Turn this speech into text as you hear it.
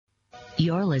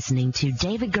You're listening to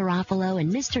David Garofalo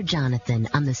and Mr. Jonathan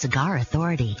on the Cigar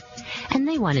Authority. And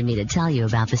they wanted me to tell you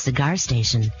about the Cigar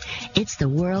Station. It's the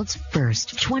world's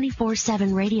first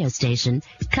 24/7 radio station,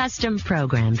 custom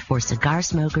programmed for cigar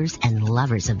smokers and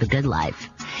lovers of the good life.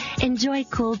 Enjoy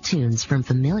cool tunes from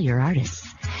familiar artists.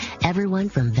 Everyone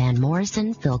from Van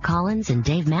Morrison, Phil Collins, and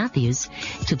Dave Matthews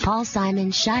to Paul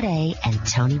Simon, Sade, and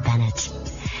Tony Bennett.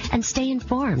 And stay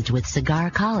informed with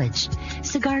Cigar College,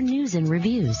 cigar news and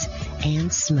reviews,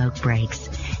 and smoke breaks,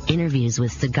 interviews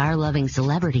with cigar-loving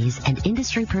celebrities and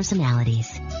industry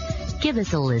personalities. Give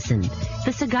us a listen.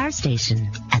 The Cigar Station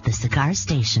at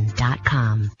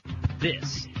thecigarstation.com.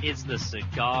 This is the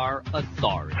Cigar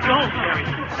Authority. Go, Gary.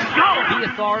 Go! The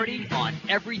authority on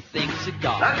everything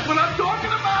cigar. That's what I'm talking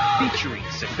about! Featuring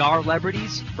cigar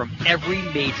celebrities from every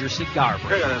major cigar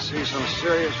brand. You're gonna see some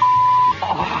serious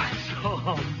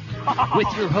Awesome! With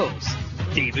your host,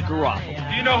 David Garofalo.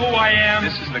 Do you know who I am?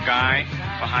 This is the guy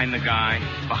behind the guy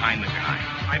behind the guy.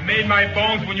 I made my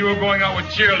bones when you were going out with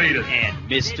cheerleaders. And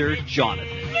Mr. Jonathan.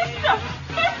 Mister!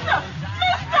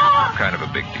 I'm kind of a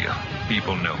big deal.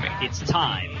 People know me. It's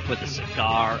time for the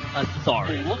Cigar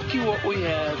Authority. Look at what we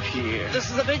have here.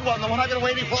 This is a big one, the one I've been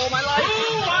waiting for all my life.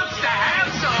 Who wants to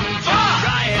have some fun?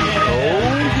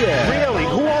 Oh, yeah. Really?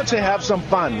 Who wants to have some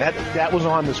fun? That was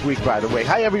on this week, by the way.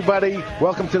 Hi, everybody.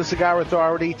 Welcome to the Cigar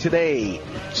Authority. Today,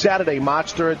 Saturday,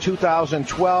 March 3rd,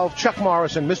 2012. Chuck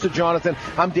Morrison, Mr. Jonathan.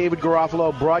 I'm David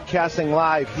Garofalo, broadcasting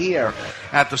live here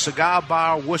at the Cigar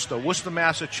Bar, Worcester,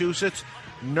 Massachusetts.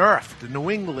 Nerf, the New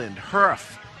England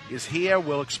Herf, is here.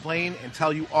 We'll explain and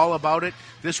tell you all about it.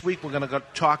 This week we're going to go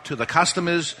talk to the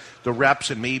customers, the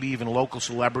reps, and maybe even local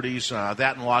celebrities,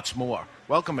 that and lots more.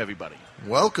 Welcome, everybody.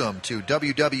 Welcome to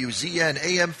WWZN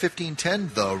AM 1510,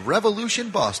 The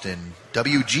Revolution, Boston.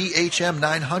 WGHM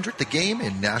 900, The Game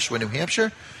in Nashua, New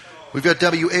Hampshire. We've got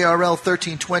WARL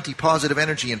 1320, Positive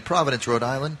Energy in Providence, Rhode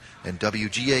Island. And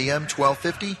WGAM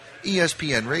 1250,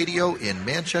 ESPN Radio in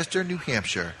Manchester, New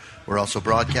Hampshire. We're also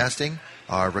broadcasting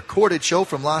our recorded show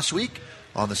from last week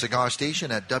on the Cigar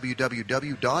Station at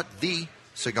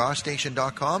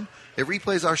www.thecigarstation.com. It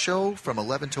replays our show from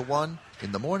 11 to 1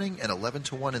 in the morning and 11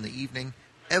 to 1 in the evening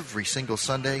every single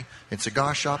Sunday in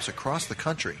cigar shops across the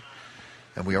country.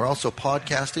 And we are also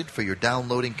podcasted for your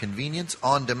downloading convenience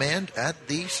on demand at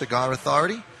the Cigar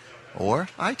Authority or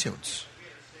iTunes.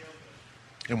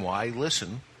 And why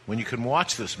listen when you can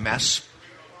watch this mess?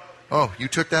 Oh, you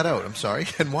took that out. I'm sorry.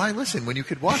 And why listen when you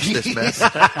could watch this mess?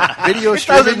 Video it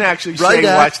streaming. Doesn't actually say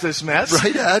watch this mess.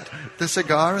 Right at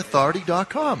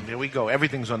thecigarauthority.com. There we go.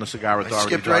 Everything's on the cigarauthority.com. I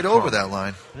skipped right over that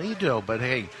line. There you do. But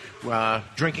hey,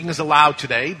 drinking is allowed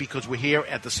today because we're here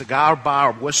at the Cigar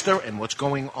Bar Worcester, and what's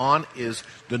going on is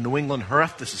the New England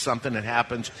Herf. This is something that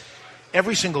happens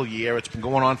every single year. It's been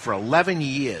going on for 11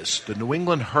 years. The New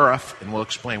England Herf, and we'll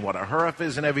explain what a Herf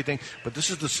is and everything, but this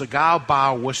is the Cigar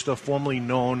Bar Worcester, formerly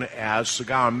known as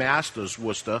Cigar Masters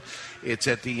Worcester. It's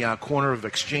at the corner of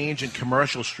Exchange and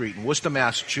Commercial Street in Worcester,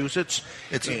 Massachusetts.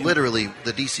 It's literally,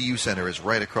 the DCU Center is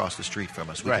right across the street from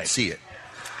us. We can see it.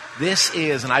 This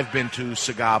is, and I've been to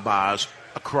cigar bars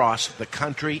across the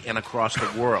country and across the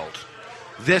world.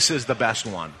 This is the best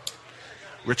one.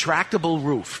 Retractable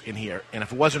roof in here, and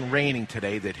if it wasn't raining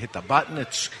today, they'd hit the button.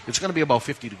 It's going to be about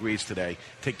 50 degrees today.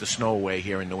 Take the snow away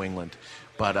here in New England,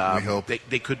 but we hope they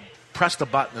could press the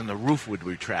button and the roof would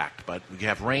retract. But we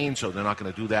have rain, so they're not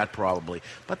going to do that probably.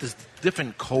 But there's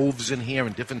different coves in here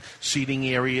and different seating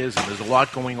areas, and there's a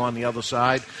lot going on the other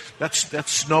side.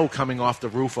 That's snow coming off the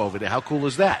roof over there. How cool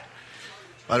is that?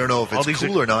 I don't know if it's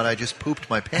cool or not. I just pooped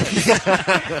my pants. It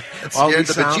scared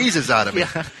the bejesus out of me.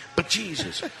 Yeah,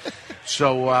 bejesus.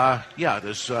 So,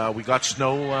 we got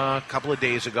snow a couple of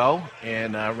days ago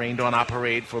and rained on our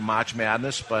parade for March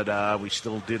Madness, but we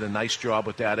still did a nice job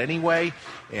with that anyway.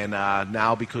 And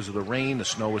now, because of the rain, the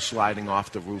snow is sliding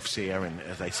off the roofs here. And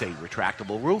as I say,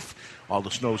 retractable roof, all the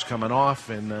snow's coming off.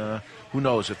 And who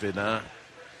knows if it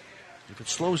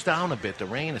slows down a bit, the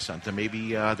rain or something,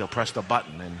 maybe they'll press the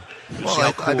button and see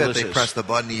how cool I bet this they is. press the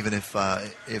button even if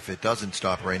it doesn't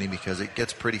stop raining, because it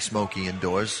gets pretty smoky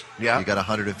indoors. Yeah. You got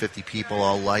 150 people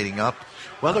all lighting up.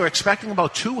 Well, they're expecting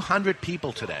about 200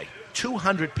 people today.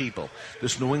 200 people.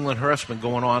 This New England Herf's been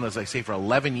going on, as I say, for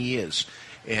 11 years.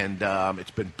 And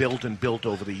it's been built and built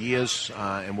over the years.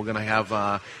 And we're going to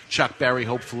have Chuck Berry,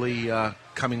 hopefully,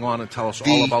 coming on and tell us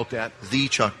all about that. The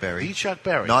Chuck Berry. The Chuck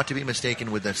Berry. Not to be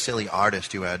mistaken with the silly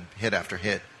artist who had hit after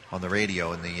hit on the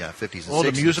radio in the 50s and 60s. Oh,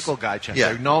 the musical guy, Chuck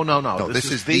Berry. No.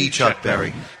 This is the Chuck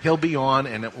Berry. He'll be on,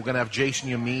 and we're going to have Jason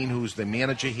Yameen, who's the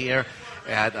manager here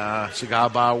at Cigar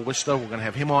Bar Worcester. We're going to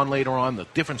have him on later on. The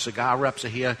different cigar reps are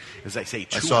here. As I say,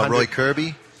 200. I saw Roy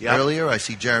Kirby. earlier. I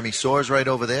see Jeremy Soares right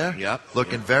over there. Yep.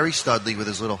 Looking very studly with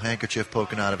his little handkerchief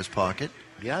poking out of his pocket.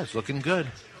 Yeah, it's looking good.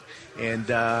 And,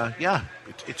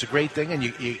 it's a great thing. And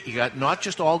you got not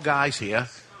just all guys here,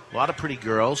 a lot of pretty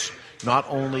girls, not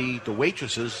only the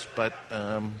waitresses, but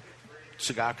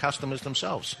cigar customers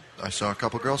themselves. I saw a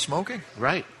couple girls smoking.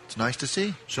 Right. It's nice to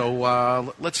see.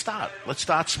 So let's start. Let's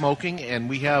start smoking. And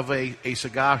we have a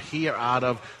cigar here out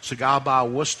of Cigar Bar,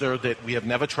 Worcester, that we have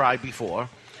never tried before.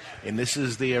 And this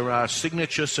is their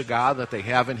signature cigar that they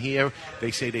have in here.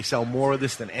 They say they sell more of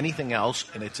this than anything else,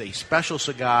 and it's a special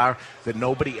cigar that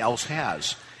nobody else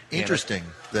has. Interesting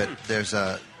that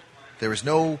there is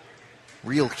no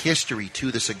real history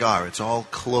to the cigar. It's all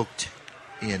cloaked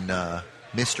in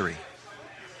mystery.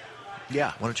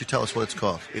 Yeah. Why don't you tell us what it's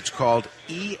called? It's called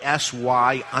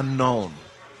ESY Unknown.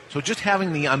 So just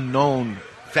having the unknown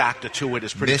factor to it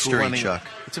is pretty mystery, cool. Mystery, Chuck.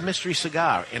 It's a mystery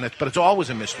cigar, but it's always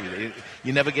a mystery.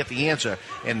 You never get the answer.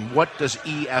 And what does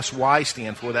ESY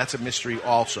stand for? That's a mystery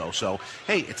also. So,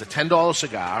 hey, it's a $10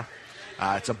 cigar.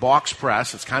 It's a box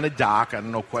press. It's kind of dark. I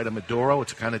don't know, quite a Maduro.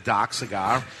 It's a kind of dark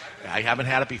cigar. I haven't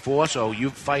had it before, so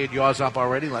you've fired yours up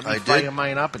already. Let me fire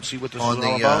mine up and see what this is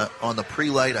all about. On the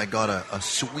pre-light, I got a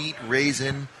sweet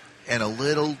raisin and a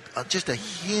little, just a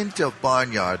hint of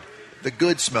barnyard. The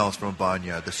good smells from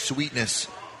barnyard. The sweetness,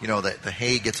 the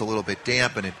hay gets a little bit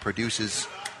damp and it produces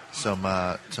some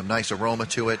nice aroma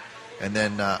to it. And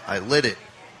then I lit it.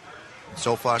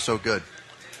 So far, so good.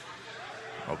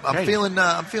 Okay.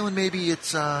 I'm feeling maybe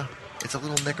it's a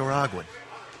little Nicaraguan.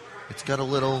 It's got a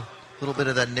little bit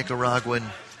of that Nicaraguan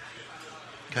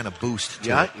kind of boost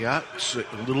to it. Yeah. It's a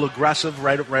little aggressive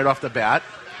right off the bat.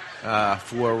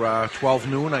 For 12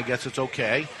 noon, I guess it's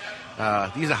okay.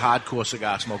 These are hardcore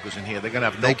cigar smokers in here. They're going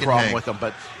to have no problem with them.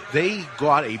 But they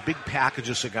got a big package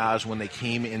of cigars when they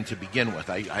came in to begin with.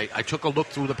 I took a look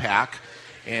through the pack,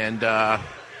 and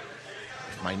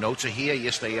my notes are here.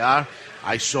 Yes, they are.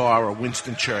 I saw a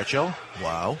Winston Churchill.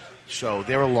 Wow. So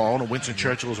they're alone. A Winston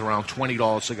Churchill is around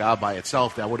 $20 cigar by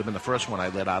itself. That would have been the first one I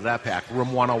lit out of that pack.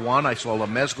 Room 101, I saw La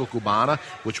Mezcla Cubana,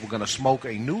 which we're going to smoke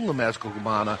a new La Mezcla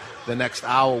Cubana the next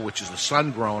hour, which is a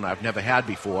sun-grown I've never had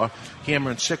before. Hammer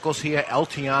and Sickles here. El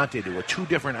Tiante. There were two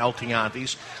different El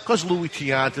Tiantes because Louis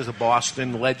Tiante is a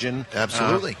Boston legend.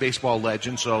 Absolutely. Baseball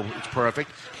legend, so it's perfect.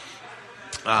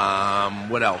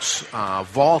 What else?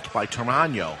 Vault by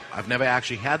Torano. I've never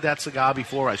actually had that cigar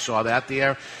before. I saw that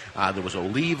there. There was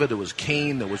Oliva, there was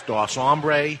Cane, there was Dos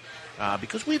Hombre,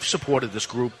 because we've supported this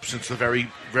group since the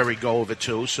very, very go of it,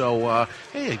 too. So,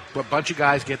 hey, a bunch of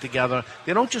guys get together.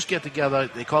 They don't just get together.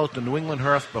 They call it the New England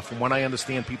Hearth, but from what I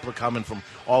understand, people are coming from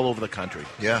all over the country.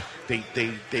 Yeah.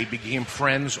 They became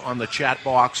friends on the chat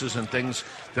boxes and things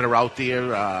that are out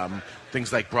there.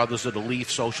 Things like Brothers of the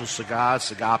Leaf, Social Cigars,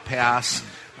 Cigar Pass,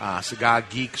 Cigar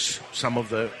Geeks, some of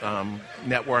the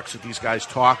networks that these guys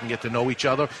talk and get to know each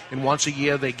other. And once a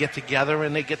year they get together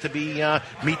and they get to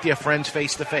meet their friends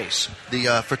face to face.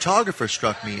 The photographer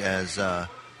struck me as a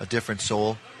different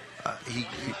soul. He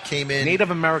came in...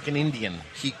 Native American Indian.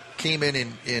 He came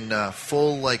in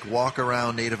full,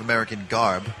 walk-around Native American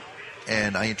garb.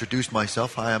 And I introduced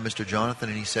myself. Hi, I'm Mr. Jonathan.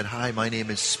 And he said, hi, my name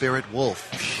is Spirit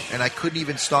Wolf. And I couldn't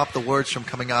even stop the words from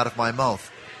coming out of my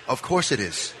mouth. Of course it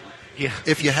is. Yeah.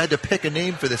 If you had to pick a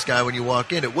name for this guy when you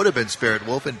walk in, it would have been Spirit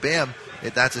Wolf, and bam,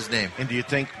 that's his name. And do you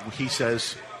think he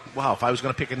says, wow, if I was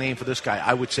going to pick a name for this guy,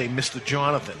 I would say Mr.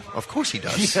 Jonathan? Of course he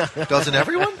does. Yeah. Doesn't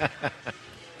everyone?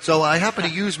 So I happen to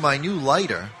use my new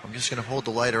lighter. I'm just going to hold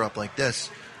the lighter up like this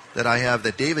that I have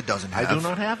that David doesn't have. I do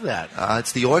not have that.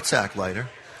 It's the Ortsac lighter.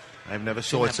 I've never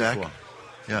seen that before.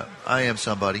 Yeah, I am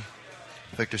somebody.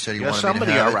 Victor said he You're wanted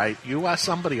somebody me to have all right. You are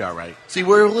somebody all right. See,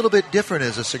 we're a little bit different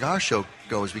as a cigar show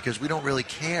goes because we don't really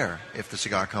care if the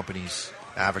cigar companies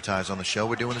advertise on the show.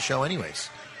 We're doing the show anyways.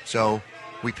 So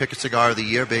we pick a cigar of the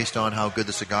year based on how good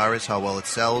the cigar is, how well it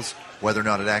sells, whether or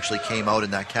not it actually came out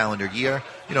in that calendar year.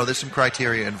 There's some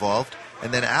criteria involved.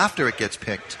 And then after it gets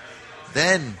picked,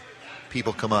 then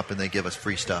people come up and they give us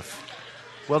free stuff.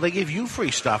 Well, they give you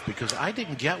free stuff because I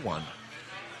didn't get one.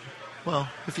 Well,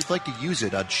 if you'd like to use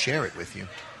it, I'd share it with you.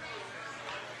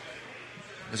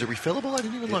 Is it refillable? I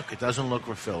didn't even look. It doesn't look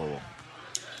refillable.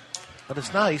 But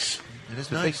it's nice. It is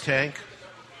it's nice. A big tank.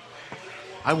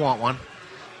 I want one.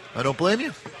 I don't blame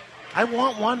you. I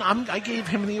want one. I gave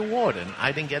him the award, and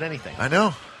I didn't get anything. I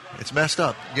know. It's messed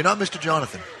up. You're not Mr.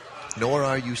 Jonathan. Nor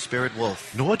are you Spirit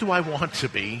Wolf. Nor do I want to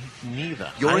be, neither.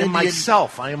 I am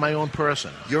myself. I am my own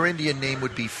person. Your Indian name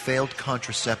would be Failed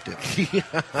Contraceptive. Yeah.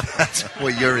 That's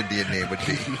what your Indian name would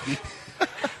be.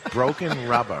 Broken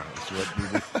Rubber is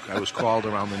what I was called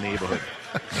around the neighborhood.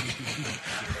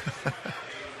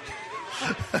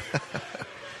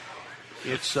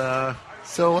 it's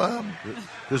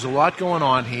there's a lot going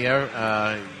on here.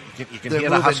 You can hear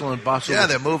the hustle and bustle. Yeah,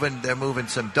 they're moving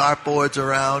some dartboards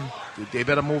around. They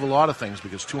better move a lot of things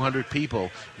because 200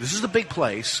 people. This is a big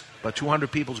place, but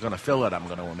 200 people is going to fill it, I'm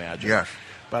going to imagine. Yeah.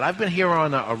 But I've been here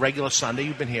on a regular Sunday.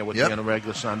 You've been here with me on a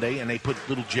regular Sunday, and they put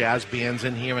little jazz bands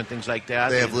in here and things like that.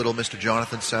 They have little Mr.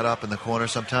 Jonathan set up in the corner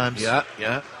sometimes.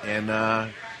 Yeah, and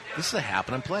this is a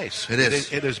happening place. It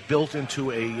is. It is built into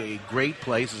a great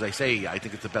place. As I say, I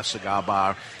think it's the best cigar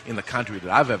bar in the country that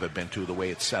I've ever been to, the way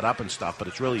it's set up and stuff. But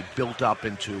it's really built up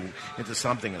into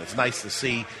something, and it's nice to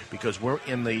see because we're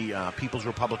in the People's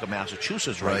Republic of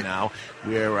Massachusetts right now,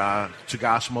 where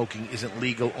cigar smoking isn't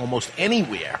legal almost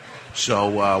anywhere. So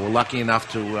we're lucky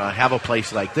enough to have a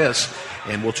place like this,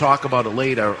 and we'll talk about it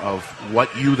later of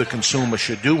what you, the consumer,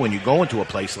 should do when you go into a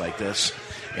place like this,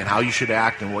 and how you should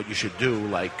act and what you should do,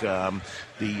 like the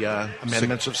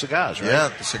amendments of cigars, right?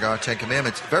 Yeah, the Cigar 10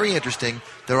 Commandments. Very interesting.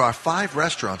 There are 5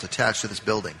 restaurants attached to this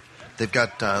building. They've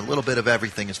got a little bit of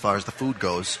everything as far as the food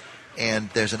goes, and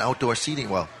there's an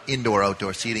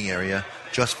indoor-outdoor seating area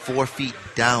just 4 feet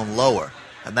down lower,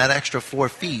 and that extra 4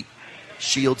 feet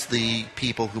shields the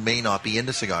people who may not be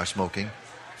into cigar smoking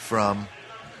from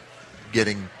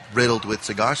getting riddled with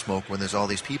cigar smoke when there's all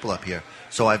these people up here.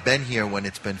 So I've been here when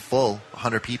it's been full,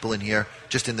 100 people in here,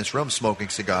 just in this room smoking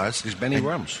cigars. There's many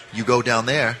rooms. You go down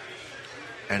there,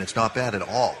 and it's not bad at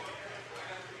all.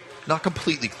 Not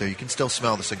completely clear. You can still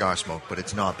smell the cigar smoke, but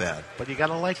it's not bad. But you got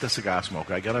to like the cigar smoke.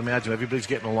 I got to imagine everybody's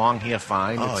getting along here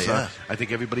fine. I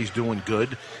think everybody's doing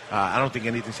good. I don't think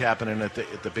anything's happening at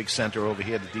the big center over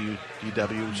here, the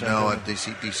DW Center. No, at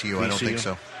DCU, I don't think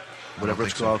so. Whatever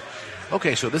it's called.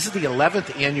 Okay, so this is the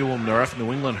 11th annual Nerf,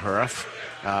 New England Herf.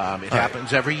 It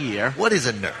happens every year. What is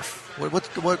a Nerf? What's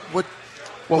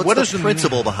the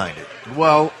principle behind it?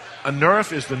 Well, a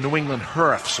Nerf is the New England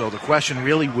Herf, so the question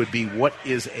really would be, what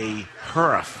is a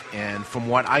Herf? And from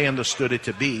what I understood it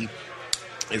to be,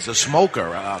 is a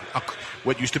smoker,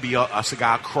 what used to be a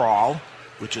cigar crawl,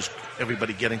 which is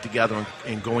everybody getting together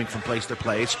and going from place to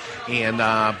place, and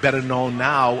better known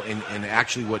now, and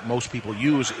actually what most people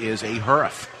use, is a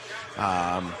Herf.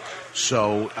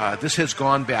 So this has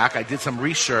gone back. I did some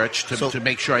research to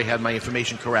make sure I had my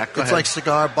information correct. It's like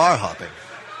cigar bar hopping.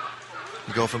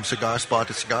 You go from cigar spot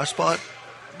to cigar spot?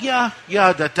 Yeah,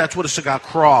 that's what a cigar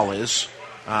crawl is.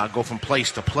 Go from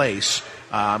place to place,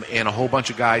 and a whole bunch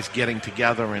of guys getting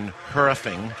together and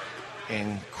herfing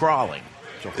and crawling.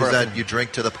 So is that you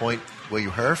drink to the point where you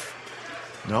herf?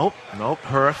 Nope.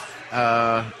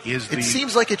 Herf is the... It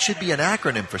seems like it should be an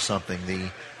acronym for something. The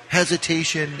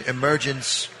hesitation,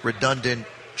 emergence, redundant,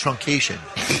 truncation,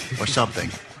 or something.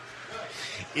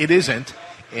 It isn't.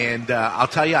 And I'll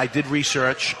tell you, I did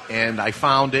research, and I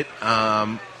found it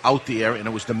out there, and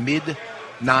it was the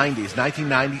mid-'90s,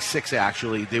 1996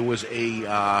 actually. There was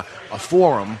a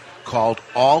forum called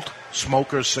Alt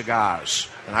Smokers Cigars,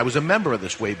 and I was a member of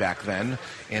this way back then,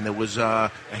 and there was a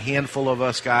handful of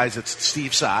us guys. It's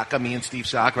Steve Saka, me and Steve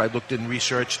Saka. I looked and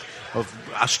researched of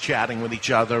us chatting with each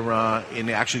other in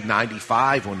actually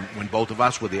 95 when both of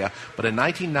us were there. But in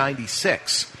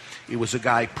 1996, it was a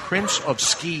guy, Prince of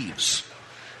Skeeves.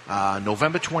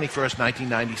 November 21st,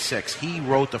 1996, he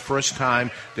wrote the first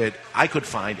time that I could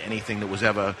find anything that was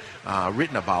ever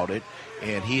written about it,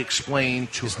 and he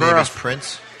explained to his her... His name is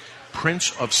Prince?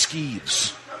 Prince of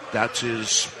Skeeves. That's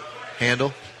his...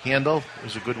 Handle? Handle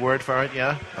is a good word for it,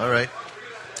 yeah. All right.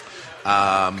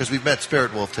 Because we've met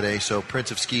Spirit Wolf today, so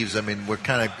Prince of Skeeves, I mean,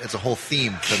 it's a whole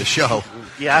theme for the show.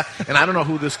 Yeah, and I don't know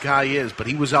who this guy is, but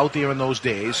he was out there in those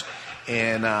days,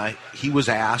 and he was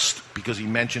asked, because he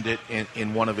mentioned it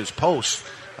in one of his posts,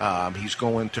 he's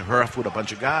going to herf with a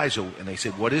bunch of guys, and they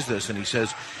said, what is this? And he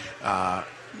says,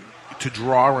 to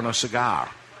draw on a cigar.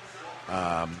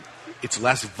 It's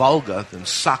less vulgar than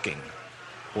sucking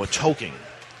or choking.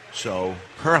 So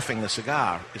herfing the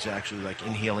cigar is actually like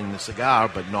inhaling the cigar,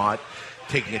 but not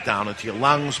taking it down into your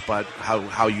lungs, but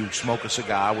how you smoke a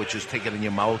cigar, which is take it in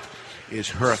your mouth, is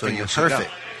herfing so you the cigar. herf it.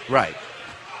 Right.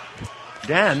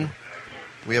 Then...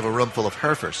 we have a room full of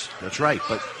herfers. That's right.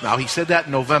 But now he said that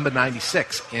in November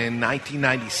 96. In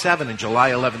 1997, in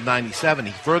July 11, 97,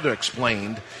 he further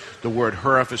explained the word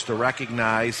herf is to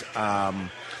recognize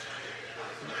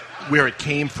where it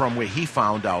came from, where he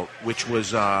found out, which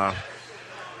was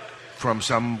from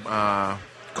some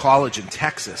college in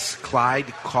Texas,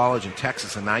 Clyde College in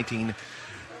Texas in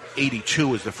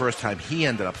 1982 is the first time he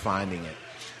ended up finding it.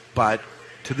 But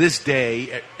to this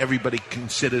day, everybody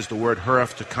considers the word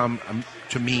herf to come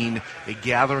to mean a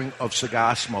gathering of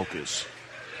cigar smokers,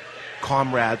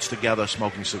 comrades together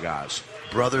smoking cigars.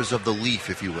 Brothers of the leaf,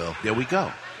 if you will. There we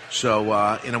go. So,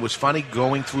 and it was funny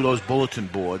going through those bulletin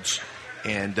boards.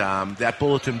 And that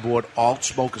bulletin board, Alt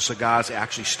Smoker Cigars,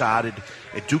 actually started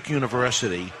at Duke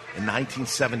University in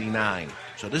 1979.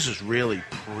 So this is really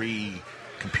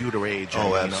pre-computer age.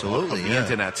 Oh, absolutely. Of the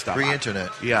internet stuff. Pre-internet.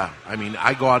 Yeah. I mean,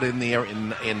 I got in there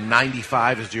in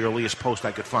 95 as the earliest post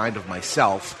I could find of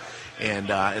myself. And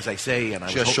as I say... and I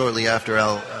Just shortly after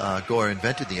Al Gore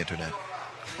invented the internet.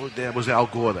 Oh, that was Al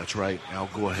Gore, that's right. Al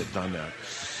Gore had done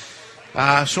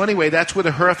that. So anyway, that's where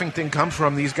the herfing thing comes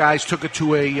from. These guys took it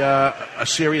to a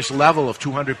serious level of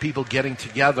 200 people getting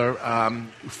together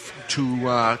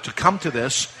to come to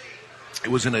this. It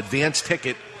was an advance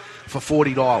ticket for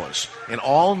 $40. And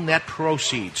all net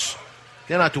proceeds,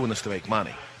 they're not doing this to make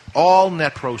money. All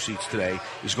net proceeds today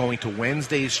is going to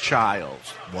Wednesday's Child.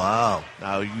 Wow.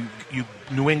 Now, you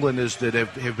New Englanders that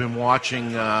have been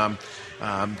watching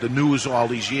the news all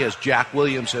these years, Jack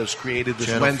Williams has created this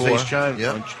Channel Wednesday's 4. Child.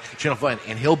 Yep. Channel 4,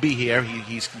 and he'll be here.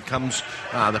 He comes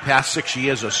the past 6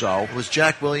 years or so. It was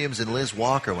Jack Williams and Liz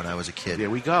Walker when I was a kid. There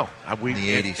we go. In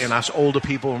the 80s. And us older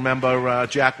people remember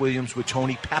Jack Williams with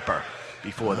Tony Pepper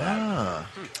before that.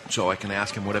 So I can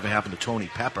ask him whatever happened to Tony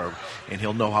Pepper, and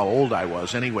he'll know how old I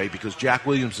was anyway, because Jack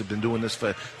Williams had been doing this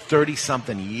for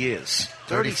 30-something years.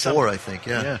 34, I think,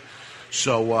 yeah.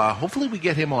 So hopefully we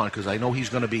get him on, because I know he's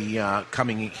going to be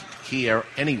coming here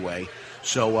anyway.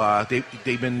 So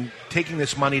they've been taking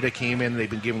this money that came in, they've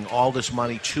been giving all this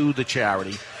money to the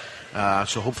charity.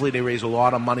 So hopefully they raise a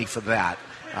lot of money for that.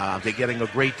 They're getting a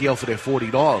great deal for their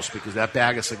 $40, because that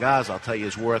bag of cigars, I'll tell you,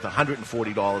 is worth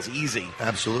 $140 easy.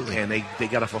 Absolutely. And they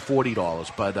got it for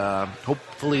 $40. But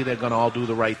hopefully they're going to all do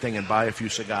the right thing and buy a few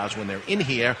cigars when they're in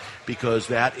here, because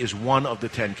that is one of the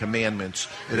 10 commandments.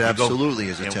 It absolutely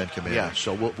is a 10 commandments.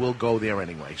 Yeah, so we'll go there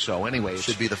anyway. So anyway,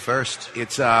 should be the first.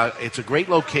 It's a great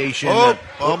location. Oh,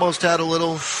 almost had a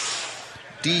little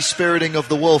de-spiriting of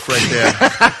the wolf right there.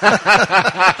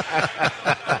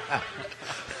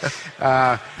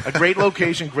 A great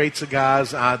location, great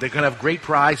cigars. They're going to have great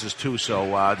prizes, too, so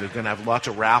they're going to have lots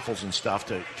of raffles and stuff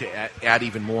to add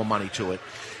even more money to it.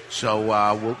 So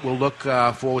we'll look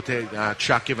forward to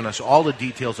Chuck giving us all the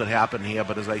details that happen here.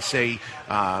 But as I say,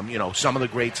 some of the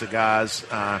great cigars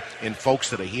and folks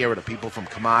that are here are the people from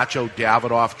Camacho,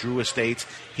 Davidoff, Drew Estates,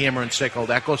 Hammer and Sickle.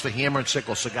 That goes for Hammer and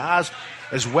Sickle cigars,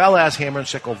 as well as Hammer and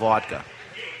Sickle vodka.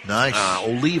 Nice.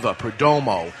 Oliva,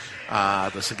 Perdomo.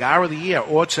 The Cigar of the Year,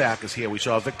 Ortsack is here. We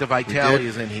saw Victor Vitale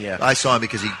is in here. I saw him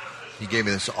because he gave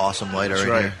me this awesome lighter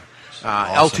right here.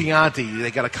 El Tiante.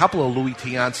 They got a couple of Louis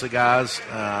Tiant cigars.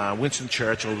 Winston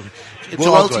Churchill.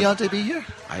 Will El Tiante be here?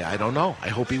 I don't know. I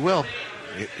hope he will.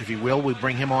 If he will, we'll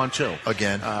bring him on too.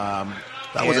 Again.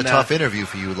 That was a tough interview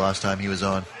for you last time he was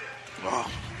on. Oh,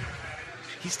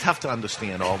 he's tough to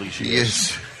understand all these years. He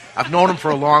is. I've known him for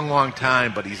a long, long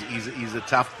time, but he's a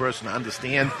tough person to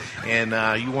understand, and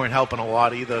you weren't helping a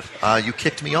lot either. You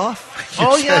kicked me off.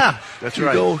 Oh, yeah. That's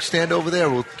right. Go stand over there.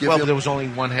 But there was only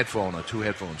one headphone or two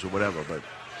headphones or whatever. But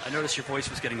I noticed your voice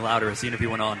was getting louder as the interview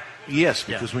went on. Yes,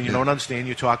 because when you don't understand,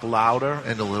 you talk louder.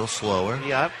 And a little slower.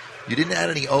 Yeah. You didn't add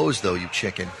any O's, though, you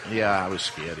chicken. Yeah, I was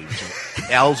scared.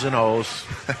 L's and O's.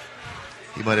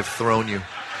 He might have thrown you.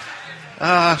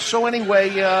 So anyway,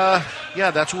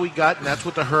 that's what we got, and that's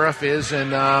what the HERF is,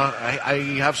 and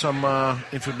I have some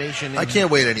information. I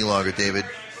can't wait any longer, David.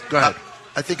 Go ahead.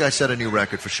 I think I set a new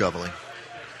record for shoveling.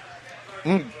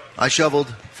 I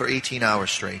shoveled for 18 hours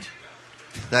straight.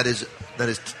 That is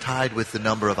tied with the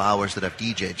number of hours that I've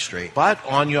DJ'd straight. But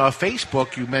on your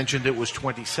Facebook, you mentioned it was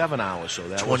 27 hours. So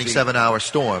that 27-hour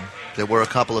storm. There were a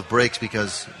couple of breaks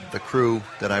because the crew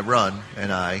that I run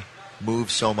and I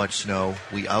moved so much snow,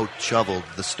 we out-shoveled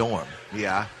the storm.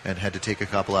 Yeah. And had to take a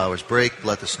couple hours break,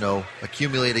 let the snow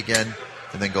accumulate again,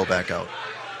 and then go back out.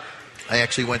 I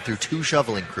actually went through 2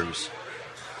 shoveling crews.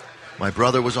 My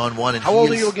brother was on one. And How old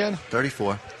are you again?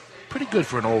 34. Pretty good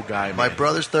for an old guy, man. My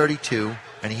brother's 32,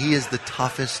 and he is the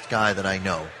toughest guy that I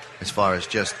know as far as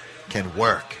just can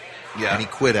work. Yeah. And he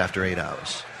quit after 8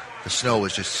 hours. The snow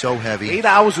was just so heavy. 8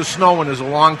 hours of snowing is a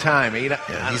long time.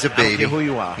 Yeah, he's a baby. I don't care who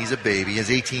you are. He's a baby. His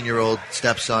 18-year-old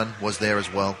stepson was there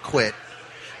as well, quit.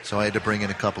 So I had to bring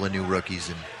in a couple of new rookies.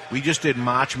 And we just did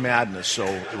March Madness, so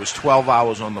it was 12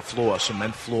 hours on the floor,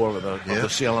 cement floor of the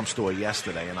Salem store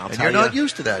yesterday. And you're not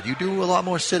used to that. You do a lot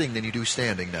more sitting than you do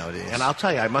standing nowadays. And I'll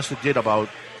tell you, I must have did about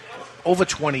over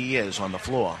 20 years on the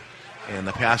floor. And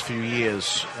the past few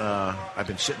years, I've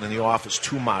been sitting in the office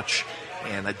too much.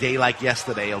 And a day like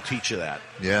yesterday will teach you that.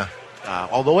 Yeah.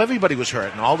 Although everybody was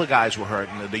hurting, all the guys were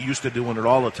hurting. They used to doing it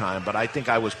all the time, but I think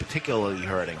I was particularly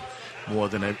hurting more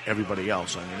than everybody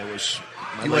else. I mean, it was.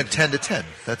 You went 10 to 10.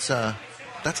 That's a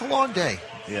long day.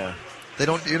 Yeah.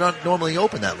 You're not normally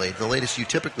open that late. The latest you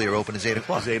typically are open is 8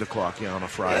 o'clock. It's 8 o'clock, on a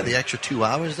Friday. Yeah, the extra 2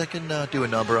 hours, that can do a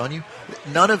number on you.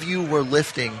 None of you were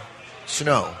lifting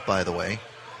snow, by the way.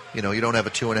 You don't have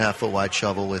a 2.5 foot wide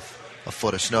shovel with a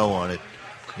foot of snow on it.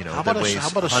 That weighs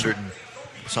 100 and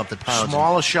something pounds.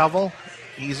 Smaller shovel,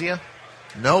 easier?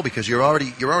 No, because you're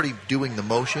already doing the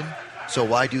motion. So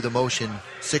why do the motion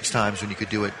 6 times when you could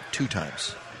do it 2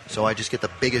 times? So I just get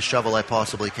the biggest shovel I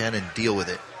possibly can and deal with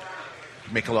it.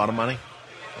 Make a lot of money?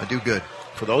 I do good.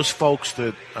 For those folks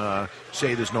that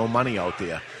say there's no money out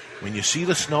there, when you see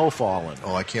the snow falling...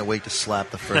 Oh, I can't wait to slap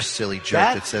the first silly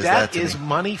jerk that says that to me. That is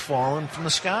money falling from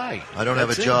the sky. I don't have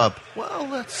a job. Well,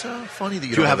 that's funny that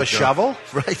you don't have a shovel?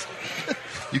 Right.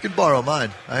 You can borrow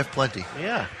mine. I have plenty.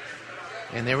 Yeah.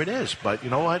 And there it is. But you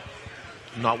know what?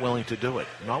 Not willing to do it.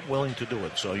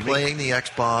 So playing the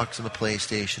Xbox and the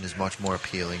PlayStation is much more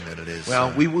appealing than it is.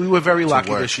 Well, we were very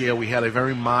lucky this year. We had a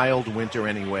very mild winter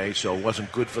anyway, so it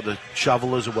wasn't good for the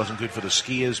shovelers. It wasn't good for the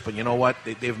skiers. But you know what?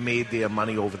 They've made their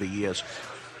money over the years.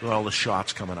 Look at all the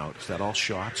shots coming out. Is that all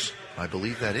shots? I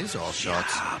believe that is all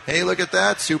shots. Hey, look at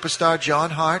that. Superstar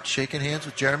John Hart shaking hands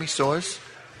with Jeremy Soares.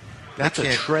 That's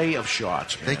a tray of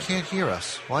shots, man. They can't hear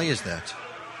us. Why is that?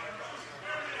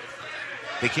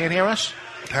 They can't hear us?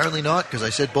 Apparently not, because I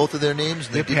said both of their names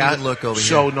and they didn't even look over here.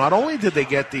 So not only did they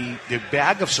get the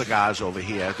bag of cigars over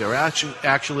here, there are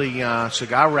actually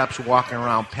cigar reps walking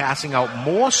around passing out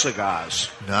more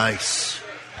cigars. Nice.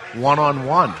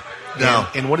 One-on-one. Now,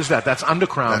 and what is that? That's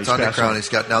Undercrown. That's Undercrown he's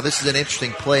got. Now, this is an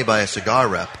interesting play by a cigar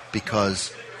rep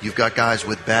because you've got guys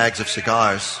with bags of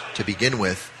cigars to begin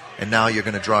with, and now you're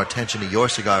going to draw attention to your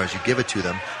cigar as you give it to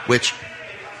them, which...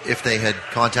 If they had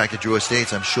contacted Drew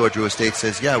Estates, I'm sure Drew Estates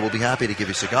says, yeah, we'll be happy to give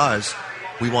you cigars.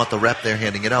 We want the rep there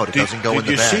handing it out. It doesn't go in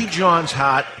the bag. Did you see John's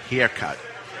Hart haircut?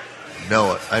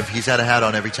 No, he's had a hat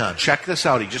on every time. Check this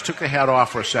out. He just took the hat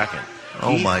off for a second.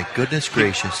 Oh, my goodness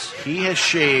gracious. He has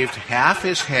shaved half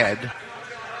his head,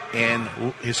 and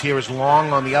his hair is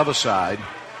long on the other side.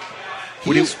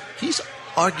 He's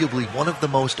arguably one of the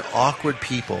most awkward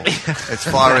people as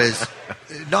far as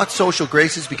not social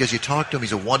graces, because you talk to him,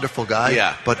 he's a wonderful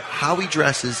guy, but how he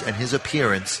dresses and his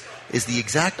appearance is the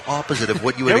exact opposite of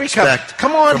what you would expect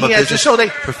come on from a here, business just so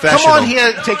professional. Come on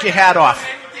here, take your hat off.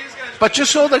 But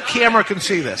just so the camera can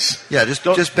see this. Yeah,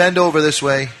 just bend over this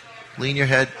way, lean your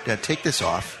head, take this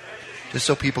off, just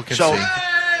so people can see. Look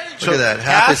at that,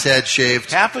 half his head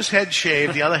shaved. Half his head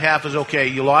shaved, the other half is okay.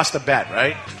 You lost a bet,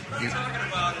 right?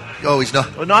 Oh, he's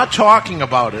not. We're not talking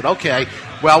about it. Okay.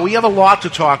 Well, we have a lot to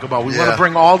talk about. We want to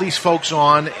bring all these folks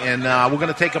on, and we're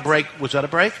going to take a break. Was that a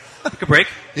break? Take a break?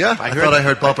 Yeah. I thought I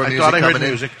heard bumper music. I thought I heard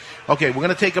music. Okay, we're going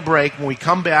to take a break. When we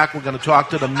come back, we're going to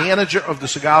talk to the manager of the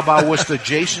Cigar Bar Worcester,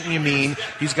 Jason Yamin.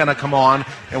 He's going to come on,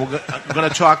 and we're going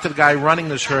to talk to the guy running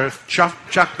this Nerf,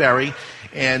 Chuck Berry.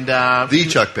 And the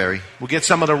Chuck Berry. We'll get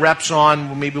some of the reps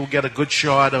on. Maybe we'll get a good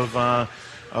shot of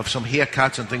some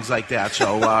haircuts and things like that.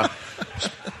 So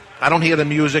I don't hear the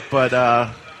music, but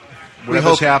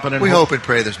whatever's happening. We hope and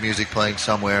pray there's music playing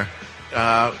somewhere.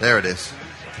 There it is.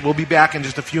 We'll be back in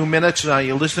just a few minutes.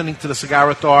 You're listening to the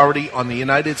Cigar Authority on the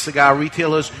United Cigar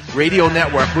Retailers Radio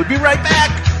Network. We'll be right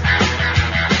back.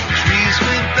 Trees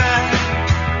went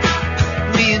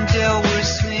by, me and Del were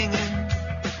swinging.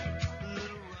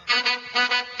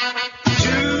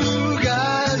 Two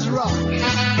guys rock.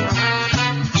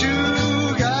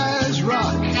 Two guys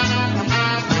rock.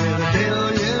 With a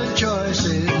billion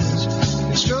choices.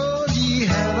 Stogie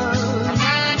heaven.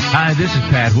 Hi, this is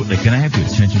Pat Whitley. Can I have your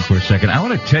attention for a second? I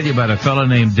want to tell you about a fellow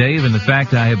named Dave and the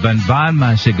fact I have been buying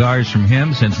my cigars from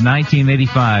him since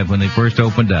 1985 when they first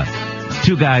opened up.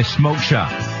 Two Guys Smoke Shop.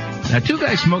 Now, Two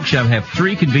Guys Smoke Shop have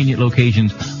 3 convenient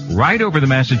locations right over the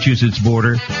Massachusetts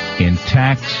border in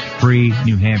tax-free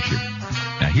New Hampshire.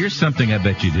 Now, here's something I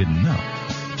bet you didn't know.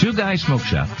 Two Guys Smoke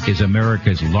Shop is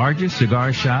America's largest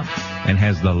cigar shop and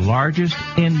has the largest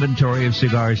inventory of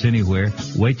cigars anywhere.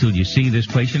 Wait till you see this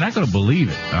place. You're not going to believe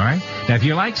it, all right? Now, if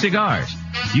you like cigars,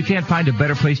 you can't find a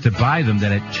better place to buy them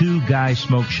than at Two Guys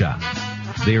Smoke Shop.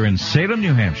 They're in Salem,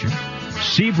 New Hampshire,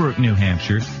 Seabrook, New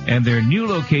Hampshire, and their new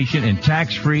location in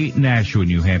tax-free Nashua,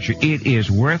 New Hampshire. It is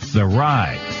worth the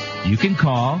ride. You can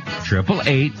call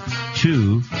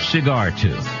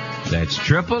 888-2-CIGAR-2. That's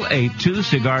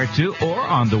 888-2-CIGAR-2 or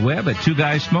on the web at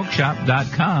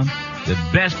twoguysmokeshop.com. The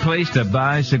best place to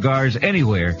buy cigars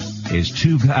anywhere is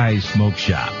Two Guys Smoke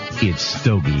Shop. It's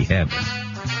Stogie heaven.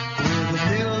 With a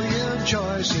million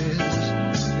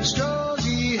choices.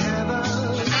 Stogie heaven.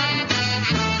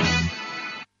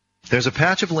 There's a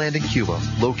patch of land in Cuba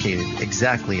located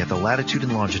exactly at the latitude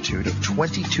and longitude of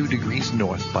 22 degrees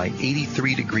north by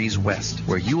 83 degrees west,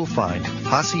 where you will find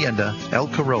Hacienda El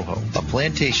Corojo, a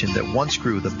plantation that once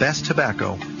grew the best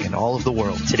tobacco in all of the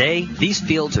world. Today, these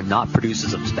fields are not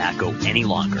producers of tobacco any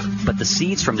longer, but the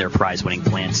seeds from their prize-winning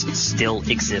plants still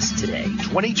exist today.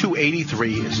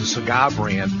 2283 is a cigar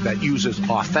brand that uses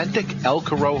authentic El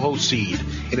Corojo seed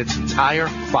in its entire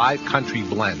 5-country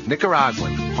blend.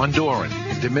 Nicaraguan, Honduran,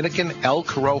 and Dominican El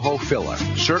Corojo filler,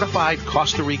 certified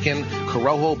Costa Rican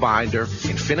Corojo binder,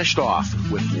 and finished off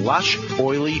with lush,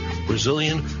 oily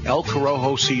Brazilian El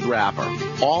Corojo seed wrapper,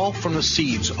 all from the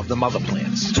seeds of the mother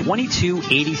plants.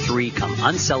 2283 come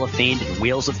uncellophaned in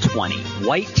wheels of 20,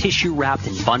 white tissue wrapped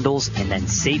in bundles, and then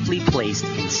safely placed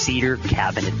in cedar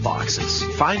cabinet boxes.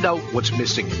 Find out what's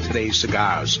missing in today's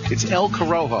cigars. It's El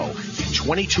Corojo, and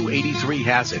 2283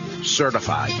 has it,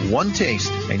 certified. One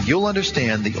taste, and you'll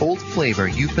understand the old flavor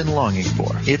you've been longing for.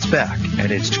 It's back,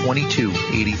 and it's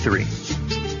 2283.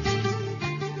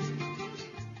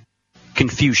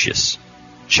 Confucius.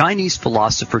 Chinese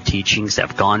philosopher teachings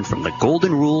have gone from the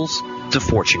golden rules to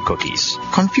fortune cookies.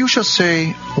 Confucius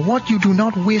say, what you do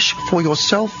not wish for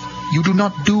yourself, you do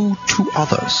not do to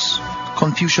others.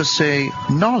 Confucius say,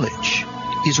 knowledge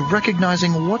is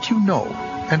recognizing what you know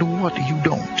and what you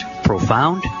don't.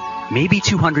 Profound? Maybe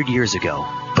 200 years ago,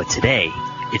 but today,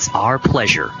 it's our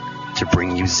pleasure to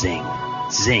bring you Zing.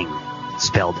 Zing,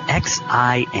 spelled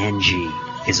X-I-N-G,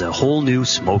 is a whole new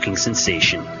smoking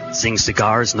sensation. Zing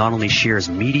Cigars not only shares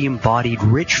medium-bodied,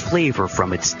 rich flavor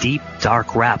from its deep,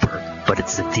 dark wrapper, but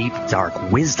it's the deep,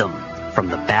 dark wisdom from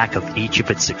the back of each of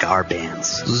its cigar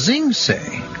bands. Zing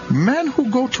say, men who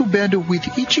go to bed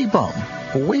with itchy bum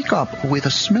wake up with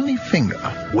a smelly finger.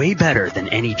 Way better than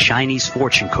any Chinese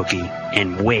fortune cookie,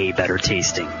 and way better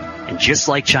tasting. And just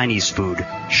like Chinese food,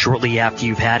 shortly after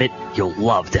you've had it, you'll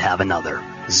love to have another.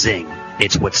 Zing.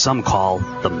 It's what some call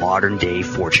the modern-day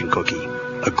fortune cookie.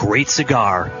 A great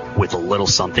cigar with a little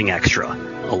something extra,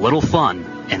 a little fun,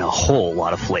 and a whole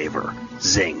lot of flavor.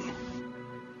 Zing.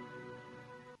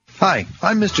 Hi,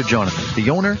 I'm Mr. Jonathan, the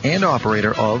owner and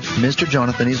operator of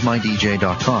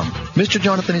MrJonathanIsMyDJ.com.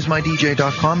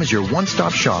 MrJonathanIsMyDJ.com is your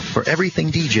one-stop shop for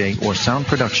everything DJ or sound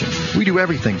production. We do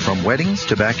everything from weddings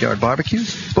to backyard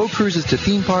barbecues, boat cruises to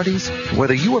theme parties.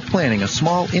 Whether you are planning a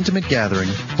small, intimate gathering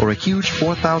or a huge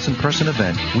 4,000-person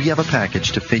event, we have a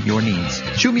package to fit your needs.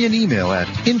 Shoot me an email at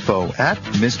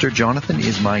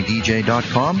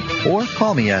info@MrJonathanIsMyDJ.com or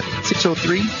call me at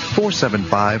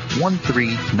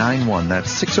 603-475-1391.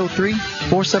 That's 603-475-1391.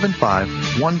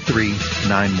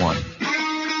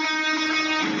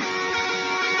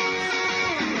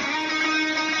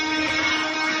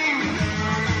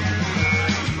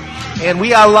 And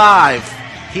we are live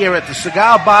here at the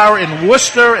Cigar Bar in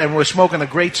Worcester, and we're smoking a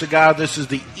great cigar. This is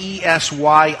the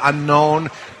ESY Unknown.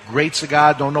 Great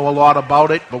cigar. Don't know a lot about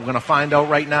it, but we're going to find out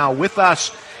right now. With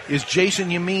us is Jason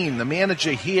Yamin, the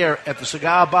manager here at the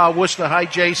Cigar Bar Worcester. Hi,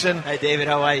 Jason. Hi, David.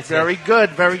 How are you? Very good,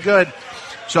 very good.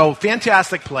 So,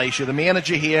 fantastic place. You're the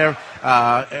manager here.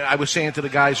 I was saying to the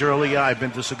guys earlier, I've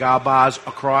been to cigar bars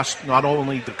across not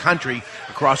only the country,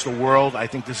 across the world. I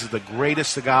think this is the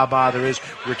greatest cigar bar there is.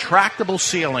 Retractable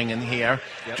ceiling in here.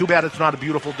 Yep. Too bad it's not a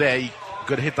beautiful day. You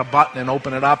could hit the button and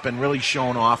open it up and really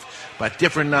shown off. But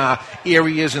different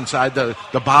areas inside the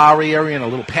bar area and a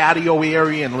little patio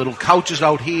area and little couches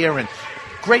out here. And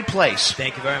great place.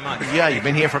 Thank you very much. Yeah, you've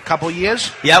been here for a couple of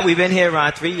years? Yeah, we've been here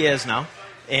 3 years now.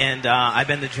 And I've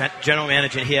been the general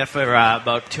manager here for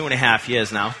about 2.5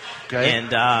 years now. Okay.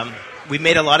 And we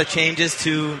made a lot of changes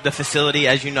to the facility,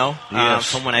 as you know,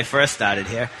 yes. from when I first started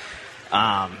here.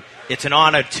 It's an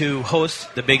honor to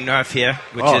host the Big Nerf here,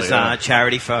 which is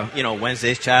charity for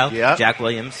Wednesday's Child, Jack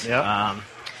Williams. Yeah.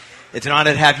 It's an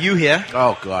honor to have you here.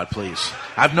 Oh, God, please.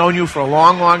 I've known you for a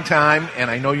long, long time,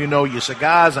 and I know you know your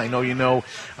cigars. I know you know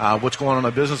what's going on in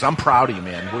the business. I'm proud of you,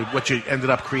 man, what you ended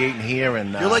up creating here.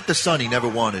 And you're like the son he never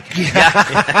wanted.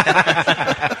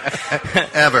 Yeah.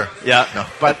 Ever. Yeah. No.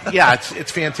 But, yeah,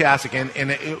 it's fantastic, and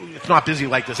it's not busy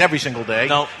like this every single day.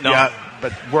 No. Yeah,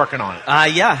 but working on it.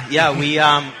 Yeah. We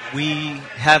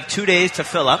have 2 days to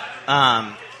fill up.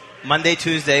 Monday,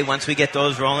 Tuesday, once we get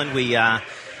those rolling,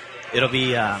 it'll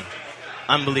be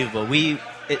unbelievable.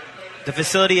 The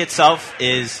facility itself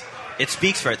it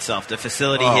speaks for itself. The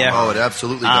facility here. Oh, it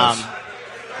absolutely does.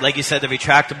 Like you said, the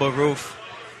retractable roof.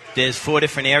 There's 4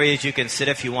 different areas you can sit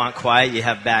if you want quiet. You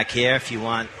have back here if you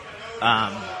want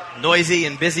noisy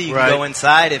and busy. You can go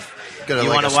inside if got you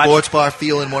want to watch. Sports bar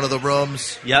feel in one of the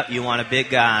rooms. Yep, you want a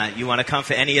big. You want to come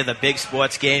for any of the big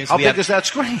sports games. How big is that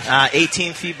screen?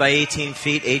 18 feet by 18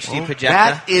 feet HD projector.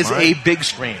 That is a big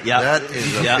screen. Yep. That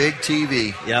is a big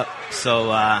TV. Yep. So,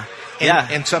 yeah.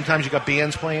 And sometimes you got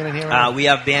bands playing in here? We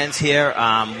have bands here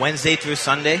Wednesday through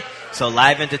Sunday. So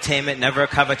live entertainment, never a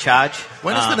cover charge.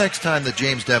 When is the next time the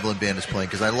James Devlin Band is playing?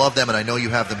 Because I love them, and I know you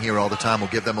have them here all the time. We'll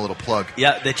give them a little plug.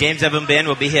 Yeah, the James Devlin Band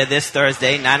will be here this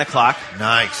Thursday, 9 o'clock.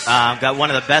 Nice. Got one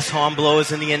of the best horn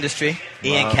blowers in the industry,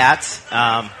 Ian Katz.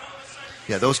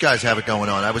 Yeah, those guys have it going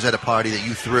on. I was at a party that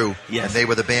you threw, yes. And they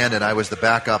were the band, and I was the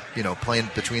backup, playing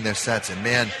between their sets. And,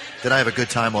 man, did I have a good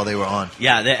time while they were on.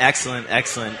 Yeah, they're excellent.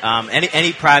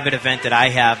 Any private event that I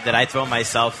have that I throw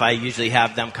myself, I usually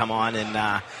have them come on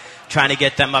and trying to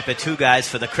get them up at Two Guys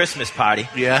for the Christmas party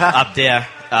up there.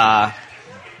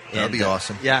 That'd be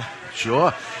awesome. Yeah.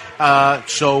 Sure.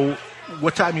 So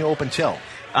what time you open till?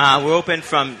 We're open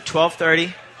from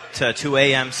 12:30 to 2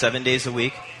 a.m. 7 days a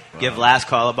week. Give last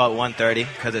call about 1:30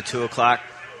 because at 2 o'clock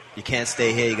you can't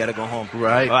stay here. You got to go home.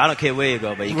 Right. Well, I don't care where you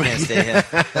go, but you can't stay here.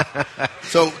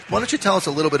 So why don't you tell us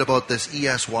a little bit about this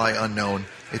ESY Unknown?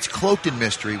 It's cloaked in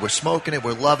mystery. We're smoking it.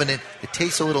 We're loving it. It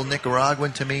tastes a little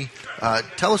Nicaraguan to me.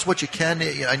 Tell us what you can.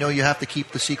 I know you have to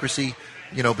keep the secrecy,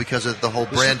 because of the whole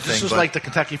brand thing. This is like the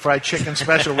Kentucky Fried Chicken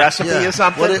special recipe or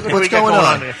something? What's going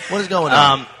on? What is going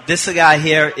on? This cigar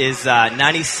here is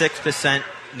 96%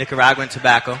 Nicaraguan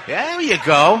tobacco. There you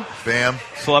go. Bam.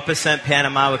 4%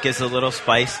 Panama, which gives a little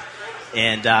spice.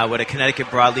 And with a Connecticut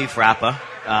broadleaf wrapper.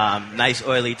 Nice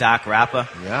oily dark wrapper.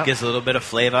 Yeah. Gives a little bit of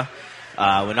flavor.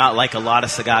 We're not like a lot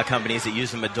of cigar companies that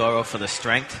use the Maduro for the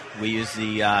strength. We use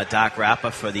the dark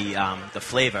wrapper for the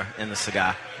flavor in the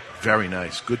cigar. Very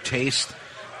nice. Good taste.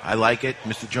 I like it.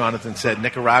 Mr. Jonathan said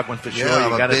Nicaraguan for sure.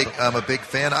 I'm a big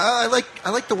fan. I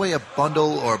like the way a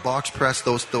bundle or a box press,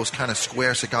 those kind of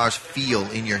square cigars feel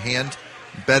in your hand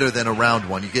better than a round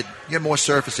one. You get more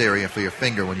surface area for your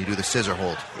finger when you do the scissor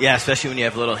hold. Yeah, especially when you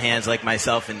have little hands like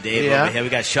myself and Dave over here. We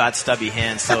got short, stubby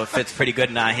hands, so it fits pretty good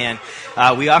in our hand.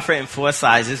 We offer it in 4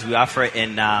 sizes. We offer it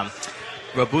in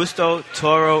Robusto,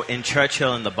 Toro, and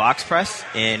Churchill in the box press,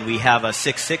 and we have a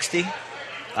 660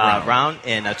 round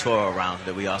and a Toro round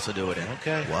that we also do it in.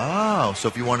 Okay. Wow. So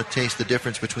if you want to taste the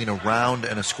difference between a round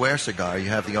and a square cigar, you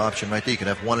have the option right there. You can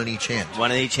have one in each hand.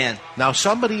 One in each hand. Now,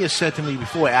 somebody has said to me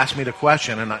before, asked me the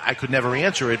question, and I could never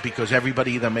answer it because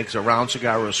everybody either makes a round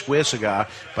cigar or a square cigar,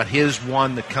 but here's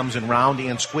one that comes in round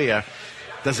and square.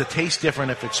 Does it taste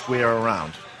different if it's square or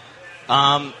round?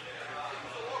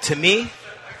 To me,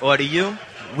 or to you,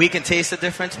 we can taste the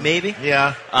difference, maybe.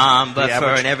 Yeah. But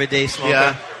for an everyday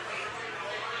smoker...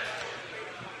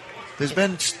 There's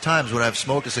been times when I've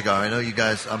smoked a cigar. I know you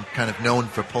guys, I'm kind of known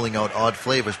for pulling out odd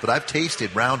flavors, but I've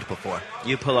tasted round before.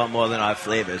 You pull out more than odd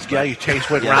flavors. Yeah, you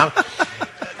taste with round.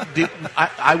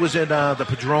 I was at the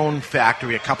Padron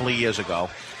factory a couple of years ago,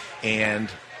 and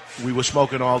we were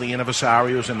smoking all the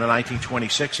Anniversarios and the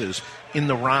 1926s in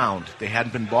the round. They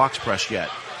hadn't been box pressed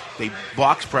yet. They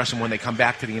box press them when they come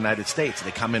back to the United States. They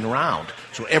come in round.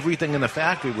 So everything in the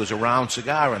factory was a round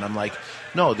cigar, and I'm like,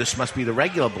 no, this must be the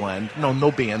regular blend.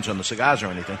 No bands on the cigars or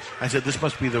anything. I said, this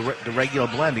must be the regular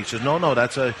blend. He says, no,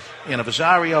 that's a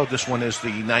Anniversario. This one is the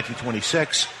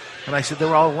 1926. And I said,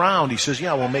 they're all round. He says,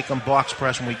 yeah, we'll make them box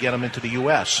press when we get them into the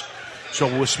U.S. So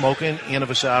we're smoking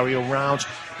Anniversario rounds.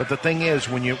 But the thing is,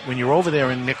 when you're over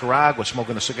there in Nicaragua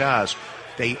smoking the cigars,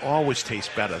 they always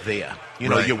taste better there.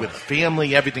 You're with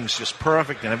family, everything's just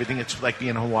perfect, and everything, it's like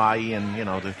being in Hawaii, and,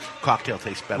 the cocktail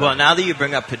tastes better. Well, now that you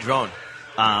bring up Padron,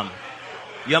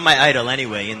 you're my idol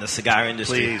anyway in the cigar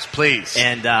industry. Please.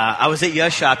 And I was at your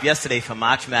shop yesterday for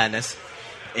March Madness,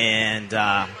 and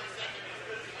I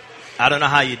don't know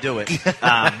how you do it.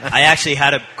 I actually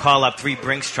had to call up 3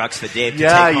 Brinks trucks for Dave to take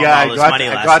home all his money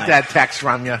last night. I got that text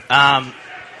from you.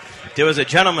 There was a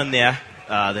gentleman there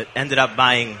that ended up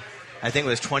buying, I think it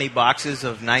was 20 boxes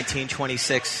of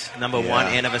 1926 number 1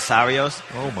 Anniversarios.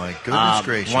 Oh, my goodness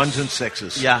gracious. 1s and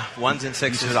 6s. Yeah, 1s and 6s.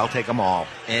 He said, I'll take them all.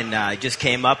 And I just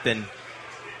came up, and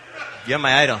you're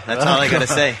my idol. That's all I got to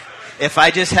say. If I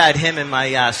just had him in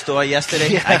my store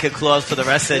yesterday, I could close for the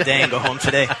rest of the day and go home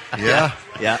today. Yeah.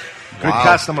 Good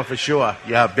customer for sure.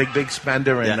 Yeah, big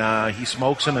spender, and he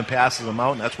smokes them and passes them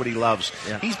out, and that's what he loves.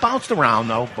 Yeah. He's bounced around,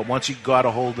 though, but once he got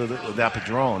a hold of that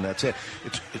Padron, that's it.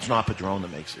 It's not Padron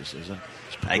that makes this, is it?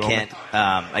 I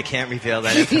can't reveal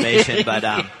that information,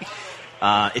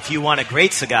 but if you want a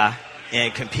great cigar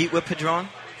and compete with Padron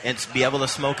and be able to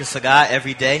smoke a cigar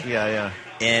every day,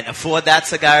 and afford that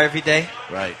cigar every day,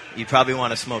 right? You probably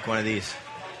want to smoke one of these.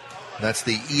 That's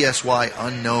the ESY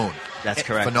Unknown. That's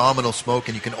correct. Phenomenal smoke,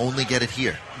 and you can only get it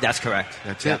here. That's correct.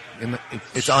 That's it.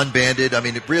 It's unbanded. I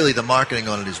mean, really, the marketing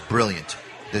on it is brilliant.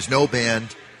 There's no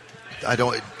band.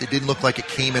 It didn't look like it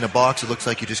came in a box. It looks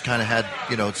like you just kind of had,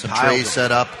 some trays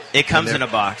set up. It comes in a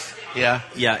box. Yeah.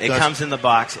 Yeah, it comes in the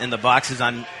box, and the box is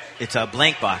It's a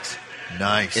blank box.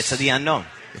 Nice. It's the unknown.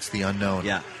 It's the unknown.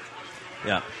 Yeah.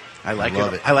 Yeah. I like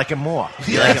love it. I like it more.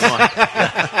 You like it more?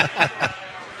 Yeah.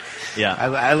 Yeah.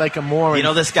 I like it more. You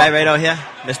know this guy right out here,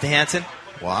 Mr. Hansen?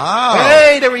 Wow.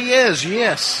 Hey, there he is.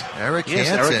 Yes. Eric Yes,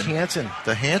 Hansen. Eric Hansen.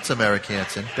 The handsome Eric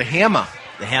Hansen. The Hammer.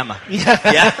 The Hammer.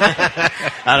 Yeah.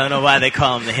 I don't know why they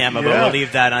call him the Hammer, but we'll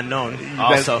leave that unknown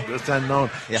also. That's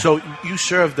unknown. Yeah. So you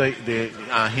serve the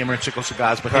Hammer and Sickle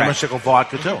cigars, but Hammer and Sickle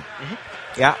vodka too. Mm-hmm.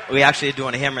 Yeah, we actually are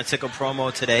doing a Hammer and Sickle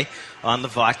promo today on the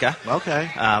vodka. Okay.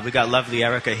 We got lovely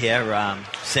Erica here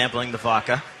sampling the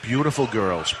vodka. Beautiful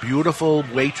girls. Beautiful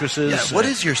waitresses. Yeah, what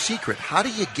is your secret? How do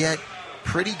you get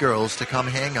pretty girls to come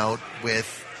hang out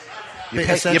with you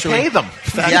pay them.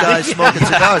 Fat guys smoking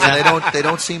cigars, and they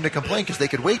don't seem to complain because they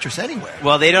could waitress anywhere.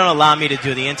 Well, they don't allow me to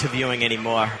do the interviewing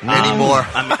anymore.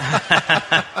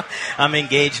 I'm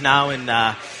engaged now, and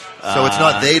so it's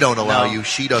not they don't allow you;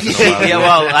 she doesn't allow you. Yeah,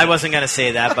 well, I wasn't going to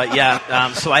say that, but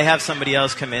yeah. So I have somebody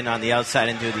else come in on the outside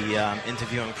and do the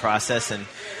interviewing process, and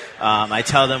I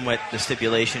tell them what the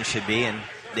stipulation should be, and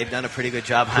they've done a pretty good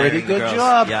job hiring Pretty good the girls.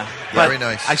 job. Yeah. Very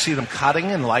nice. I see them cutting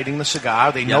and lighting the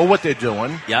cigar. They know what they're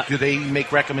doing. Yeah. Do they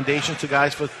make recommendations to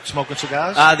guys for smoking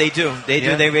cigars? They do. They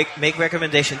do. They make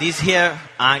recommendations. These here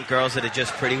aren't girls that are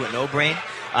just pretty with no brain.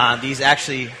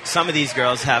 Some of these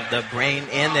girls have the brain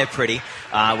and they're pretty,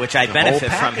 which I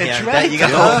benefit from here. Right? You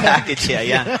got the whole package here.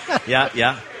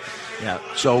 Yeah.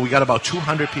 So we got about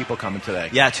 200 people coming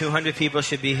today. Yeah, 200 people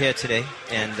should be here today,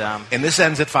 and this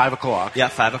ends at 5 o'clock. Yeah,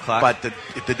 5 o'clock. But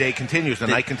the day continues. The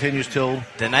night continues till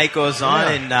the night goes on,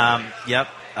 and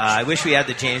I wish we had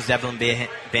the James Devlin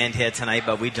band here tonight,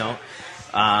 but we don't.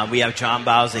 We have John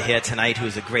Bowser here tonight,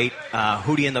 who's a great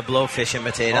Hootie and the Blowfish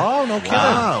imitator. Oh, no kidding.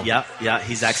 Wow. Yeah,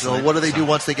 he's excellent. So what do they do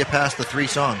once they get past the 3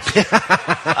 songs?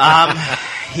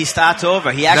 He starts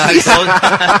over. He actually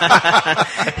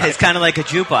it's kind of like a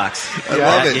jukebox. I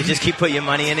love it. You just keep putting your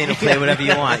money in and he'll play whatever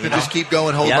you want. You know? Just keep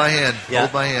going. Hold my hand.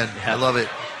 Hold my hand. I love it.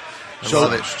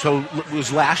 So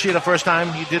was last year the first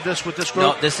time you did this with this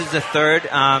group? No, this is the third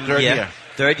year.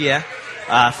 Third year.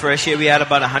 First year we had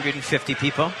about 150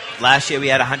 people. Last year we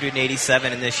had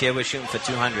 187, and this year we're shooting for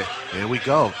 200. There we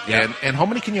go. Yeah. And how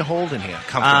many can you hold in here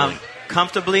comfortably?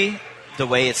 Comfortably, the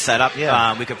way it's set up,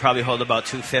 we could probably hold about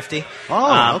 250.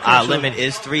 Oh, okay. Our limit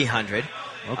is 300.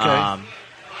 Okay.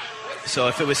 So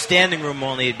if it was standing room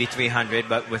only, it'd be 300.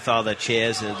 But with all the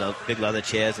chairs, the big leather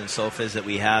chairs and sofas that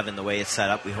we have, and the way it's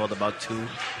set up, we hold about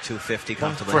 250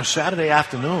 comfortably. For a Saturday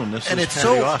afternoon, this is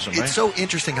so awesome. Right? It's so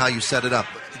interesting how you set it up.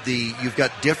 You've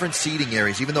got different seating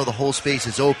areas, even though the whole space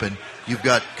is open. You've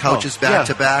got couches back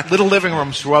to back, little living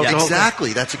rooms throughout. Yeah, the whole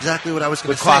exactly. That's exactly what I was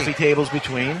going to say. With coffee tables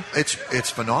between. It's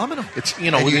phenomenal. It's we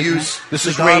use this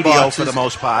is cigar radio boxes for the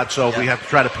most part, so we have to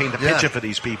try to paint a picture for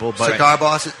these people. But cigar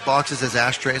boxes as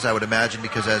ashtrays, I would imagine,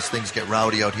 because as things get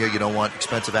rowdy out here, you don't want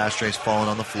expensive ashtrays falling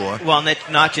on the floor. Well,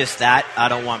 not just that. I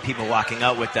don't want people walking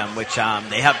out with them, which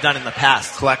they have done in the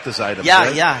past. Collector's items. Yeah,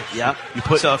 right? yeah. You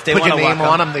put so if they your name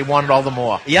on up, them, they want it all the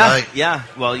more. Yeah, right. Yeah.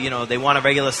 Well, they want a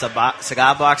regular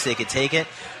cigar box, they could take it.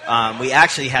 We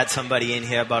actually had somebody in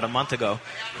here about a month ago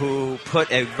who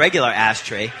put a regular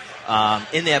ashtray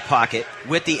in their pocket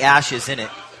with the ashes in it.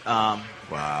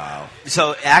 Wow.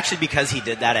 So actually, because he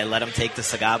did that, I let him take the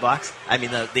cigar box. I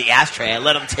mean, the ashtray. I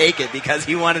let him take it because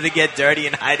he wanted to get dirty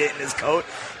and hide it in his coat.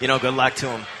 Good luck to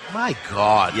him. My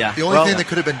God. Yeah. The only thing that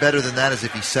could have been better than that is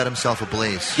if he set himself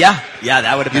ablaze. Yeah,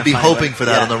 that would have been You'd be funny, hoping for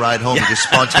that on the ride home. He just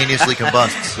spontaneously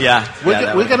combusts. Yeah.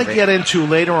 We're going to get into,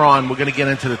 later on, we're going to get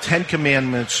into the 10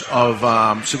 Commandments of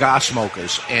cigar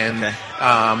smokers. And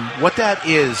what that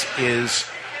is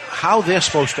how they're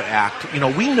supposed to act.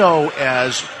 We know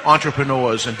as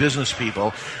entrepreneurs and business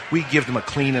people, we give them a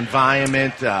clean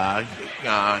environment,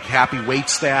 happy wait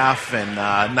staff, and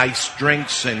nice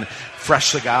drinks and fresh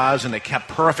cigars, and they're kept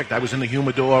perfect. I was in the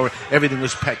humidor. Everything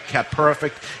was kept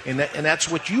perfect. And that's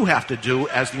what you have to do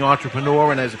as the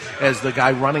entrepreneur and as the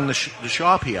guy running the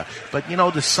shop here. But,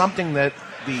 there's something that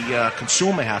the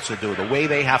consumer has to do, the way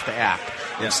they have to act.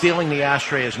 Yeah. Stealing the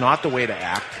ashtray is not the way to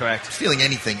act. Correct. Stealing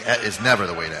anything is never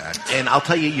the way to act. And I'll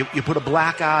tell you, you put a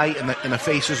black eye in the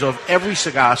faces of every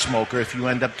cigar smoker if you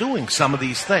end up doing some of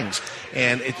these things.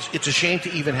 And it's a shame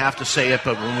to even have to say it,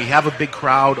 but when we have a big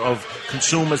crowd of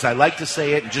consumers, I like to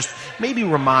say it and just maybe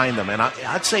remind them. And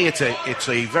I'd say it's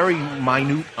a very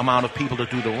minute amount of people that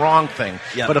do the wrong thing,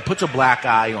 but it puts a black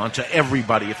eye onto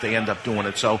everybody if they end up doing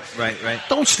it. So right.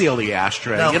 Don't steal the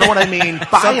ashtray. No. You know what I mean?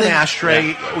 Buy an ashtray.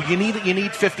 Yeah. You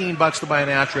need $15 to buy an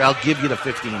ashtray. I'll give you the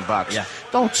 $15. Yeah.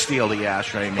 Don't steal the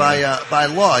ashtray, man. By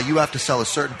law, you have to sell a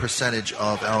certain percentage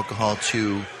of alcohol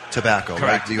to tobacco,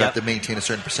 correct. right? You have to maintain a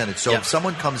certain percentage. So if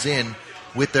someone comes in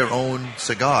with their own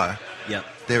cigar, Yep.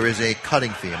 there is a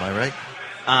cutting fee. Am I right?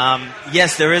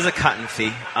 Yes, there is a cutting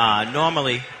fee.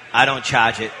 Normally, I don't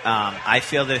charge it. I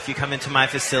feel that if you come into my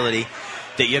facility,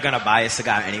 that you're going to buy a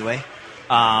cigar anyway.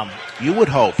 You would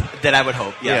hope. That I would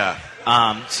hope, yeah.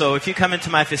 So if you come into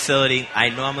my facility, I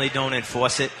normally don't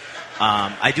enforce it.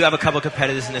 I do have a couple of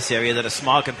competitors in this area that are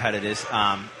small competitors.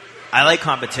 I like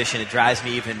competition. It drives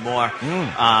me even more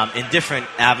in different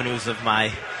avenues of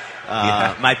my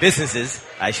my businesses,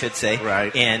 I should say.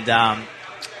 Right. And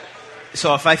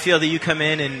so if I feel that you come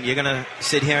in and you're going to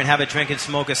sit here and have a drink and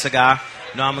smoke a cigar,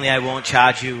 normally I won't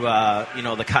charge you,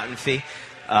 the cutting fee,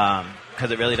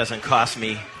 because it really doesn't cost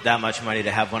me that much money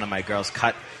to have one of my girls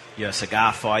cut your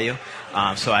cigar for you.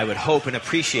 So I would hope and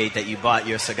appreciate that you bought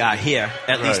your cigar here,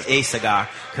 at least a cigar,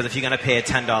 because if you're going to pay a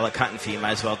 $10 cutting fee, you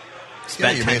might as well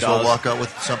spend $10. You may as well walk out with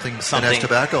something that has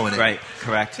tobacco in it. Right,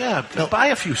 correct. Yeah, buy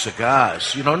a few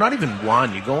cigars. Not even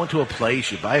one. You go into a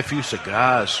place, you buy a few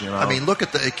cigars. I mean, look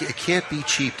at it can't be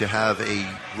cheap to have a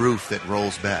roof that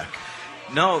rolls back.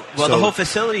 No, well, the whole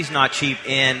facility's not cheap,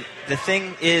 and the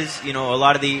thing is, a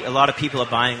lot of people are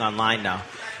buying online now,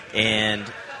 and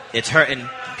it's hurting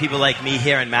people like me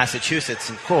here in Massachusetts.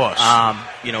 Of course.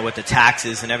 With the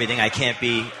taxes and everything, I can't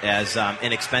be as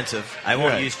inexpensive. I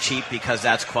won't use cheap because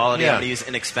that's quality. I'm going to use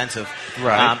inexpensive.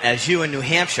 Right. As you in New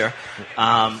Hampshire,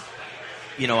 I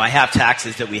have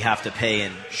taxes that we have to pay,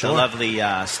 and the lovely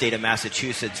state of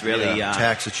Massachusetts really...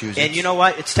 Taxachusetts. And you know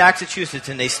what? It's Taxachusetts,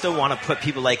 and they still want to put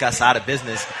people like us out of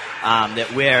business,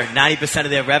 that where 90%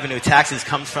 of their revenue taxes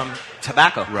comes from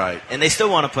tobacco. Right. And they still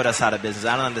want to put us out of business.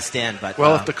 I don't understand, but...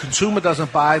 Well, if the consumer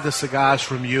doesn't buy the cigars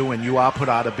from you and you are put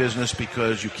out of business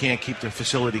because you can't keep the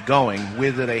facility going,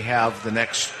 where do they have the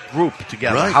next group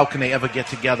together? Right. How can they ever get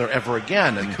together ever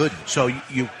again? And they couldn't. So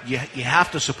you have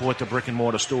to support the brick and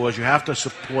mortar stores. You have to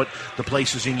support the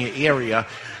places in your area.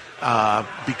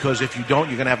 Because if you don't,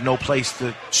 you're going to have no place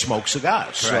to smoke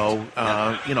cigars. Correct.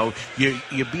 So,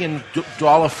 you're being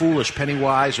dollar foolish, penny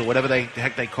wise, or whatever the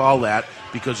heck they call that,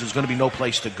 because there's going to be no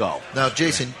place to go. Now,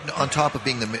 Jason, on top of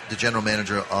being the general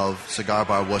manager of Cigar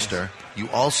Bar Worcester, you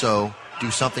also do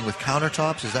something with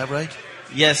countertops. Is that right?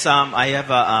 Yes, I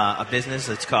have a business.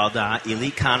 It's called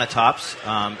Elite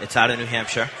Countertops. It's out of New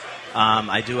Hampshire.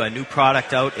 I do a new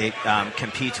product out. It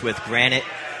competes with granite,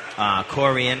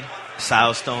 Korean,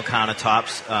 Silestone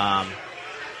countertops.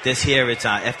 This here, it's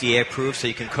FDA approved, so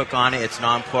you can cook on it. It's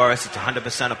non-porous. It's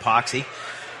 100% epoxy.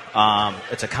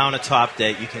 It's a countertop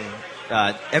that you can...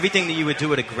 everything that you would do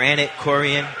with a granite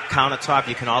Korean countertop,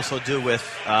 you can also do with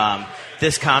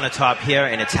this countertop here,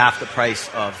 and it's half the price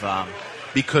of...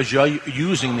 because you're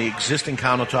using the existing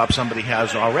countertop somebody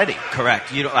has already.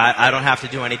 Correct. I don't have to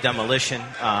do any demolition.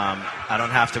 I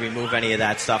don't have to remove any of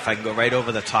that stuff. I can go right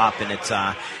over the top, and it's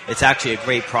actually a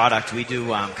great product. We do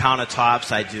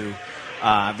countertops.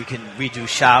 We can redo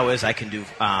showers. I can do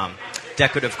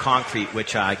decorative concrete,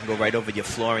 which I can go right over your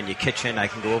floor in your kitchen. I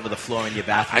can go over the floor in your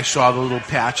bathroom. I saw the little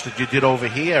patch that you did over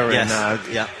here, and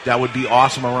that would be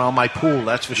awesome around my pool,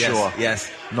 that's for sure. Yes.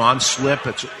 Non-slip,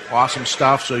 it's awesome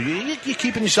stuff. So you're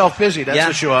keeping yourself busy, that's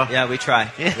for sure. Yeah, we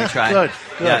try. We try. Good.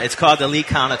 Yeah, it's called Elite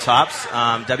Countertops,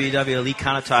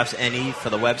 www.elitecountertops.ne for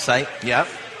the website. Yep.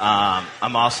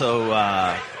 I'm also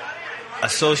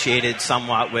associated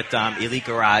somewhat with Elite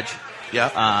Garage.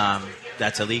 Yeah.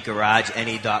 That's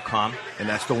EliteGarageNE.com. And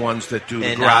that's the ones that do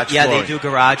the garage yeah, flooring. they do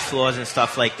garage floors and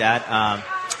stuff like that.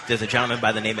 There's a gentleman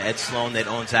by the name of Ed Sloan that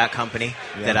owns that company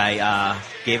that I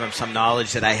gave him some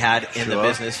knowledge that I had in the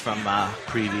business from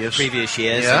previous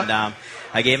years. Yeah. And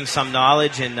I gave him some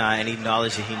knowledge, and any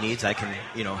knowledge that he needs, I can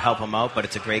help him out. But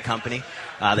it's a great company.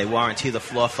 They warranty the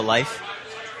floor for life.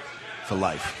 For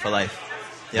life. For life.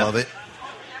 Yep. Love it.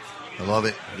 I love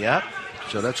it. Yeah.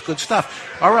 So that's good stuff.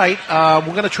 All right,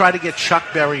 we're going to try to get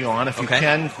Chuck Berry on. If you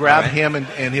can, grab him,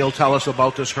 and he'll tell us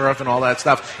about this Nerf and all that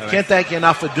stuff. Can't thank you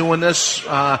enough for doing this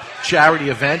charity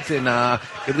event, and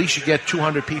at least you get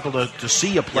 200 people to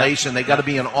see a place, and they got to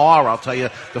be in awe, I'll tell you,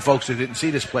 the folks that didn't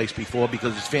see this place before,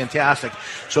 because it's fantastic.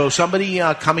 So somebody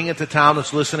coming into town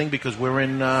that's listening, because we're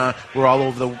all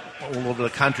over the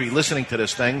country listening to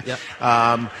this thing. Yep.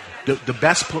 The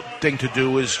best thing to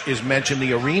do is mention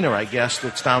the arena, I guess,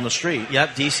 that's down the street.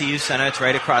 Yep, DCU Center. It's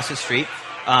right across the street.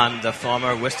 The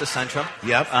former Worcester Central.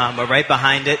 Yep. We're right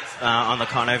behind it on the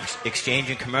corner of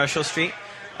Exchange and Commercial Street.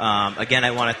 Again,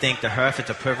 I want to thank the Nerf. It's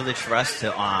a privilege for us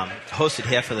to host it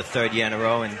here for the third year in a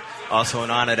row, and also an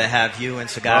honor to have you and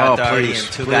Cigar Authority and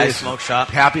Two Guys Smoke Shop.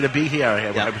 Happy to be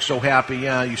here. Yep. I'm so happy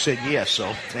you said yes.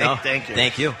 So thank you.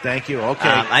 Thank you. Thank you. Okay.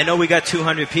 I know we got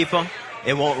 200 people.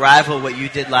 It won't rival what you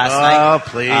did last night. Oh,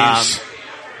 please.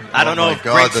 I don't know my if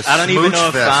God, Brinks. the I don't even know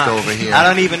if smooch fest over here. I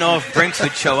don't even know if Brinks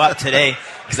would show up today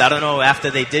because I don't know after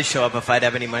they did show up if I'd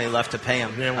have any money left to pay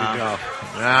him. There we go.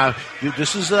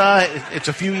 This is it's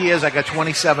a few years. I got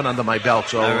 27 under my belt,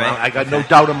 so right. I got no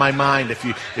doubt in my mind if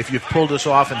you've pulled this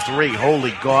off in 3.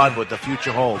 Holy God, what the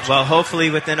future holds. Well, hopefully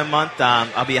within a month,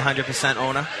 I'll be 100%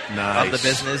 owner of the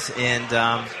business,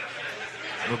 and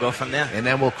we'll go from there. And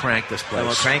then we'll crank this place. Then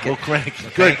we'll crank it. We'll crank it. We'll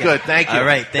Good, crank it. good. Thank you. All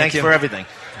right, Thanks you. for everything.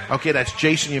 Okay, that's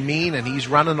Jason Yamin, and he's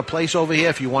running the place over here.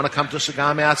 If you want to come to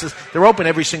Cigar Masters, they're open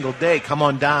every single day. Come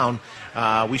on down.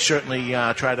 We certainly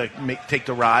try to take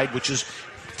the ride, which is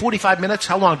 45 minutes.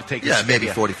 How long did it take? Yeah, maybe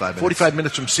 45 minutes. 45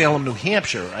 minutes from Salem, New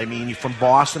Hampshire. I mean, from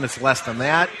Boston, it's less than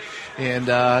that. And,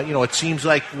 it seems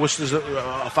like Worcester's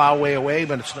a far way away,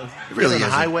 but it's really on the isn't.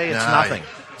 highway. It's Nah, nothing.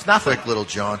 It's nothing. Quick little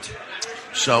jaunt.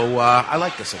 So I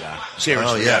like the cigar.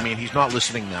 Seriously. Oh, yeah. I mean, he's not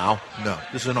listening now. No.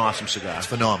 This is an awesome cigar. It's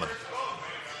phenomenal.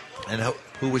 And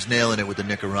who was nailing it with the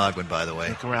Nicaraguan, by the way?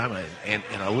 Nicaraguan and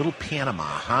a little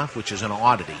Panama, which is an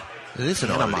oddity. It is an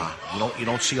Panama. oddity. You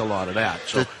don't see a lot of that.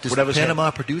 So Does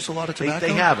Panama produce a lot of tobacco?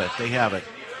 They have it. They have it.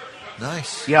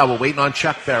 Nice. Yeah, we're waiting on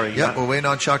Chuck Berry. Yeah, we're waiting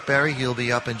on Chuck Berry. He'll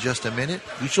be up in just a minute.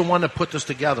 He's the one that put this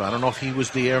together. I don't know if he was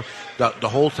there the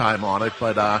whole time on it,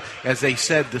 but as they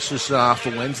said, this is for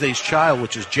Wednesday's Child,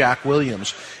 which is Jack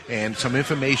Williams. And some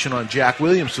information on Jack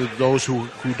Williams, to those who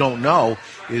don't know,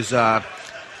 is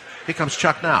here comes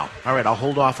Chuck now. All right, I'll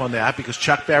hold off on that because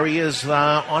Chuck Berry is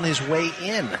on his way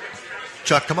in.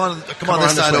 Chuck, come on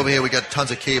this side over here. We got tons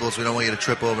of cables. We don't want you to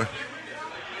trip over.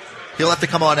 He'll have to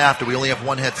come on after. We only have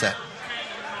one headset.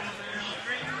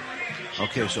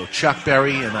 Okay, so Chuck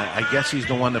Berry, and I guess he's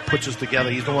the one that puts us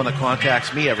together. He's the one that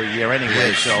contacts me every year anyway,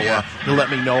 Yes, so yeah. he'll let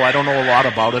me know. I don't know a lot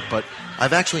about it, but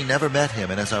I've actually never met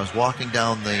him, and as I was walking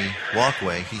down the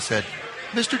walkway, he said,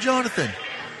 Mr. Jonathan,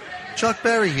 Chuck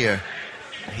Berry here.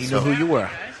 He knew who you were.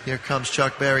 Here comes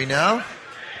Chuck Berry now.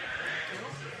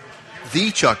 The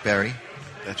Chuck Berry.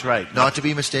 That's right. Not to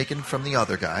be mistaken from the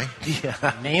other guy.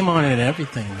 Yeah. Name on it and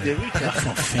everything. There we go.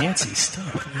 Some fancy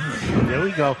stuff. There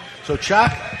we go. So,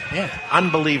 Chuck,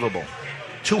 unbelievable.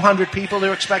 200 people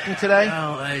they're expecting today?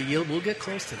 Well, we'll get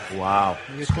close to that. Wow.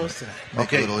 We'll get close to that.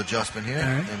 Make a little adjustment here. All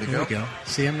right, There we here go. we go.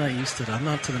 See, I'm not used to that. I'm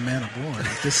not to the man of born.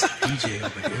 Like this DJ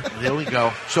over here. There we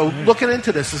go. So, looking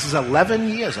into this is 11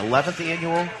 years, 11th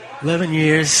annual. 11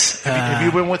 years. Have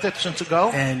you been with it since ago?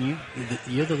 And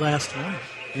you're the last one.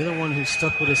 You're the one who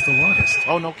stuck with us the longest.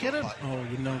 Oh, no kidding? Oh,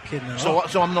 you're no kidding at all.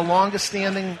 So I'm the longest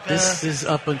standing. This is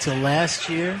up until last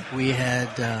year. We had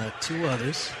 2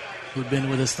 others who'd been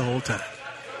with us the whole time,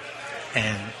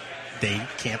 and they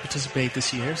can't participate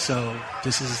this year. So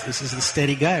this is the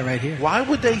steady guy right here. Why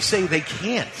would they say they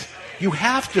can't? You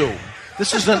have to.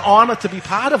 This is an honor to be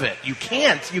part of it. You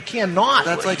can't. You cannot.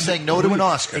 That's like saying no to an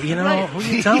Oscar. You know, who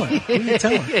you telling? Who you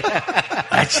telling?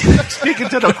 Speaking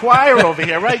to the choir over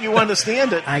here, right? You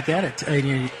understand it. I get it. I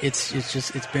mean, it's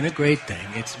been a great thing.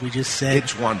 We just said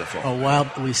it's wonderful. A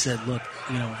while we said, look,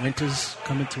 winter's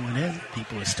coming to an end.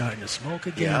 People are starting to smoke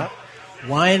again. Yeah.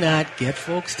 Why not get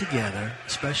folks together,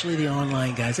 especially the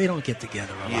online guys? They don't get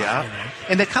together a lot. Yeah.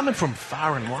 And they're coming from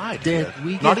far and wide.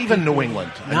 Not even New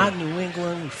England. Not New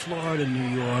England, Florida,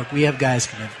 New York. We have guys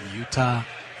come in from Utah.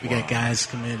 We got guys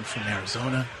come in from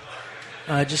Arizona.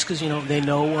 Just because, they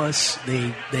know us.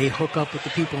 They hook up with the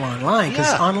people online.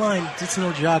 Because online, it's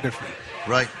no geography.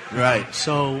 Right.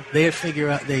 So they figure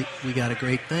out we got a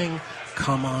great thing.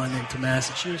 Come on into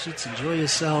Massachusetts. Enjoy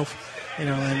yourself. And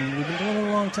we've been doing it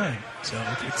a long time. So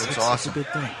it's awesome. It's a good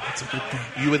thing. It's a good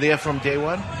thing. You were there from day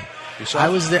one? I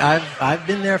was there. I've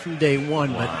been there from day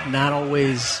one, but not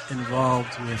always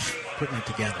involved with putting it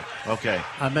together. Okay.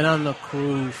 I've been on the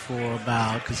crew for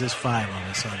because there's 5 of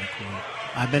us on the crew.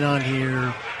 I've been on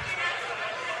here,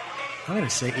 I'm going to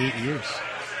say 8 years.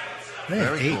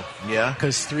 Very 8. cool. Yeah.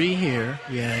 Because 3 here,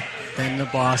 we had then the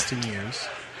Boston years.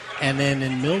 And then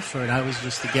in Milford, I was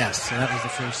just a guest. So that was the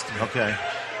first 3. Okay.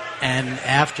 And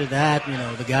after that,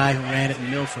 the guy who ran it in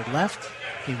Milford left.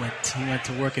 He went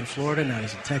to work in Florida. Now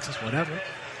he's in Texas, whatever.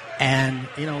 And,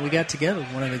 we got together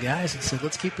with one of the guys and said,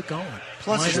 let's keep it going.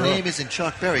 Plus, his name isn't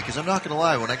Chuck Berry, because I'm not going to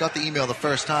lie. When I got the email the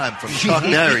first time from Chuck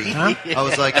Berry, I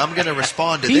was like, I'm going to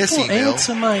respond to this email. People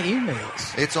answer my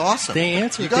emails. It's awesome. They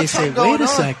answer You it. got They say, something wait going a on.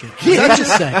 second. Is that Wait a your-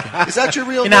 second. Is that your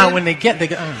real Now, name? when they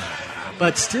go,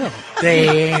 but still,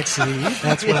 they answer you.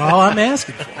 That's all I'm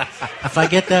asking for. If I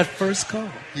get that first call.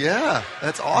 Yeah,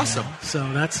 that's awesome.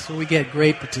 So that's we get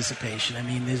great participation. I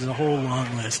mean, there's a whole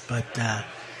long list, but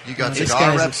you got this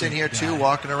cigar guy's a reps in big here guy. too,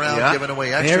 walking around, Yeah. giving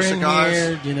away extra They're cigars.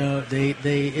 in here,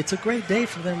 they it's a great day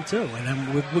for them too,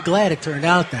 and we're glad it turned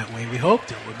out that way. We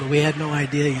hoped it would, but we had no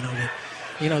idea,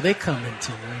 that they come in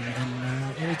too,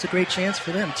 and it's a great chance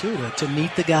for them too to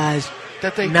meet the guys.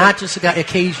 Not just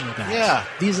occasional guys. Yeah.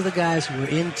 These are the guys who are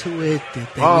into it.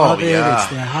 That they love it. It's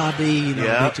their hobby. You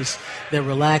know, they're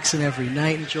relaxing every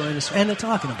night, enjoying this, and they're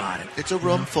talking about it. It's a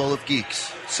room full of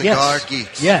geeks, cigar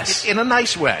geeks. Yes, in a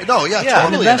nice way. No,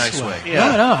 totally a nice way.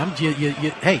 Yeah. No,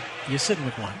 hey, you're sitting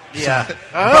with one. Yeah. So.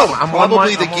 I'm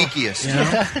probably the geekiest.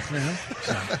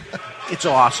 It's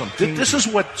awesome. This is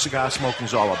what cigar smoking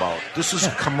is all about. This is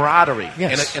camaraderie.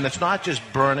 Yes. And it's not just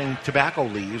burning tobacco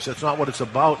leaves. That's not what it's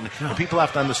about. And people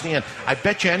have to understand, I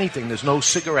bet you anything, there's no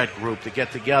cigarette group to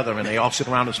get together and they all sit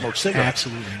around and smoke cigarettes.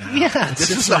 Absolutely not. Yeah,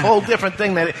 this is a whole different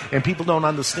thing. And people don't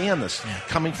understand this. Yeah.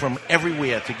 Coming from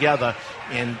everywhere together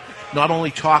and not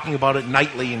only talking about it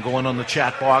nightly and going on the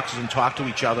chat boxes and talk to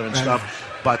each other and stuff,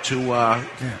 but to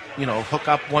hook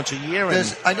up once a year.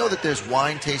 I know that there's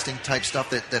wine tasting type stuff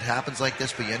that happens like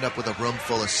this, but you end up with a room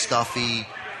full of stuffy,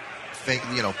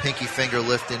 pinky finger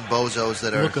lifting bozos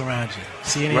that are. Look around you.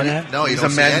 See any of that? No, you don't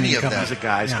see any of that. These are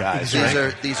guys.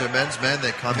 Exactly. These are men's men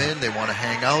that come in. They want to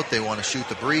hang out. They want to shoot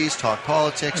the breeze, talk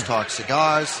politics, talk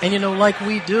cigars. And like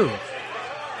we do,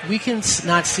 we can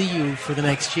not see you for the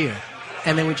next year.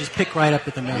 And then we just pick right up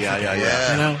at the Nerf.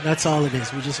 Yeah. That's all it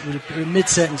is. We're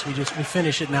mid-sentence. We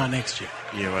finish it now next year.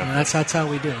 Yeah, right. That's how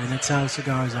we do it, and that's how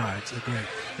cigars are. It's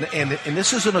great. And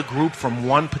this isn't a group from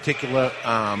one particular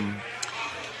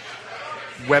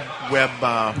web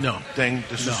thing.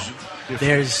 This is different.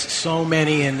 There's so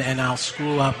many, and I'll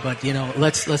screw up, but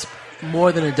let's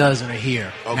more than a dozen are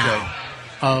here. Okay.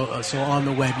 Now. So on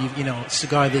the web,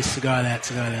 cigar this, cigar that,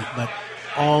 but.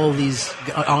 All these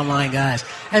online guys,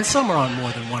 and some are on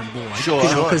more than one board,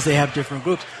 because they have different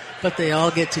groups. But they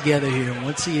all get together here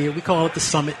once a year. We call it the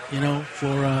summit,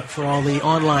 for all the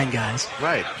online guys.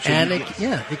 Right. So and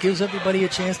it gives everybody a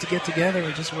chance to get together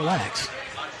and just relax.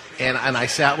 And I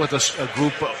sat with a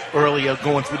group earlier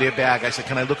going through their bag. I said,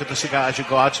 "Can I look at the cigars you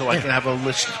got so I can have a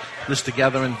list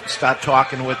together and start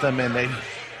talking with them?" And they.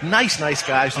 Nice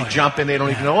guys to jump in. They don't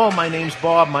even know, my name's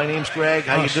Bob, my name's Greg,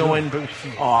 how you doing?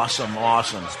 Awesome.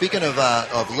 Speaking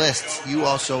of lists, you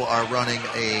also are running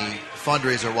a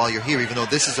fundraiser while you're here, even though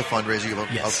this is a fundraiser. You have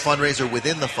a fundraiser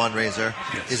within the fundraiser.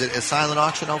 Yes. Is it a silent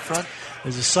auction out front?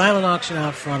 There's a silent auction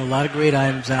out front, a lot of great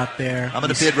items out there. I'm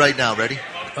going to bid right now. Ready?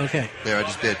 Okay. There, I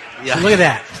just bid. Yeah. So look at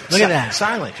that. Look at that.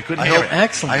 Silent. You couldn't hear it.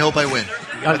 Excellent. I hope I win.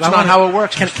 That's not how it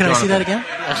works. Can I see that again?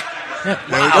 Yes. Yeah.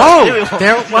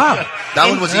 Wow. That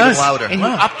one was even louder. And you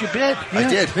upped your bid. I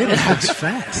did. That was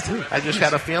fast too. I just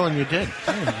had a feeling you did.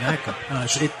 Exactly.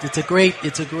 It's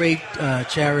a great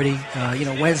charity.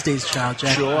 Wednesday's Child,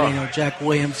 Jack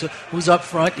Williams, who's up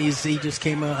front. He just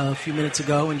came a few minutes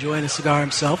ago enjoying a cigar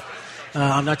himself.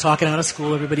 I'm not talking out of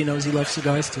school. Everybody knows he loves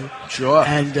cigars too. Sure.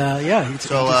 And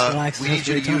we need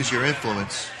you to use your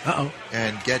influence.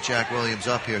 And get Jack Williams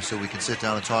up here so we can sit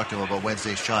down and talk to him about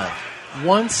Wednesday's Child.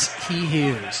 Once he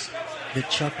hears that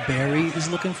Chuck Berry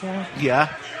is looking for him,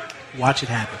 watch it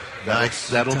happen. Nice.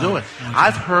 That'll do it.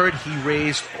 I've heard he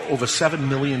raised over $7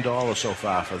 million so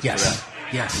far for that.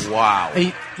 Yes. Wow.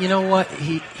 You know what?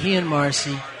 He and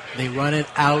Marcy, they run it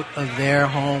out of their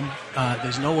home.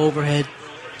 There's no overhead.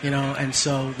 And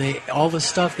so all the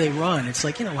stuff they run, it's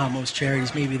like, how most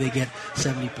charities, maybe they get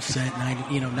 70%,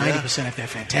 90% if they're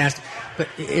fantastic. But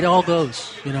it all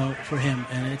goes, for him,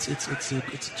 and it's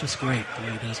just great the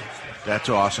way he does it. That's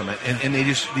awesome. And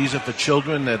these are for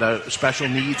children that are special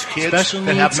needs kids that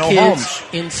needs have no kids homes.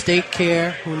 In state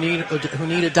care who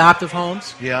need adoptive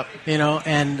homes. Yep.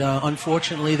 And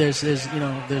unfortunately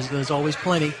there's always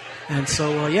plenty. And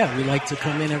so, we like to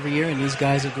come in every year, and these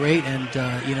guys are great. And,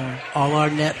 all our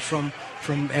net from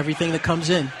everything that comes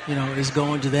in, is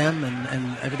going to them,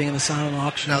 and everything in the silent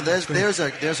auction. Now, there's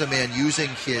a man using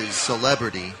his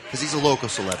celebrity, because he's a local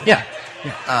celebrity,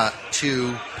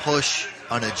 to push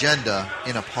an agenda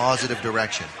in a positive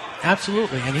direction.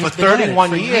 Absolutely. And he's for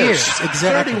 31 years.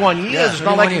 Exactly. 31 years. Yeah, it's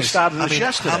not like he started this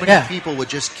yesterday. How many people would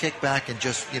just kick back and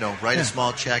just, write a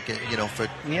small check, to get the photo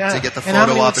opportunity? And how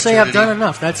many would say, I've done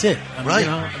enough, that's it. Right.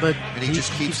 And he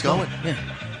just keeps going. Yeah.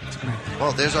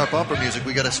 Well, there's our bumper music.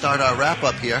 We got to start our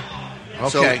wrap-up here. Okay.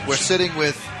 So we're sitting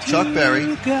with Chuck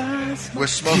Berry. We're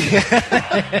smoking.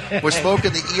 We're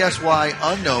smoking the ESY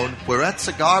Unknown. We're at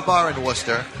Cigar Bar in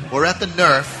Worcester. We're at the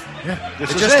Nerf. Yeah. It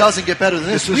just doesn't get better than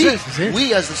this. This is it.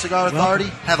 We, as the Cigar Authority,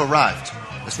 have arrived,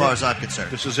 as far as I'm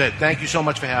concerned. This is it. Thank you so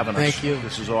much for having us. Thank you.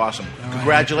 This is awesome. Right,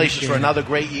 congratulations for another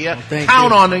great year. Well,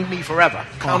 Count on me forever.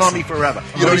 Count on me forever.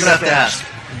 You don't even have to ask.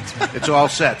 It's all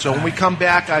set. So when we come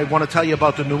back, I want to tell you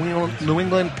about the New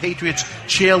England Patriots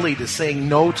cheerleaders saying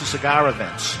no to cigar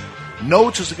events.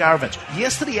 No to cigar events.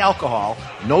 Yes to the alcohol.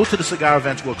 No to the cigar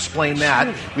events. We'll explain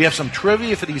that. We have some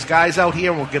trivia for these guys out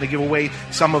here, and we're going to give away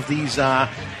some of these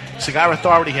Cigar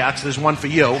Authority hats. There's one for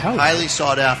you. Highly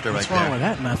sought after What's right wrong there. with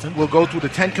that, nothing? We'll go through the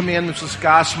 10 Commandments of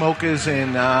cigar smokers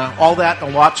and all that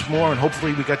and lots more. And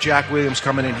hopefully we got Jack Williams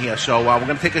coming in here. So we're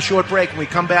going to take a short break. When we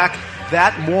come back,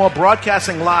 that more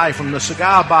broadcasting live from the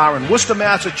Cigar Bar in Worcester,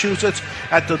 Massachusetts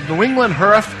at the New England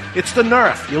Nerf. It's the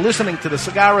Nerf. You're listening to the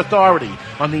Cigar Authority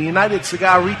on the United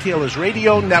Cigar Retailers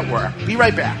Radio Network. Be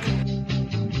right back.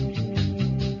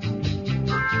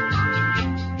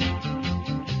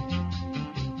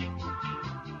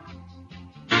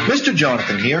 Mr.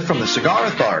 Jonathan here from the Cigar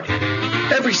Authority.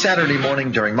 Every Saturday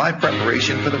morning during my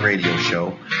preparation for the radio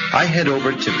show, I head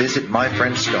over to visit my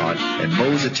friend Scott at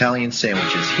Moe's Italian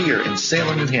Sandwiches here in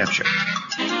Salem, New Hampshire.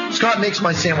 Scott makes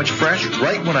my sandwich fresh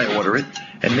right when I order it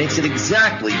and makes it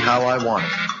exactly how I want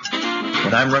it.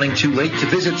 When I'm running too late to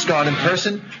visit Scott in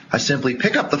person, I simply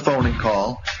pick up the phone and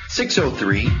call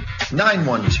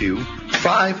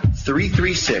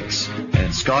 603-912-5336,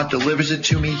 and Scott delivers it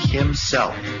to me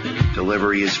himself.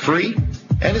 Delivery is free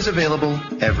and is available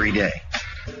every day.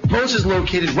 Moe's is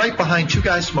located right behind Two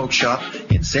Guys Smoke Shop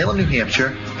in Salem, New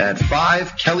Hampshire at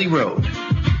 5 Kelly Road.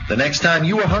 The next time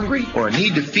you are hungry or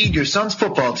need to feed your son's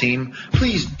football team,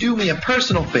 please do me a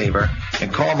personal favor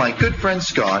and call my good friend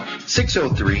Scott,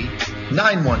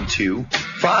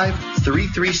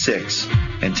 603-912-5336,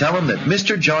 and tell him that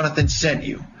Mr. Jonathan sent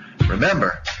you.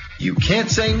 Remember, you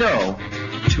can't say no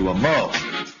to a Moe.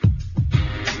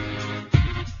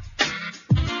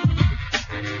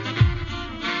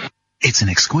 It's an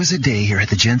exquisite day here at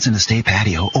the Jensen Estate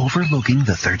patio overlooking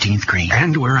the 13th green.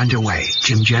 And we're underway.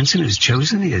 Jim Jensen has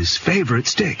chosen his favorite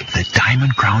stick, the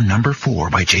Diamond Crown No. 4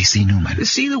 by J.C. Newman.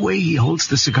 See the way he holds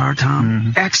the cigar,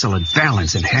 Tom? Excellent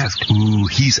balance and heft. Ooh,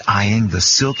 he's eyeing the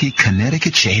silky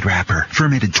Connecticut shade wrapper,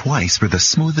 fermented twice for the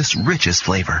smoothest, richest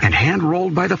flavor. And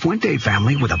hand-rolled by the Fuente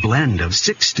family with a blend of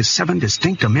 6 to 7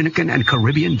 distinct Dominican and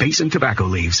Caribbean basin tobacco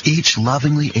leaves. Each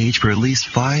lovingly aged for at least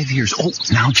 5 years. Oh,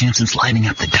 now Jensen's lighting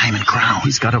up the Diamond Crown.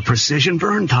 He's got a precision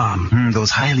burn, Tom.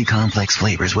 Those highly complex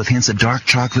flavors with hints of dark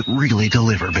chocolate really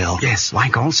deliver, Bill. Yes,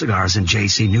 like all cigars in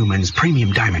J.C. Newman's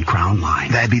premium Diamond Crown line.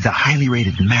 That'd be the highly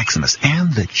rated Maximus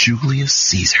and the Julius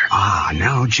Caesar. Ah,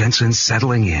 now Jensen's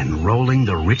settling in, rolling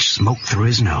the rich smoke through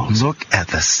his nose. Look at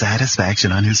the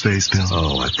satisfaction on his face, Bill.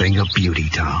 Oh, a thing of beauty,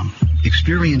 Tom.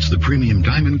 Experience the premium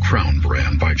Diamond Crown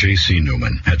brand by J.C.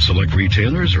 Newman at select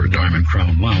retailers or Diamond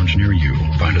Crown Lounge near you.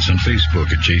 Find us on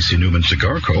Facebook at J.C. Newman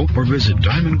Cigar Co. or visit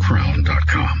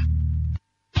diamondcrown.com.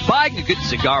 Buying a good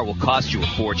cigar will cost you a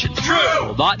fortune. True!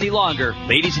 Well, not any longer.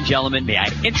 Ladies and gentlemen, may I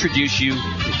introduce you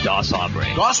to Dos Hombre.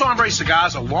 Dos Hombre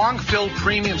cigars are long-filled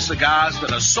premium cigars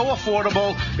that are so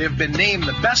affordable they've been named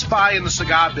the best buy in the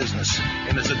cigar business.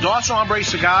 And there's a Dos Hombre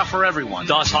cigar for everyone.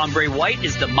 Dos Hombre White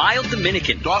is the mild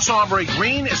Dominican. Dos Hombre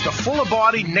Green is the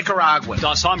fuller-bodied Nicaraguan.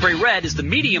 Dos Hombre Red is the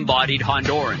medium-bodied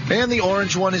Honduran. And the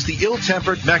orange one is the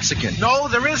ill-tempered Mexican. No,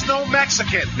 there is no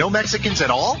Mexican. No Mexicans at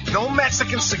all? No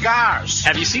Mexican cigars.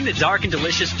 Have you seen the dark and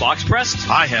delicious box pressed?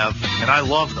 I have, and I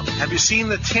love them. Have you seen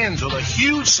the tins or the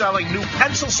huge selling new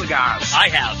pencil cigars? I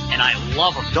have, and I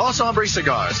love them. Dos Hombre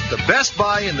Cigars, the best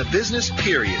buy in the business,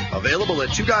 period. Available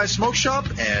at Two Guys Smoke Shop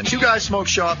and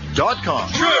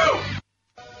twoguysmokeshop.com. True!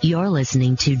 You're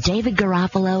listening to David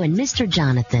Garofalo and Mr.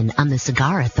 Jonathan on the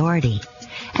Cigar Authority.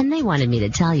 And they wanted me to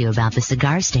tell you about the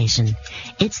Cigar Station.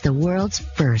 It's the world's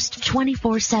first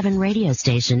 24/7 radio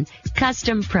station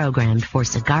custom programmed for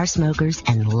cigar smokers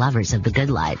and lovers of the good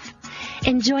life.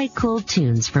 Enjoy cool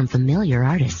tunes from familiar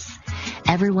artists.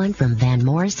 Everyone from Van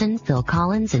Morrison, Phil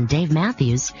Collins, and Dave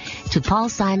Matthews to Paul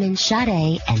Simon,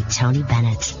 Sade, and Tony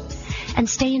Bennett. And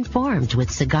stay informed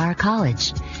with Cigar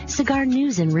College, cigar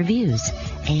news and reviews,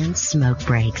 and smoke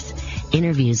breaks,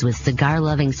 interviews with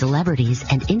cigar-loving celebrities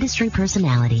and industry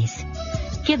personalities.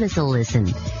 Give us a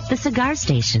listen. The Cigar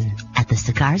Station at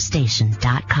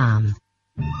thecigarstation.com.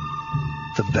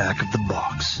 The back of the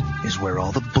box is where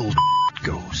all the bull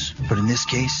goes. But in this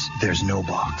case, there's no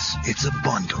box. It's a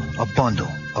bundle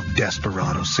of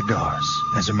Desperado cigars.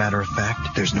 As a matter of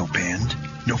fact, there's no band,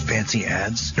 no fancy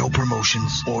ads, no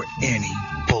promotions, or any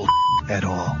bull at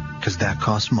all. Because that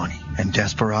costs money. And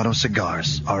Desperado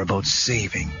cigars are about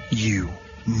saving you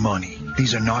money.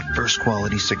 These are not first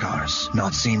quality cigars.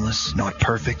 Not seamless, not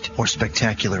perfect, or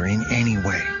spectacular in any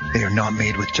way. They are not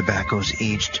made with tobaccos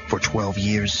aged for 12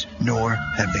 years, nor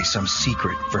have they some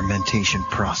secret fermentation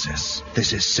process.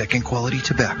 This is second quality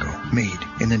tobacco made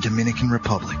in the Dominican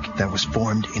Republic that was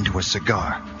formed into a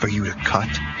cigar for you to cut,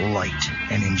 light,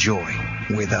 and enjoy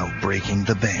without breaking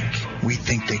the bank. We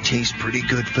think they taste pretty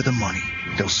good for the money.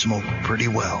 They'll smoke pretty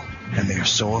well, and they are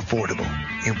so affordable,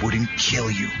 it wouldn't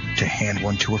kill you to hand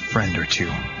one to a friend or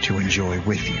two to enjoy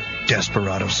with you.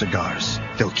 Desperado Cigars.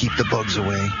 They'll keep the bugs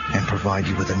away and provide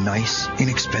you with a nice,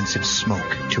 inexpensive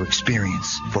smoke to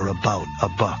experience for about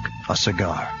 $1 a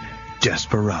cigar.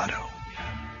 Desperado.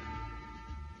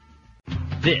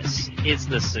 This is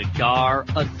the Cigar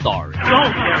Authority.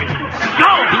 Go, Gary.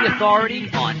 Go! The authority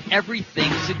on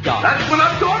everything cigar. That's what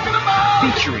I'm talking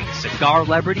about! Featuring cigar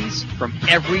celebrities from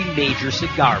every major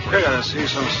cigar brand. You're gonna see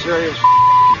some serious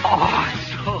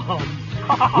Awesome.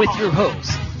 With your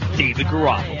host, David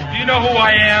Garofalo. Do you know who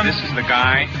I am? This is the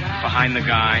guy behind the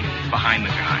guy behind the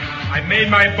guy. I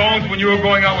made my bones when you were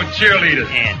going out with cheerleaders.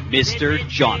 And Mr.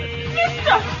 Jonathan.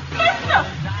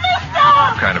 Mister!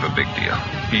 I'm kind of a big deal.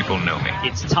 People know me.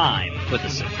 It's time for the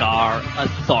Cigar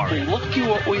Authority. Look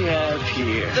what we have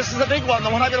here. This is a big one, the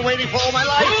one I've been waiting for all my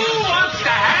life. Who wants to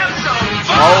have some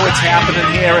fun? Oh, it's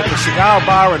happening here at the Cigar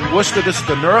Bar in Worcester. This is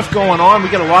the Nerf going on. We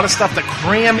got a lot of stuff to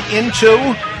cram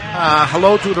into.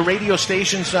 Hello to the radio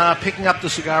stations picking up the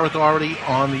Cigar Authority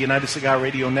on the United Cigar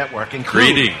Radio Network.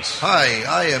 Greetings. Hi,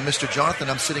 I am Mr. Jonathan.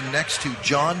 I'm sitting next to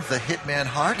John the Hitman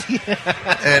Hart.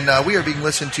 And we are being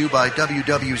listened to by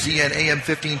WWZN AM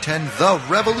 1510, The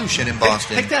Revolution in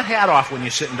Boston. Take that hat off when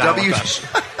you're sitting down with us.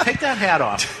 Take that hat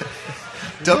off.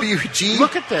 WG.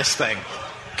 Look at this thing.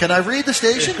 Can I read the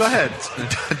station? Go ahead.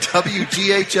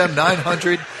 WGHM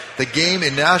 900, The Game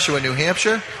in Nashua, New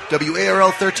Hampshire.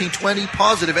 WARL 1320,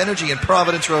 Positive Energy in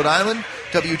Providence, Rhode Island.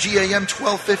 WGAM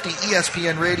 1250,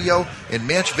 ESPN Radio in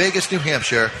Manch Vegas, New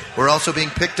Hampshire. We're also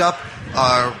being picked up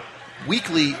our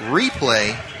weekly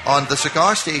replay on the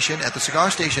Cigar Station at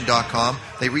thecigarstation.com.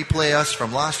 They replay us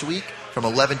from last week from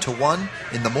 11 to 1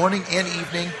 in the morning and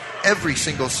evening, every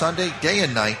single Sunday, day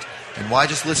and night. And why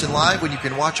just listen live when you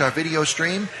can watch our video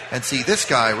stream and see this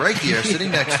guy right here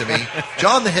sitting next to me,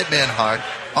 John the Hitman Hart,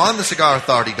 on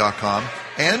thecigarauthority.com.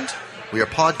 And we are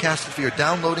podcasted for your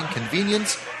downloading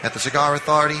convenience at the Cigar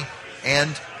Authority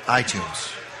and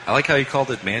iTunes. I like how you called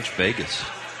it Manch Vegas.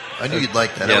 I knew you'd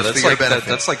like that. Yeah, that was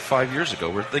that's like 5 years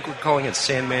ago. I think we're calling it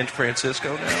San Manch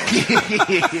Francisco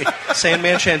now. San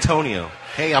Manch Antonio.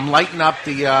 Hey, I'm lighting up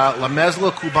the La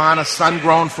Mezcla Cubana,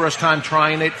 sun-grown, first time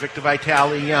trying it. Victor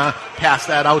Vitale passed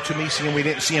that out to me. Seeing we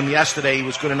didn't see him yesterday, he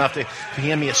was good enough to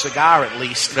hand me a cigar at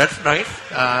least. That's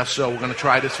nice. So we're going to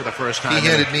try this for the first time. He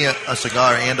handed me a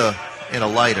cigar and a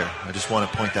lighter. I just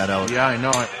want to point that out. Yeah, I know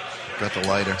it. Got the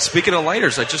lighter. Speaking of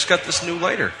lighters, I just got this new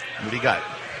lighter. What do you got?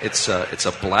 It's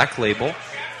a black label.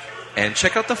 And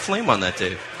check out the flame on that,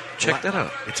 Dave. Check that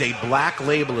out. It's a black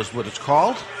label is what it's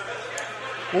called?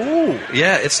 Ooh.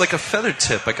 Yeah, it's like a feather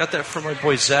tip. I got that from my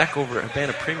boy Zach over at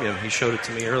Habana Premium. He showed it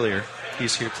to me earlier.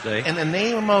 He's here today. And the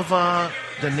name of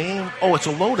it's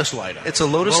a Lotus lighter. It's a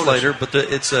Lotus lighter, but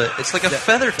it's like a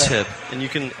feather tip, and you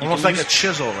can almost like a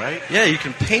chisel, right? Yeah, you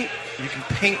can paint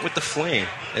with the flame.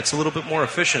 It's a little bit more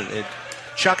efficient.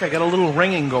 Chuck, I got a little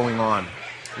ringing going on.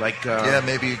 Like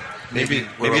maybe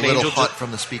we're a little hot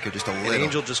from the speaker, just a little. An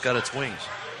angel just got its wings.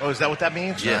 Oh, is that what that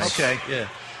means? Yes. Okay. Yeah.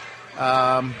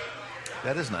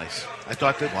 That is nice. I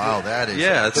thought that. Wow, that is.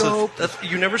 Yeah,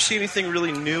 you never see anything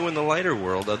really new in the lighter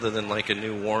world, other than like a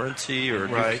new warranty or a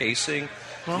new casing.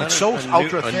 Well, it's so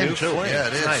ultra thin too. Flame. Yeah,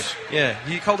 it is. Nice. Yeah,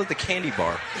 he called it the Candy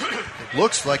Bar. It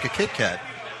looks like a Kit Kat.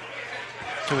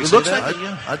 Can we say that?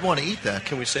 I'd want to eat that.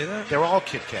 Can we say that? They're all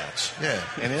Kit Kats. Yeah,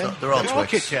 and they're all Twix.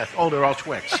 Kit Kats. Oh, they're all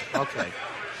Twix. Okay.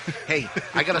 Hey,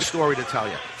 I got a story to tell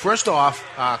you. First off,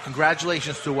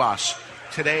 congratulations to us.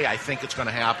 Today, I think it's going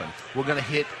to happen. We're going to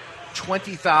hit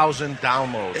 20,000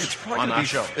 downloads on our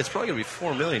show. It's probably going to be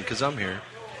 4 million because I'm here.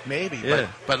 Maybe, yeah.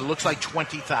 but it looks like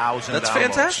 20,000 That's downloads.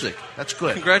 Fantastic. That's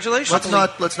good. Congratulations.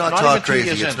 Let's not talk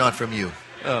crazy. It's not from you.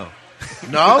 Oh.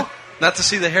 No? Not to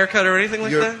see the haircut or anything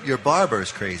like that? Your barber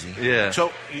is crazy. Yeah.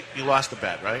 So you lost the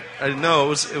bet, right? No,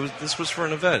 this was for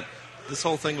an event. This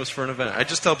whole thing was for an event. I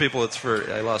just tell people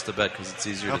I lost a bet because it's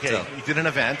easier to tell. You did an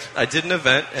event. I did an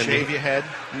event. And shave your head.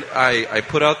 I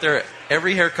put out there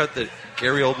every haircut that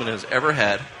Gary Oldman has ever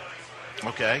had.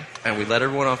 Okay. And we let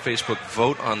everyone on Facebook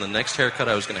vote on the next haircut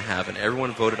I was going to have, and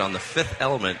everyone voted on the Fifth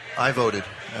Element. I voted,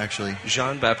 actually.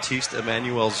 Jean-Baptiste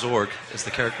Emmanuel Zorg is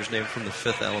the character's name from the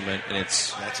Fifth Element, and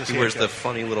he wears the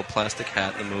funny little plastic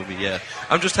hat in the movie, yeah.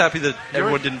 I'm just happy that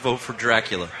everyone didn't vote for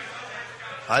Dracula.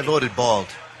 I voted bald,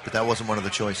 but that wasn't one of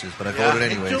the choices, but I voted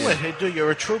anyway.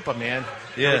 You're a trooper, man.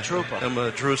 Yeah, You're a trooper. I'm a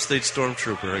Drew State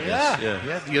Stormtrooper, I guess.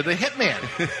 Yeah. You're the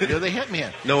hitman. You're the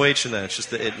hitman. No H in that. It's just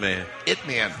the It Man. It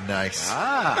Man. Nice.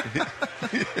 I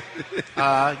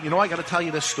got to tell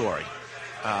you this story.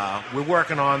 We're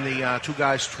working on the Two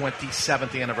Guys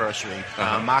 27th anniversary.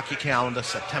 Mark your calendar,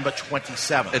 September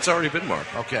 27th. It's already been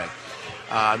marked. Okay.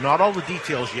 Not all the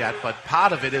details yet, but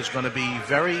part of it is going to be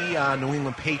very New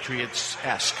England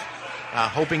Patriots-esque.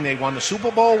 Hoping they won the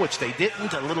Super Bowl, which they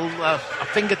didn't. A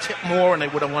fingertip more, and they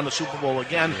would have won the Super Bowl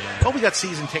again. But we got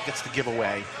season tickets to give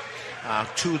away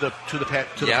to the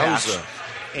Pats.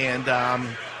 And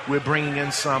we're bringing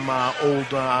in some old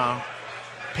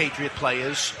Patriot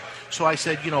players. So I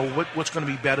said, what's going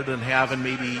to be better than having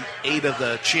maybe 8 of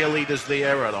the cheerleaders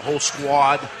there, or the whole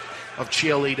squad of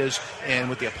cheerleaders, and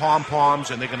with their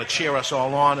pom-poms, and they're going to cheer us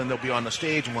all on, and they'll be on the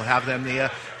stage, and we'll have them there.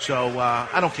 So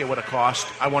I don't care what it costs.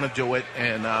 I want to do it,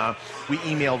 and we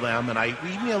emailed them, and we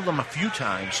emailed them a few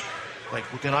times. Like,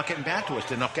 they're not getting back to us.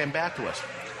 They're not getting back to us.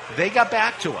 They got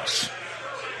back to us.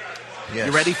 Yes.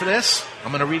 You ready for this?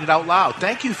 I'm going to read it out loud.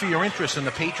 Thank you for your interest in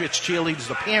the Patriots cheerleaders,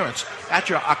 the parents, at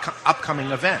your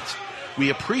upcoming event. We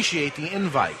appreciate the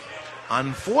invite.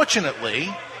 Unfortunately,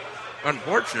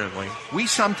 we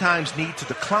sometimes need to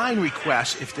decline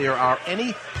requests if there are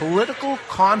any political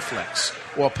conflicts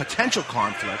or potential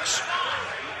conflicts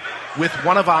with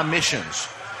one of our missions,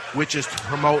 which is to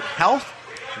promote health,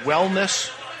 wellness,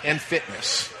 and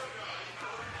fitness.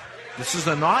 This is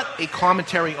not a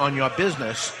commentary on your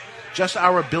business, just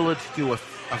our ability to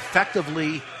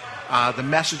effectively the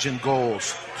message and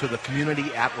goals to the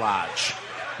community at large.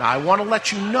 Now, I want to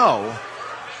let you know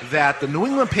that the New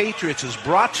England Patriots is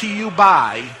brought to you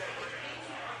by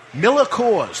Miller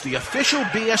Coors, the official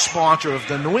beer sponsor of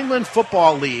the New England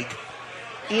Football League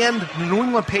and the New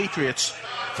England Patriots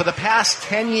for the past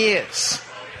 10 years.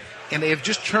 And they have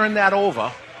just turned that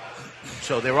over.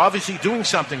 So they're obviously doing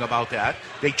something about that.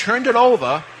 They turned it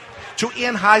over to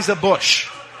Anheuser-Busch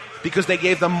because they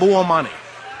gave them more money.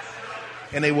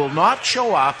 And they will not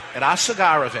show up at our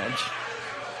cigar event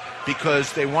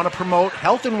because they want to promote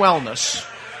health and wellness.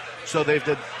 So they've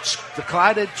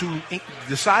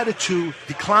decided to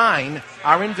decline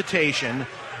our invitation,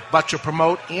 but to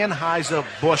promote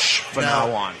Anheuser-Busch from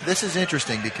now on. This is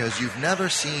interesting because you've never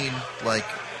seen, like,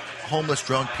 homeless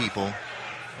drunk people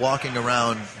walking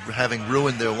around having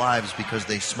ruined their lives because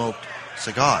they smoked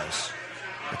cigars.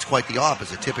 It's quite the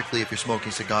opposite. Typically, if you're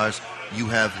smoking cigars, you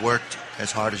have worked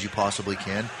as hard as you possibly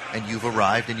can, and you've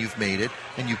arrived and you've made it,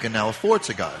 and you can now afford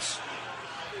cigars.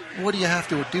 What do you have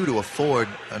to do to afford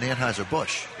an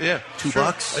Anheuser-Busch? Yeah,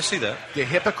 $2? I see that. They're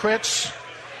hypocrites,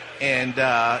 and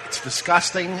it's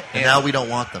disgusting. And now we don't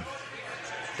want them.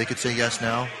 They could say yes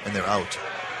now, and they're out.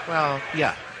 Well,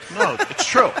 yeah. No, it's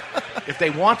true. If they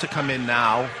want to come in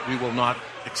now, we will not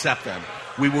accept them.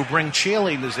 We will bring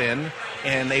cheerleaders in,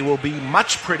 and they will be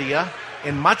much prettier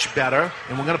and much better,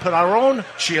 and we're going to put our own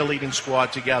cheerleading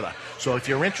squad together. So if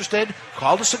you're interested,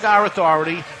 call the Cigar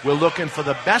Authority. We're looking for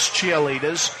the best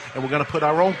cheerleaders, and we're going to put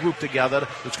our own group together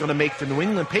that's going to make the New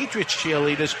England Patriots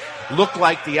cheerleaders look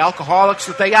like the alcoholics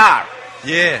that they are.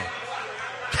 Yeah.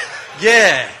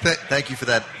 Yeah. Thank you for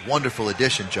that wonderful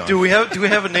addition, John. Do we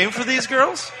have a name for these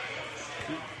girls?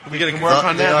 We can work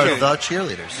on that. They are the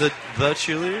cheerleaders. The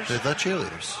cheerleaders? They're the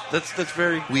cheerleaders. That's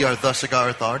very... We are the Cigar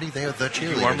Authority. They are the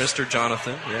cheerleaders. You are Mr.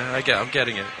 Jonathan. Yeah, I'm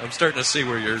getting it. I'm starting to see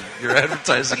where your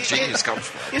advertising genius comes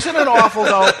from. Isn't it awful,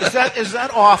 though? Is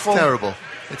that awful? It's terrible.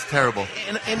 It's terrible.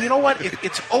 And you know what?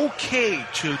 It's okay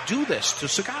to do this to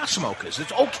cigar smokers.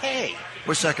 It's okay.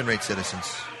 We're second-rate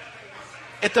citizens.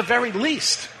 At the very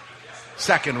least,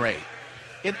 second-rate.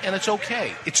 And it's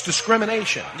okay. It's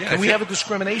discrimination. Yeah, Can we have a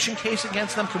discrimination case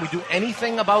against them? Can we do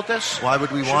anything about this? Why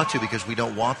would we want to? Because we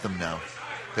don't want them now.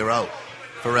 They're out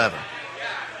forever.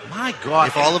 My God.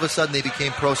 If all of a sudden they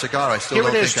became pro-cigar, I still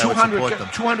don't think I would support them.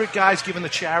 200 guys giving the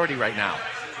charity right now.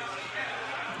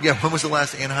 Yeah, when was the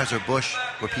last Anheuser-Busch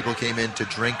where people came in to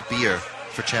drink beer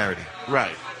for charity?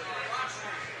 Right.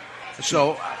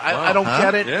 So I don't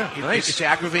get it. Yeah, nice. It's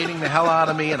aggravating the hell out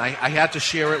of me, and I had to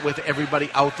share it with everybody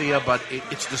out there. But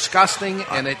it's disgusting,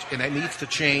 and it needs to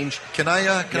change. Can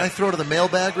I throw to the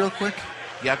mailbag real quick?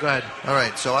 Yeah, go ahead. All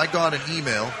right. So I got an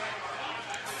email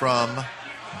from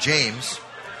James,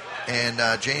 and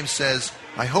James says,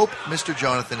 "I hope Mr.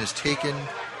 Jonathan has taken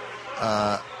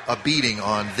a beating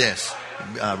on this."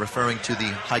 Referring to the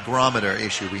hygrometer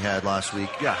issue we had last week.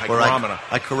 Yeah, hygrometer.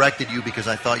 I corrected you because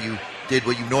I thought you did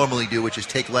what you normally do, which is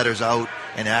take letters out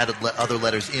and add other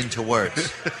letters into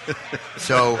words.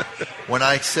 So when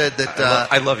I said that...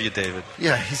 I love you, David.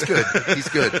 Yeah, he's good. He's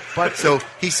good. But so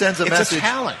he sends a message... It's a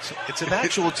talent. It's an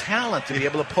actual talent to be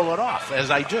able to pull it off, as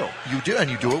I do. You do,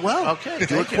 and you do it well. Okay, you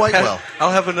do it quite well.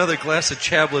 I'll have another glass of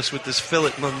Chablis with this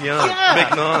filet mignon.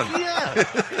 Yeah.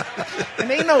 And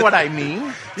they know what I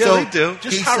mean. Yeah, so they do.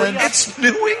 Just hurry up. It's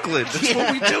New England. That's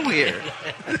what we do here.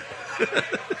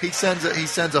 He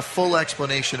sends a full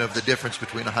explanation of the difference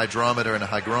between a hydrometer and a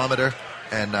hygrometer,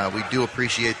 and we do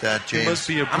appreciate that, James. He must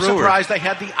be a brewer. I'm surprised I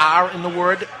had the R in the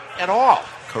word at all.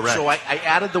 Correct. So I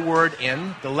added the word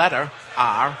in, the letter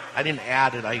R. I didn't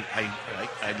add it. I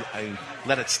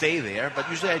let it stay there, but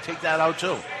usually I take that out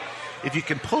too. If you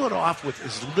can pull it off with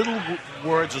as little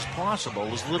words as possible,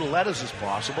 as little letters as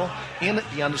possible, and it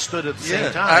be understood at the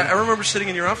same time. I remember sitting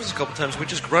in your office a couple times. We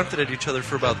just grunted at each other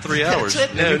for about 3 hours.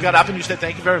 That's it. And you got up and you said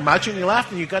thank you very much, and you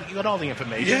laughed, and you got all the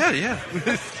information. Yeah.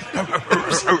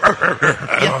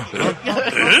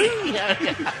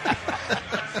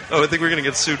 Oh, I think we're going to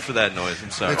get sued for that noise. I'm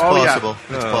sorry. It's possible.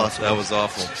 It's possible. That was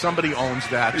awful. Somebody owns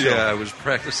that, too. Yeah, I was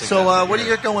practicing. So what do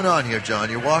you got going on here, John?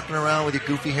 You're walking around with your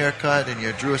goofy haircut and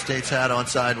your Drew Estates hat on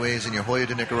sideways and your Hoya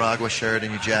de Nicaragua shirt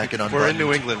and your jacket on. We're in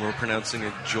New England. We're pronouncing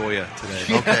it Joya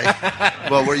today. Okay.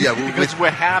 Well, we're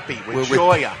happy. We're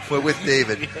Joya. We're with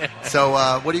David. So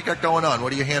what do you got going on?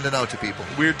 What are you handing out to people?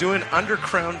 We're doing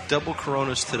Undercrown Double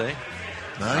Coronas today.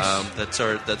 Nice.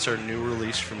 That's our new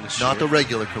release from this year. Not the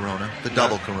regular Corona, the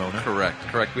double Corona.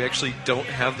 Correct. We actually don't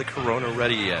have the Corona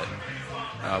ready yet,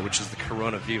 which is the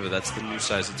Corona Viva. That's the new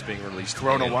size that's being released.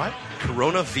 Corona today. what?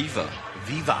 Corona Viva.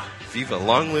 Viva.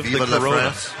 Long live Viva the la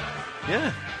Corona. France.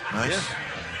 Yeah. Nice.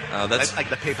 Yeah. That's like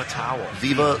the paper towel.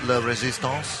 Viva la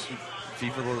Resistance.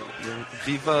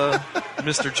 Viva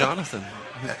Mr. Jonathan.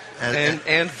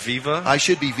 And Viva. I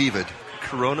should be Vivid.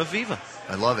 Corona Viva.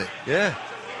 I love it. Yeah.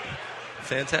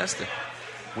 Fantastic.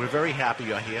 We're very happy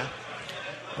you're here.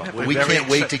 But we can't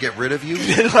wait to get rid of you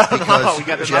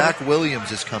because Jack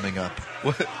Williams is coming up.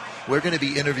 We're going to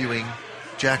be interviewing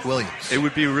Jack Williams. It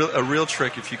would be a real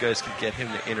trick if you guys could get him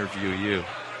to interview you. You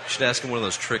should ask him one of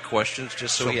those trick questions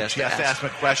just so he has to ask him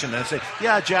a question and say,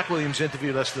 yeah, Jack Williams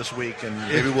interviewed us this week. And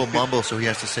maybe we'll mumble so he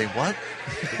has to say, what?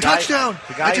 Guy, Touchdown!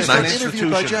 The guy I just got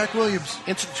interviewed by Jack Williams.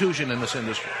 Institution in this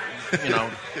industry.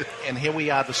 And here we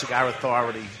are, the Cigar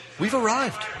Authority. We've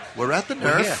arrived. We're at the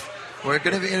Nerf. We're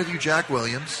going to interview Jack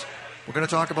Williams. We're going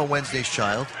to talk about Wednesday's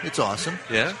Child. It's awesome.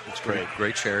 Yeah, it's great.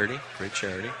 Great charity.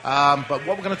 But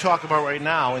what we're going to talk about right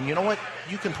now, and you know what?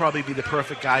 You can probably be the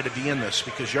perfect guy to be in this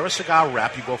because you're a cigar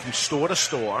rep. You go from store to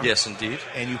store. Yes, indeed.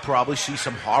 And you probably see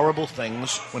some horrible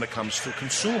things when it comes to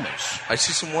consumers. I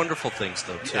see some wonderful things,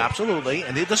 though, too. Absolutely.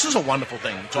 And this is a wonderful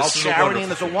thing. It's all charity,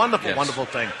 and it's a wonderful, wonderful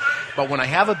thing. But when I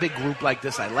have a big group like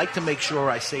this, I like to make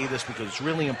sure I say this because it's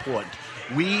really important.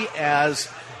 We as...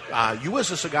 you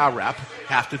as a cigar rep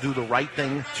have to do the right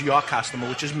thing to your customer,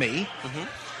 which is me. Mm-hmm.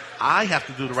 I have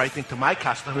to do the right thing to my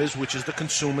customers, which is the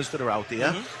consumers that are out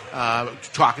there. Mm-hmm.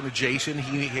 Talking to Jason,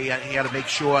 he had to make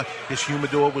sure his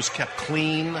humidor was kept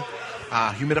clean,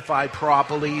 humidified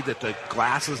properly, that the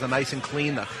glasses are nice and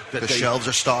clean, that the shelves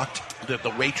are stocked, that the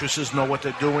waitresses know what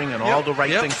they're doing, and all the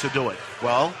right things to do it.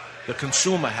 Well, the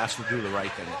consumer has to do the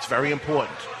right thing. It's very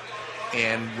important.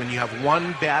 And when you have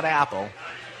one bad apple,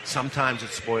 sometimes it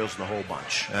spoils the whole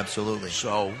bunch. Absolutely.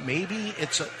 So maybe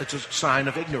it's a sign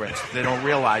of ignorance. They don't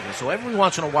realize it. So every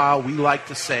once in a while, we like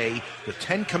to say the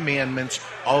 10 Commandments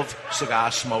of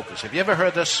cigar smokers. Have you ever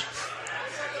heard this?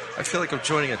 I feel like I'm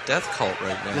joining a death cult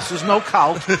right now. This is no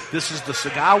cult. This is the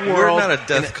cigar world. We're not a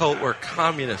death cult. We're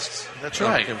communists. That's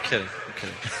right. I'm kidding.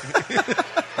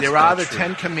 There are the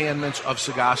 10 Commandments of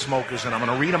cigar smokers, and I'm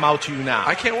going to read them out to you now.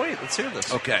 I can't wait. Let's hear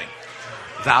this. Okay.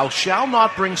 Thou shalt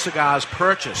not bring cigars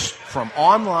purchased from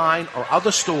online or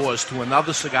other stores to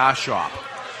another cigar shop.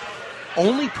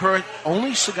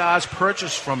 Only cigars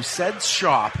purchased from said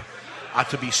shop are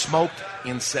to be smoked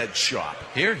in said shop.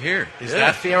 Here. Is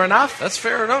that fair enough? That's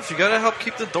fair enough. You got to help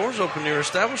keep the doors open in your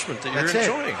establishment that you're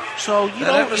enjoying. So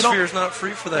that atmosphere is not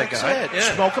free for that that's guy. It.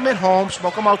 Yeah. Smoke them at home.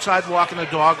 Smoke them outside walking the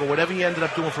dog or whatever you ended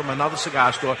up doing from another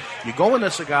cigar store. You go in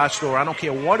a cigar store. I don't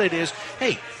care what it is.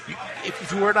 Hey,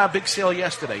 if you were at our big sale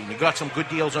yesterday and you got some good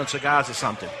deals on cigars or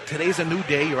something, today's a new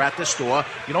day. You're at this store.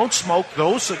 You don't smoke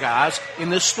those cigars in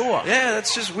this store. Yeah,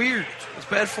 that's just weird. It's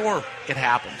bad form. It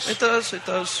happens. It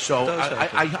does. So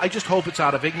I just hope it's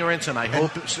out of ignorance, and I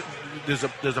hope there's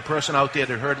a person out there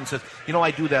that heard and says, I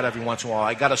do that every once in a while.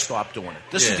 I got to stop doing it.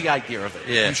 This is the idea of it.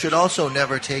 Yeah. You should also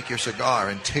never take your cigar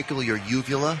and tickle your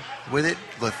uvula with it,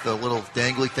 with the little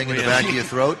dangly thing in the back of your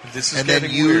throat, and then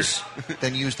use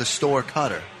the store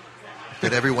cutter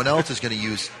that everyone else is going to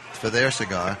use for their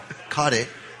cigar. Cut it,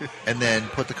 and then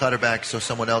put the cutter back so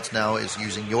someone else now is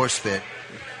using your spit.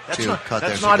 cut their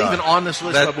That's not cigar. even on this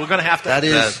list, but we're going to have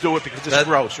to do it because it's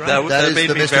gross, right? That made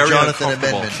the me Mr. very Jonathan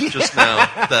uncomfortable amendment. just now.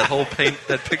 That whole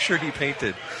that picture he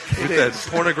painted with that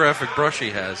pornographic brush he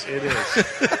has. It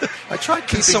is. I tried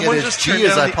keeping someone it as just turn G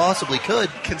as down I possibly could.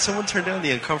 Can someone turn down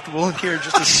the uncomfortable in here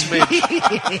just a smidge?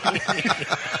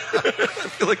 I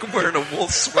feel like I'm wearing a wool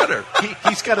sweater.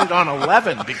 He's got it on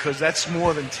 11 because that's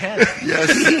more than 10. Yes.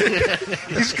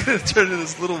 He's going to turn into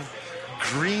this little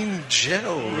green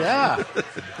gel. Yeah.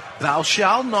 Thou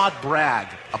shalt not brag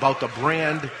about the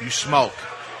brand you smoke,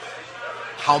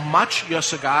 how much your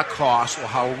cigar costs, or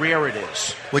how rare it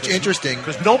is. Which interesting.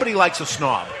 Because nobody likes a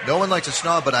snob. No one likes a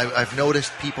snob, but I've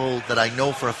noticed people that I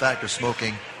know for a fact are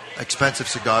smoking expensive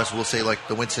cigars. We'll say like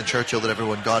the Winston Churchill that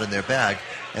everyone got in their bag,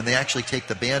 and they actually take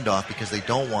the band off because they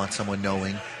don't want someone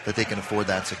knowing that they can afford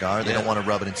that cigar. They don't want to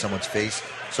rub it in someone's face.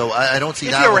 So I don't see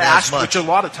that one as much. Which a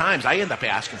lot of times I end up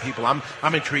asking people, I'm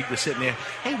intrigued to sit in there,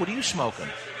 hey, what are you smoking?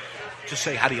 Just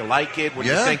say, how do you like it? What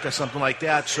do you think? Or something like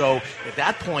that. So at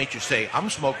that point, you say, I'm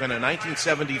smoking a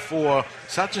 1974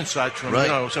 such and such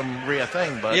from some rare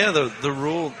thing. But yeah, the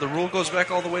rule goes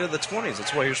back all the way to the 20s.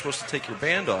 That's why you're supposed to take your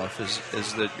band off.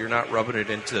 Is that you're not rubbing it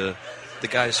into the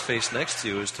guy's face next to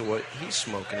you as to what he's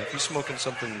smoking. If he's smoking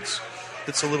something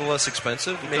that's a little less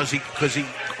expensive, because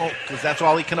that's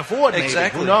all he can afford. Maybe.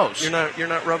 Exactly. Who knows? You're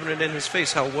not rubbing it in his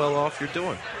face how well off you're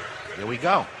doing. There we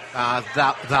go.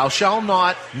 Thou shalt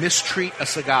not mistreat a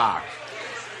cigar.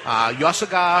 Your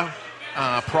cigar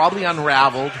probably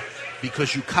unraveled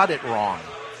because you cut it wrong,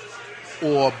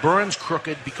 or burns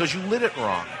crooked because you lit it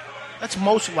wrong. That's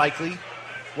most likely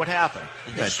what happened.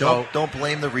 Yeah, So- don't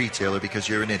blame the retailer because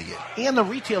you're an idiot. And the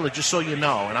retailer, just so you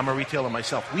know, and I'm a retailer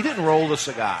myself, we didn't roll the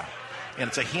cigar. And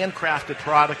it's a handcrafted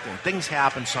product, and things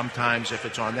happen sometimes if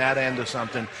it's on that end or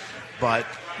something. But,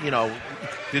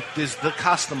 there's the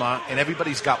customer, and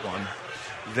everybody's got one,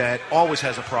 that always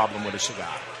has a problem with a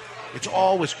cigar. It's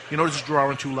always, this is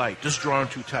drawing too light, this is drawing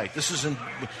too tight, this isn't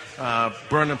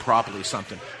burning properly or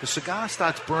something. The cigar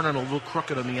starts burning a little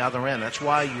crooked on the other end. That's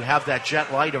why you have that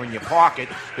jet lighter in your pocket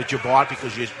that you bought,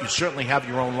 because you certainly have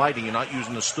your own lighting. You're not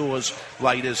using the store's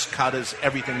lighters, cutters,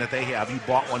 everything that they have. You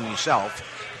bought one yourself,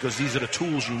 because these are the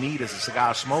tools you need as a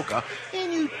cigar smoker,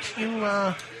 and you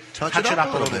touch it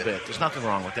up a little bit. There's nothing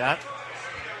wrong with that.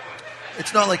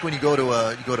 It's not like when you go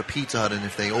to Pizza Hut, and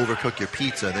if they overcook your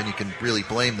pizza, then you can really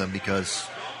blame them because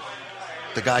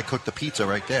the guy cooked the pizza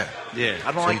right there. Yeah,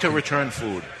 I don't like to return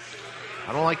food.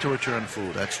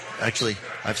 That's actually,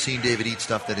 I've seen David eat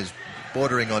stuff that is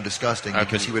bordering on disgusting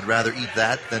because he would rather eat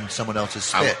that than someone else's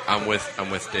spit. I'm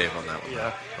with Dave on that one.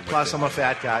 Yeah. Plus, I'm a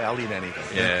fat guy. I'll eat anything.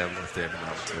 Yeah, I'm with Dave on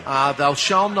that one too. Thou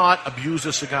shalt not abuse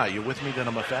a cigar. You with me that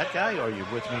I'm a fat guy, or are you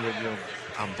with me that you're...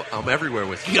 I'm everywhere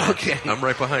with you. Okay. I'm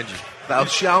right behind you. Thou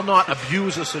shalt not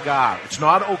abuse a cigar. It's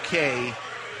not okay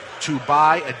to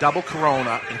buy a double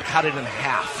Corona and cut it in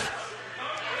half.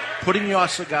 Putting your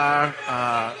cigar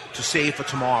to save for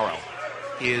tomorrow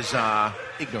is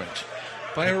ignorant.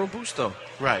 Buy a Robusto.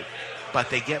 Right. But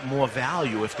they get more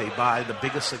value if they buy the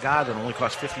biggest cigar that only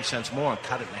costs 50 cents more and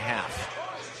cut it in half.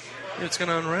 Yeah, it's going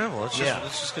to unravel. It's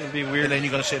just going to be weird. And then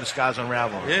you're going to say the cigar's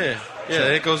unraveling. Yeah. So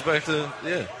it goes back to,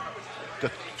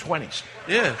 the 20s.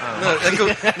 Yeah.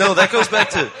 That goes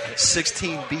back to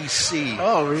 16 BC.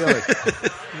 Oh, really?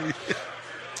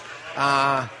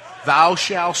 Thou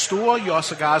shalt store your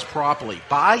cigars properly.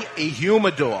 Buy a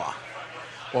humidor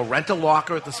or rent a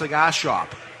locker at the cigar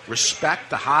shop. Respect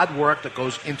the hard work that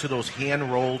goes into those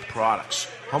hand-rolled products.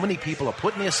 How many people are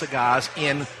putting their cigars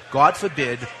in, God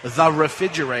forbid, the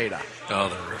refrigerator? Oh,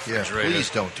 the refrigerator. Yeah, please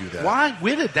don't do that. Why?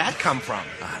 Where did that come from?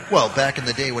 Well, back in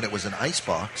the day when it was an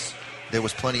icebox, there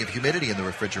was plenty of humidity in the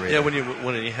refrigerator. Yeah, when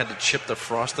you had to chip the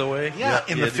frost away. Yeah,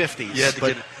 in the 50s.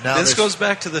 This goes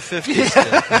back to the 50s.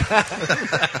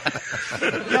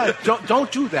 Yeah,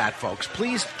 don't do that, folks.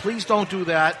 Please don't do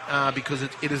that because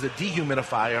it is a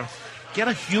dehumidifier. Get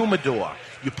a humidor.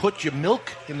 You put your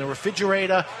milk in the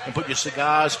refrigerator and put your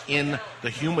cigars in the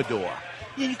humidor.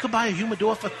 Yeah, you could buy a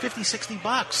humidor for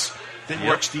 $50-$60. That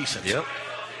works decent. Yep.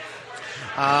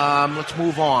 Let's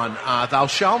move on. Thou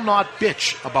shalt not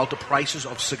bitch about the prices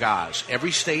of cigars.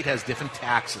 Every state has different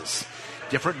taxes,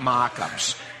 different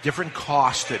markups, different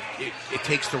costs that it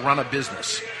takes to run a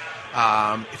business.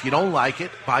 If you don't like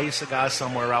it, buy your cigars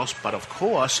somewhere else. But, of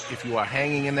course, if you are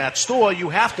hanging in that store, you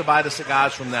have to buy the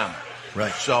cigars from them.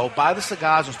 Right. So buy the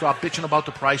cigars and stop bitching about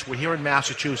the price. We're here in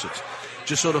Massachusetts.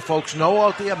 Just so the folks know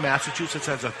out there, Massachusetts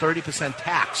has a 30%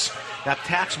 tax. That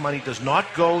tax money does not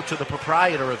go to the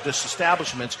proprietor of this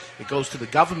establishment. It goes to the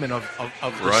government of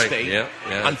the state, Yeah,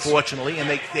 unfortunately, and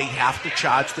they have to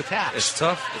charge the tax. It's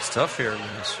tough. It's tough here in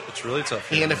Mass. It's really tough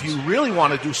here. And if you really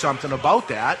want to do something about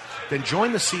that, then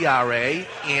join the CRA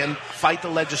and fight the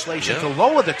legislation to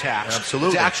lower the tax.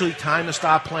 Absolutely. It's actually time to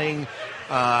start playing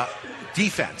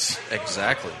defense.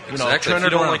 Exactly. You know, Exactly. turn If you it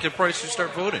don't around. like your price, you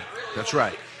start voting. That's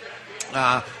right.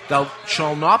 Thou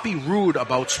shall not be rude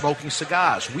about smoking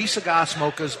cigars. We cigar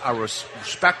smokers are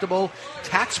respectable,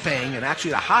 tax-paying, and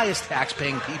actually the highest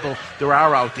tax-paying people there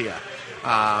are out there.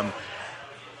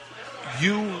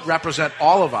 You represent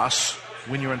all of us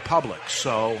when you're in public,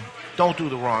 so don't do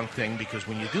the wrong thing, because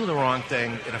when you do the wrong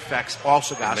thing, it affects all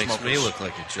cigar It makes smokers. me look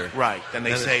like a jerk. Right. Then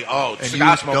they say, and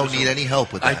cigar you smokers don't need any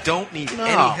help with that. I don't need No.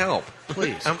 any help.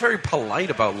 Please. I'm very polite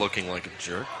about looking like a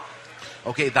jerk.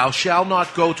 Okay, thou shalt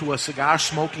not go to a cigar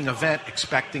smoking event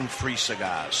expecting free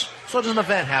cigars. So there's an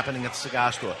event happening at the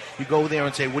cigar store. You go there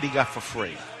and say, what do you got for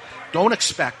free? Don't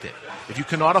expect it. If you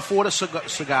cannot afford a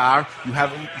cigar, you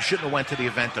shouldn't have went to the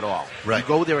event at all. Right. You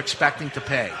go there expecting to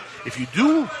pay. If you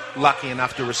do lucky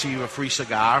enough to receive a free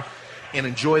cigar and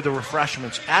enjoy the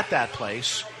refreshments at that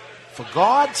place, for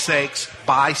God's sakes,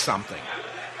 buy something.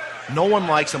 No one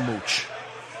likes a mooch.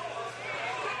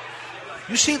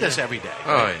 You see this every day.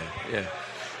 Oh,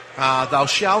 yeah. Thou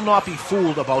shalt not be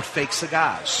fooled about fake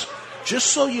cigars. Just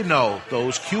so you know,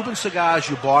 those Cuban cigars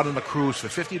you bought on the cruise for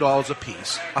 $50 a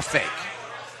piece are fake.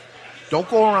 Don't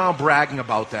go around bragging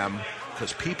about them,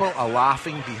 because people are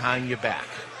laughing behind your back.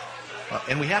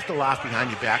 And we have to laugh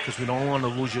behind your back because we don't want to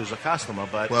lose you as a customer,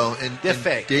 but they're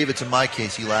fake. David's in my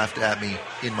case, he laughed at me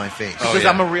in my face. Because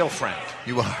I'm a real friend.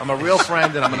 You are. I'm a real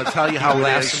friend, and I'm going to tell you how it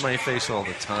laughs is. in my face all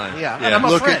the time. Yeah, and I'm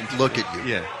a friend. Look at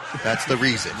you. Yeah. That's the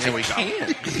reason. There we go.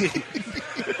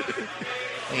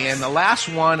 And the last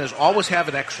one is always have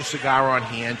an extra cigar on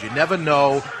hand. You never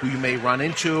know who you may run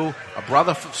into. A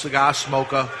brother cigar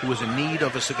smoker who is in need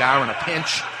of a cigar in a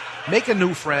pinch. Make a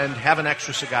new friend. Have an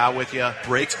extra cigar with you.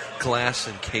 Break glass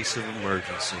in case of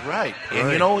emergency. Right.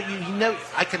 And you know,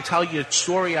 I can tell you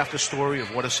story after story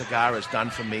of what a cigar has done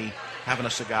for me. Having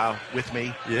a cigar with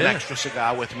me, an extra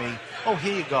cigar with me. Oh,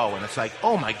 here you go. And it's like,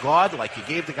 oh my God, like you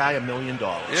gave the guy $1 million.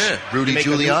 Yeah. Rudy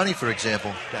Giuliani, for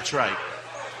example. That's right.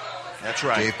 That's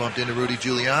right. Dave bumped into Rudy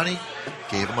Giuliani,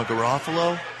 gave him a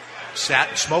Garofalo. Sat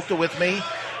and smoked it with me.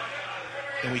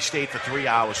 And we stayed for 3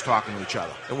 hours talking to each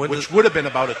other, which would have been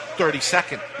about a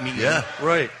 30-second meeting. Yeah,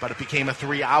 right. But it became a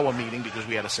 3-hour meeting because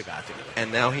we had a cigar together.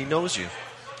 And now he knows you.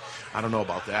 I don't know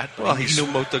about that. But Well, he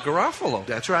smoked the Garofalo.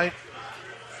 That's right.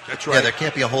 That's right. Yeah, there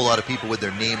can't be a whole lot of people with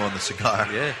their name on the cigar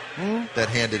that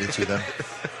handed it to them.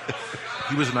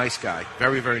 He was a nice guy.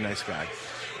 Very, very nice guy.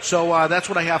 So that's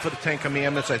what I have for the 10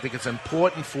 Commandments. I think it's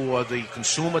important for the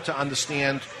consumer to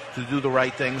understand, to do the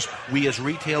right things. We as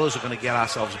retailers are going to get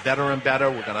ourselves better and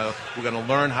better. We're going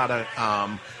to learn how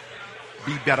to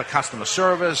be better customer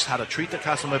service, how to treat the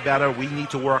customer better. We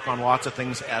need to work on lots of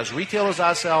things as retailers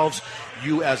ourselves.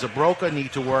 You as a broker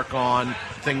need to work on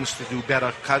things to do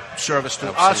better service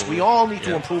to us. We all need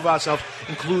to improve ourselves,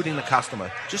 including the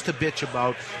customer. Just to bitch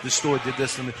about the store did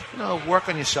this and work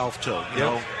on yourself too. You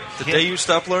know, the day you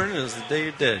stop learning is the day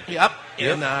you're dead. Yep.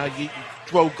 And you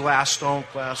throw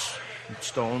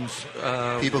stones.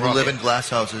 People who live in glass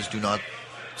houses do not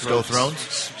stow thrones.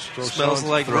 Smells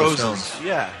like throw roses. stones.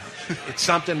 Yeah. It's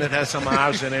something that has some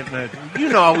R's in it. And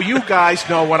you guys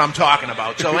know what I'm talking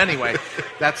about. So anyway,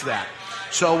 that's that.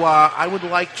 So I would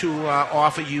like to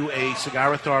offer you a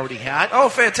Cigar Authority hat. Oh,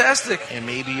 fantastic. And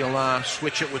maybe you'll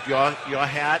switch it with your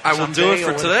hat I will do it someday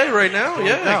for today right now.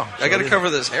 Yeah. So I got to cover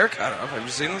this haircut up. Have you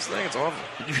seen this thing? It's awful.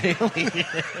 Really?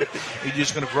 Are you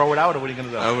just going to grow it out, or what are you going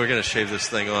to do? Oh, we're going to shave this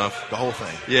thing off. The whole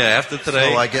thing? Yeah, after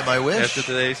today. So I get my wish? After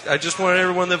today. I just wanted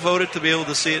everyone that voted to be able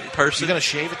to see it in person. You're going to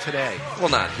shave it today? Well,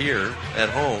 not here. At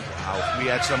home. Wow. We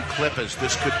had some clippers.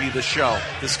 This could be the show.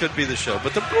 This could be the show.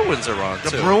 But the Bruins are on,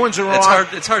 The too. Bruins are it's on.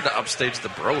 It's hard to upstage the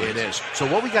Bruins. It is.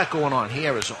 So what we got going on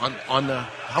here is on the...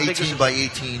 How big is 18 it? by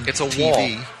 18 It's a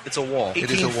TV. wall. It's a wall. 18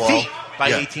 It is a wall. feet by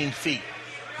Yeah. 18 feet.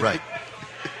 Right.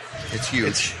 It's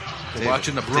huge. We're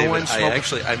watching the Bruins David,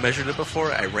 smoke. I measured it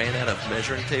before. I ran out of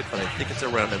measuring tape, but I think it's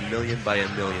around 1 million by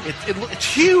 1 million. It's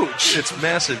huge. It's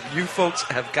massive. You folks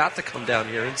have got to come down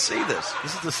here and see this.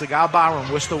 This is the Cigar Bar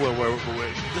in Worcester.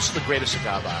 This is the greatest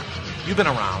cigar bar. You've been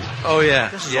around. Oh, yeah.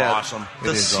 This is yeah. awesome. The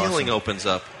It is ceiling awesome. opens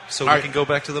up, so All we right. can go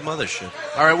back to the mothership.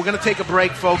 All right, we're going to take a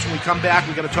break, folks. When we come back,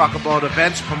 we're going to talk about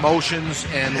events, promotions,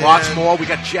 and lots more. We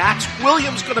got Jax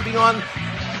Williams going to be on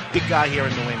big guy here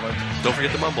in New England. Don't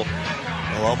forget the mumble.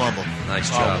 Hello, mumble. Nice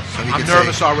job. So he I'm can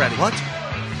nervous say, already. What?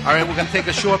 All right, we're going to take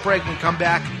a short break and come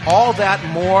back. All that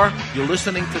and more. You're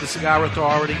listening to the Cigar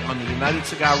Authority on the United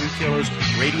Cigar Retailers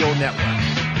Radio Network.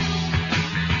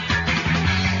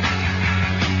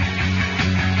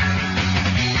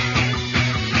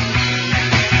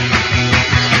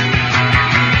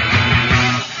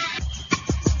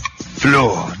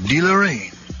 Fleur de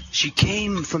Lorraine. She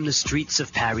came from the streets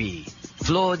of Paris.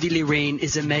 Fleur de Lorraine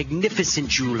is a magnificent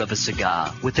jewel of a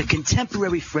cigar with a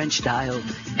contemporary French style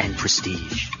and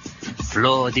prestige.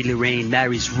 Fleur de Lorraine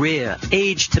marries rare,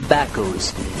 aged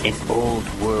tobaccos and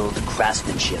old-world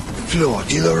craftsmanship. Fleur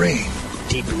de Lorraine.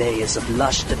 Deep layers of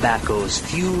lush tobaccos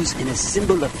fuse in a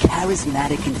symbol of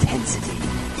charismatic intensity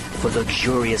for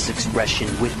luxurious expression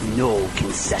with no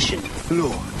concession.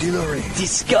 Fleur de Lorraine.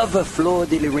 Discover Fleur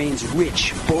de Lorraine's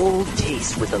rich, bold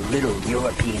taste with a little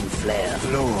European flair.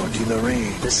 Fleur de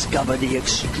Lorraine. Discover the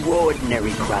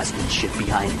extraordinary craftsmanship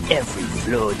behind every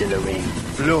Fleur de Lorraine.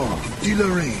 Fleur de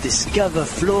Lorraine. Discover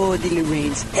Fleur de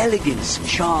Lorraine's elegance,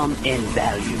 charm, and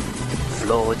value.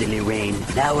 Fleur de Lorraine,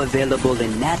 now available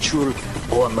in natural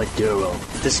or Maduro.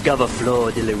 Discover Fleur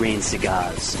de Lorraine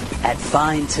cigars at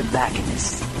fine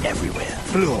tobacconists everywhere.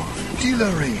 Fleur de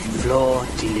Lorraine. Fleur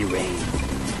de Lorraine.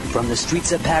 From the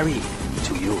streets of Paris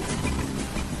to you.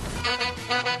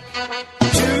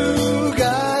 Two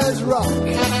guys rock.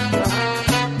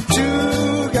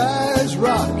 Two guys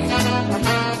rock.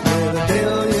 With a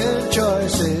billion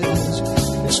choices.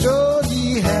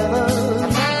 Extraordinary heaven.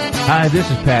 Hi, this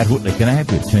is Pat Whitley. Can I have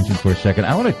your attention for a second?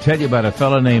 I want to tell you about a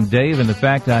fellow named Dave and the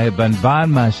fact I have been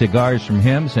buying my cigars from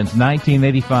him since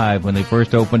 1985 when they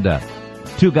first opened up.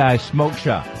 Two Guys Smoke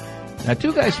Shop. Now,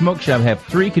 Two Guys Smoke Shop have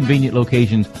 3 convenient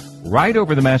locations right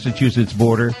over the Massachusetts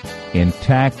border in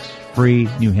tax-free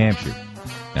New Hampshire.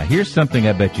 Now, here's something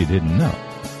I bet you didn't know.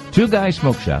 Two Guys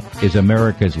Smoke Shop is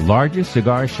America's largest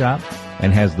cigar shop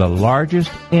and has the largest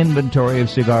inventory of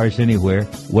cigars anywhere.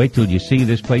 Wait till you see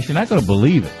this place. You're not going to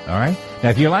believe it, all right? Now,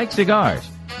 if you like cigars,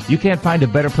 you can't find a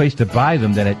better place to buy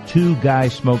them than at Two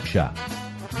Guys Smoke Shop.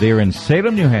 They're in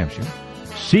Salem, New Hampshire,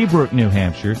 Seabrook, New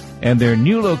Hampshire, and their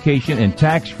new location in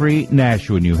tax-free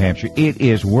Nashua, New Hampshire. It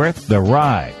is worth the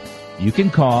ride. You can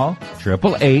call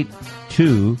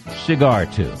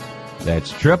 888-2-CIGAR-2.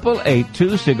 That's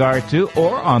 888-2-CIGAR-2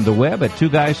 or on the web at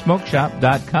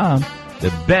twoguysmokeshop.com.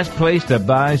 The best place to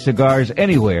buy cigars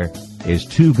anywhere is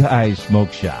Two Guys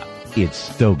Smoke Shop. It's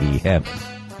Stogie heaven.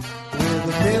 With a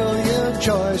million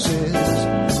choices.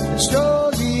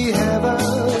 Extraordinary heaven.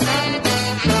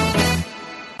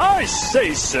 I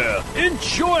say, sir,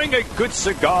 enjoying a good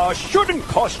cigar shouldn't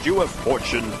cost you a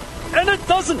fortune. And it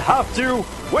doesn't have to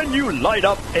when you light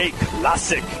up a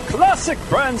classic. Classic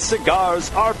brand cigars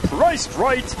are priced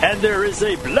right, and there is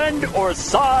a blend or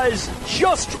size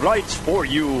just right for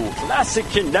you. Classic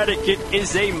Connecticut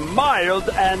is a mild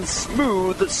and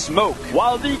smooth smoke,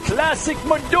 while the Classic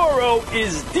Maduro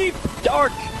is deep,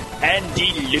 dark, and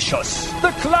delicious.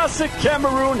 The Classic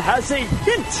Cameroon has a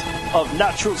hint of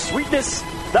natural sweetness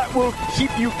that will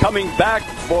keep you coming back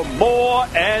for more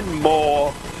and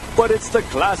more. But it's the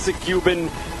Classic Cuban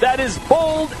that is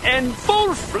bold and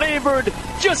full-flavored,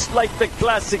 just like the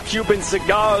Classic Cuban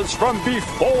cigars from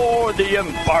before the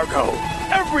embargo.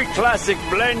 Every Classic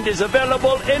blend is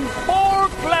available in 4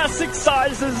 classic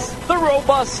sizes: the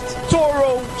Robust,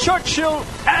 Toro, Churchill,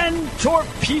 and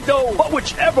Torpedo. But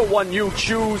whichever one you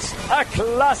choose, a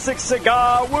Classic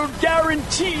cigar will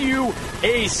guarantee you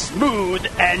a smooth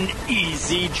and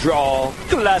easy draw.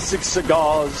 Classic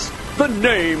Cigars. The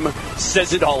name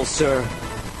says it all, sir.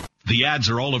 The ads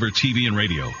are all over TV and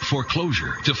radio.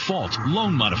 Foreclosure, default,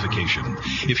 loan modification.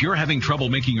 If you're having trouble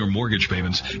making your mortgage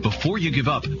payments, before you give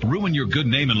up, ruin your good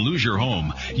name and lose your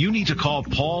home, you need to call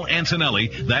Paul Antonelli,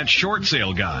 that short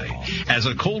sale guy. As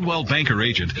a Coldwell Banker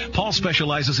agent, Paul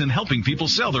specializes in helping people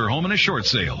sell their home in a short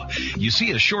sale. You see,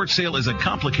 a short sale is a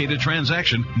complicated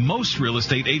transaction most real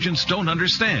estate agents don't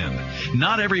understand.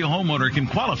 Not every homeowner can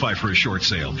qualify for a short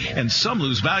sale, and some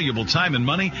lose valuable time and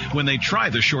money when they try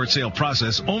the short sale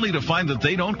process only to find that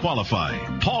they don't qualify.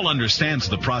 Paul understands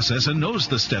the process and knows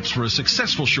the steps for a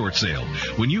successful short sale.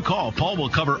 When you call, Paul will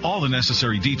cover all the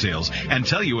necessary details and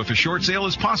tell you if a short sale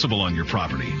is possible on your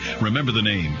property. Remember the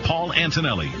name, Paul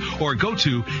Antonelli, or go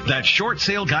to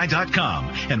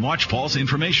thatshortsaleguy.com and watch Paul's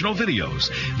informational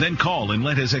videos. Then call and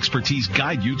let his expertise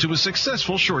guide you to a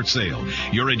successful short sale.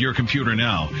 You're at your computer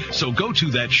now, so go to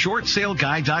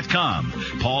thatshortsaleguy.com.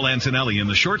 Paul Antonelli and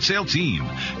the short sale team.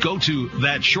 Go to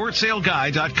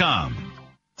thatshortsaleguy.com.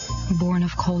 Born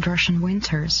of cold Russian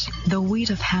winters, the wheat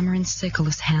of hammer and sickle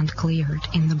is hand-cleared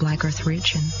in the Black Earth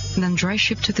region, then dry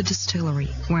shipped to the distillery,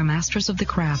 where masters of the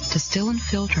craft distill and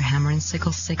filter hammer and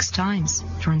sickle 6 times,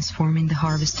 transforming the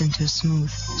harvest into a smooth,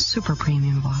 super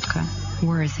premium vodka,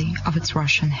 worthy of its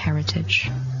Russian heritage.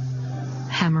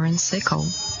 Hammer and sickle,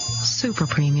 super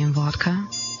premium vodka,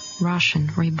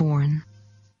 Russian reborn.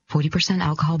 40%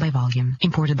 alcohol by volume.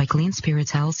 Imported by Clean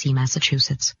Spirits LLC,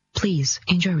 Massachusetts. Please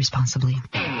enjoy responsibly.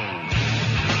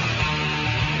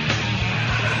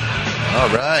 All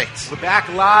right. We're back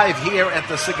live here at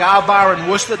the Cigar Bar in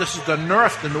Worcester. This is the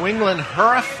Nerf, the New England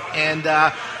Herf. And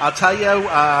I'll tell you,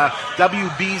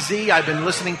 WBZ, I've been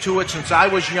listening to it since I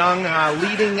was young,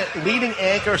 leading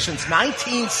anchor since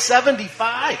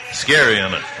 1975. Scary,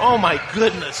 isn't it? Oh, my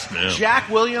goodness. Yeah. Jack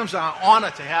Williams,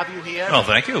 honored to have you here. Oh,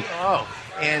 thank you. Oh,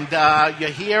 and you're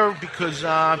here because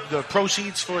the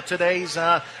proceeds for today's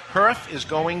Herf is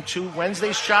going to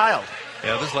Wednesday's Child.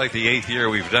 Yeah, this is like the 8th year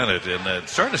we've done it, and it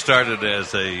started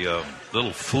as a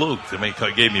little fluke.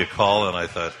 They gave me a call, and I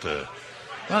thought,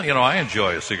 well, I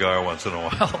enjoy a cigar once in a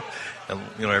while, and,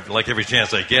 like every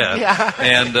chance I get. Yeah.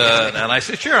 And I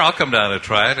said, sure, I'll come down and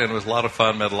try it, and it was a lot of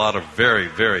fun. Met a lot of very,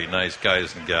 very nice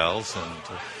guys and gals,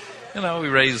 and we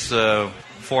raised $4,000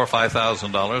 or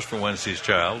 $5,000 for Wednesday's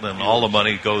Child, and all the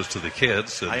money goes to the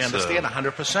kids. I understand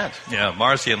 100%. Yeah,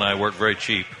 Marcy and I work very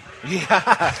cheap.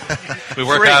 Yeah. We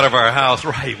work Free. out of our house,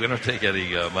 right. We don't take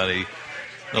any money,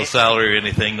 no salary or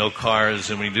anything, no cars.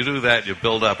 And when you do that, you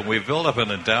build up. And we build up an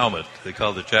endowment. They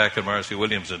call it the Jack and Marcy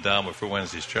Williams Endowment for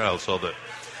Wednesday's Child, so that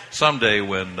someday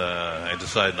when I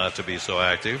decide not to be so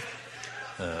active,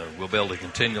 we'll be able to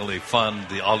continually fund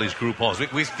all these group homes.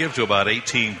 We give to about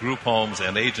 18 group homes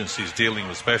and agencies dealing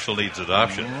with special needs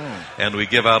adoption. And we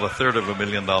give out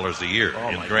 $325,000 a year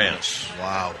in grants. Goodness.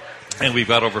 Wow. And we've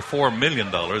got over $4 million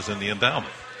in the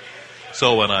endowment.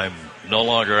 So when I'm no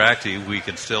longer active, we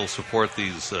can still support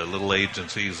these little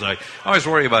agencies. I always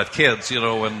worry about kids,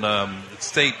 when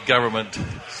state government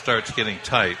starts getting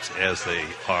tight, as they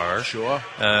are. Sure.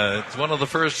 It's one of the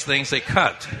first things they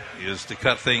cut, is to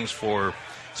cut things for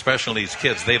special needs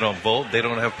kids. They don't vote. They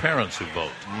don't have parents who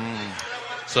vote.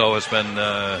 So it's been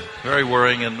very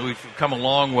worrying, and we've come a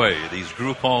long way. These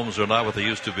group homes are not what they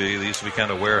used to be. They used to be kind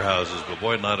of warehouses, but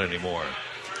boy, not anymore.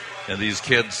 And these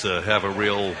kids have a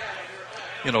real,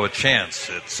 a chance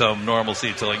at some normalcy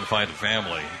until they can find a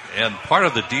family. And part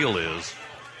of the deal is,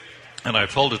 and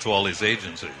I've told it to all these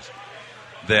agencies,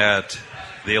 that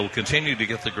they'll continue to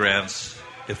get the grants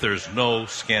if there's no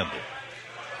scandal.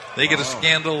 They get a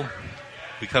scandal,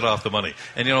 we cut off the money.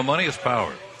 And, money is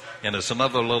power. And it's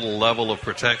another little level of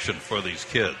protection for these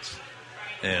kids.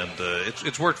 And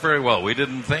it's worked very well. We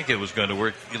didn't think it was going to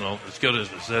work, as good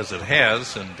as it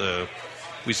has. And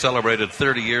we celebrated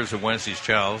 30 years of Wednesday's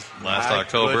Child last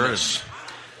October. Goodness.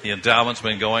 And the endowment's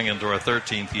been going into our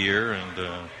 13th year.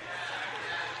 And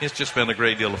it's just been a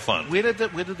great deal of fun. Where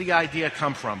did the idea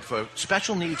come from? For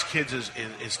special needs kids,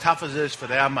 as tough as it is for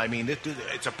them, I mean,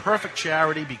 it's a perfect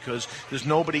charity because there's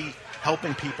nobody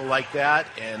helping people like that.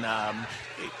 And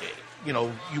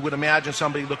you would imagine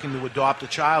somebody looking to adopt a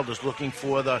child is looking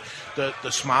for the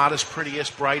smartest,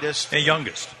 prettiest, brightest. And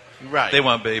youngest. Right. They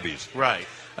want babies. Right.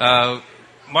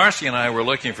 Marcy and I were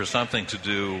looking for something to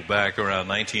do back around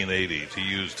 1980 to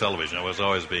use television. I was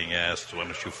always being asked, why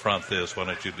don't you front this, why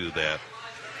don't you do that?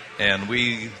 And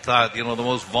we thought, the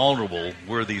most vulnerable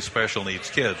were these special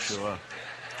needs kids. Sure.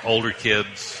 Older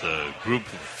kids, group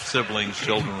of siblings,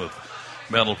 children with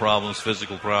mental problems,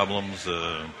 physical problems,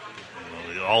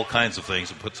 all kinds of things,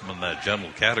 and puts them in that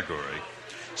general category.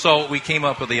 So we came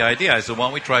up with the idea. I said, why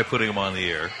don't we try putting them on the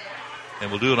air? And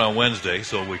we'll do it on Wednesday,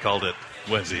 so we called it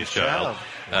Wednesday's Child.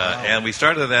 Wow. And we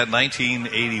started that in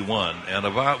 1981.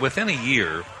 And within a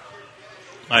year,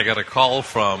 I got a call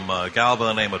from a gal by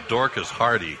the name of Dorcas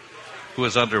Hardy, who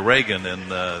was under Reagan in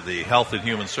the Health and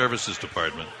Human Services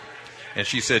Department. And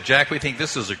she said, Jack, we think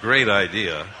this is a great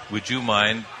idea. Would you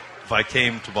mind if I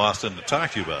came to Boston to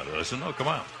talk to you about it? I said, no, come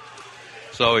on.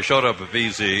 So we showed up at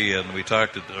VZ, and we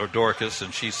talked to Dorcas,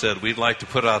 and she said, we'd like to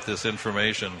put out this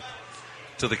information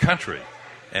to the country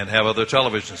and have other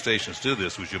television stations do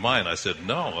this. Would you mind? I said,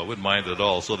 no, I wouldn't mind at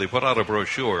all. So they put out a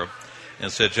brochure and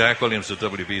said, Jack Williams at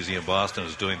WBZ in Boston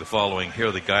is doing the following. Here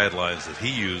are the guidelines that he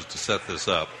used to set this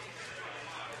up.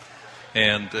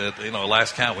 And,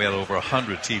 last count, we had over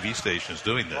 100 TV stations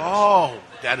doing this. Oh,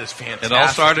 that is fantastic. It all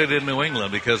started in New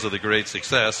England because of the great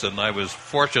success, and I was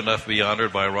fortunate enough to be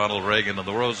honored by Ronald Reagan in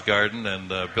the Rose Garden and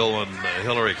Bill and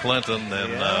Hillary Clinton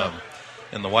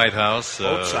in the White House.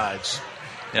 Both sides.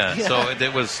 Yeah, so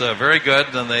it was very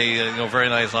good, and they, very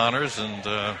nice honors, and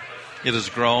it has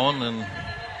grown, and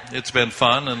it's been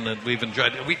fun, and we've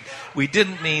enjoyed it. We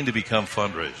didn't mean to become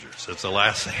fundraisers. It's the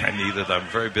last thing I needed. I'm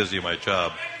very busy in my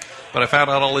job. But I found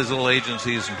out all these little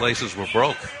agencies and places were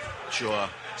broke. Sure.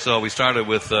 So we started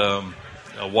with a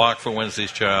walk for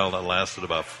Wednesday's Child that lasted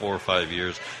about 4 or 5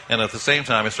 years. And at the same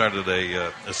time, I started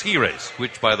a ski race,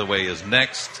 which, by the way, is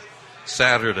next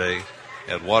Saturday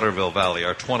at Waterville Valley,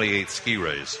 our 28th ski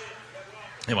race.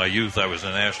 In my youth, I was a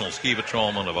national ski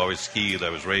patrolman. I've always skied. I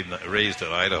was raised in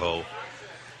Idaho.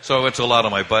 So I went to a lot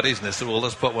of my buddies, and they said, well,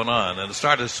 let's put one on. And it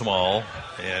started small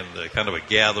and kind of a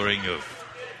gathering of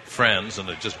friends, and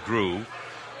it just grew.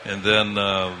 And then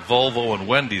Volvo and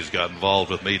Wendy's got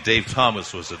involved with me. Dave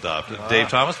Thomas was adopted. Dave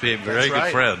Thomas became very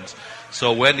good friends.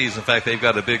 So Wendy's, in fact, they've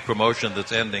got a big promotion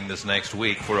that's ending this next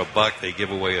week. For $1, they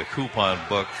give away a coupon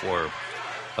book for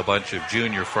a bunch of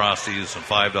junior Frosties and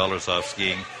 $5 off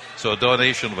skiing. So a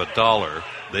donation of $1,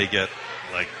 they get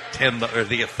like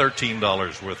they get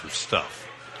 $13 worth of stuff.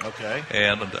 Okay.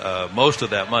 And most of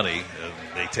that money,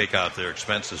 they take out their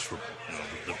expenses for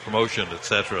the promotion,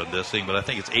 etc., and this thing. But I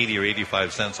think it's 80 or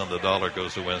 85 cents on the dollar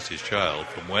goes to Wednesday's Child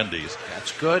from Wendy's.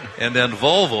 That's good. And then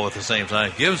Volvo at the same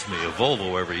time gives me a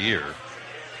Volvo every year.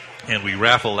 And we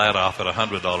raffle that off at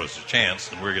 $100 a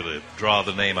chance, and we're going to draw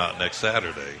the name out next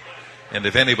Saturday. And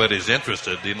if anybody's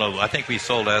interested, I think we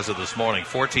sold, as of this morning,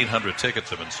 1,400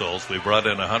 tickets have been sold. So we brought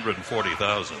in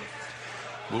 140,000.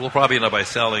 We'll probably end up by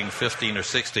selling 1,500 or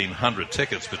 1,600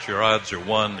 tickets, but your odds are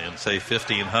 1 in, say,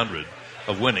 1,500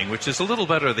 of winning, which is a little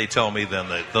better, they tell me, than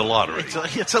the lottery.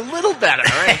 It's a little better,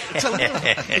 right? It's a little.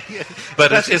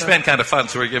 But it's been kind of fun.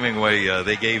 So we're giving away.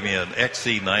 They gave me an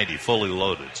XC90 fully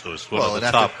loaded, so it's one of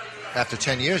the top. After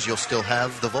 10 years, you'll still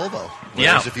have the Volvo.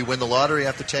 Whereas Yeah. if you win the lottery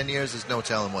after 10 years, there's no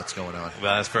telling what's going on.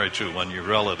 Well, that's very true. When your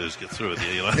relatives get through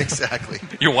with you, Exactly.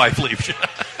 Your wife leaves you.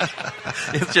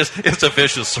 It's a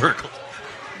vicious circle.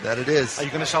 That it is. Are you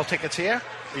going to sell tickets here?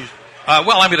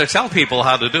 Well, I'm going to tell people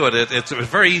how to do it. It's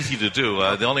very easy to do.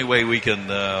 The only way we can,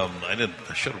 I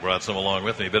should have brought some along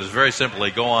with me, but it's very simple.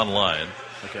 They go online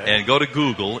and go to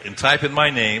Google and type in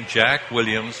my name, Jack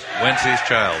Williams, Wednesday's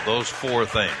Child, those 4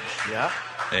 things. Yeah.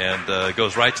 And it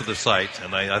goes right to the site.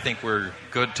 And I think we're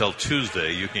good till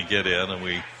Tuesday. You can get in, and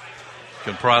we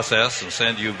can process and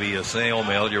send you via snail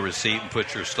mail your receipt and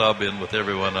put your stub in with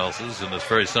everyone else's. And it's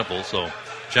very simple. So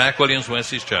Jack Williams,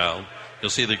 Wednesday's Child. You'll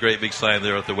see the great big sign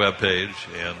there at the webpage,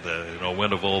 and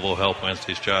win a Volvo, help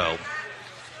Wednesday's Child.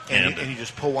 And you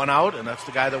just pull one out, and that's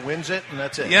the guy that wins it, and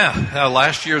that's it. Yeah,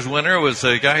 last year's winner was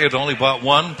a guy who had only bought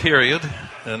one, period,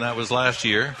 and that was last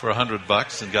year for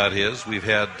 $100 and got his. We've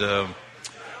had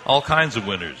all kinds of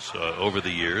winners over the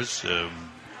years.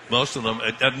 Most of them.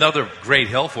 Another great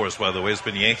help for us, by the way, has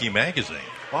been Yankee Magazine.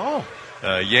 Oh,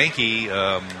 Yankee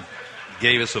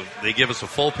give us a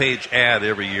full page ad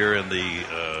every year in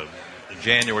the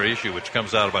January issue, which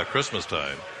comes out about Christmas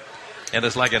time, and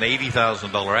it's like an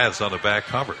 $80,000 ad. It's on the back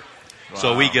cover. Wow.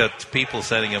 So we get people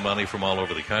sending in money from all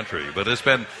over the country. But it's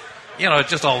been, it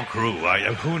just all grew.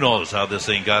 Who knows how this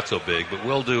thing got so big? But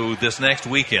we'll do this next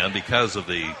weekend because of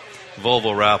the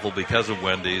Volvo raffle, because of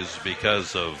Wendy's,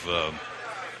 because of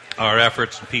our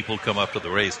efforts, and people come up to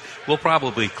the race. We'll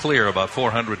probably clear about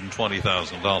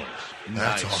 $420,000.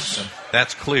 That's awesome.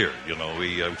 That's clear.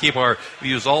 We we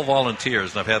use all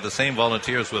volunteers, and I've had the same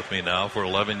volunteers with me now for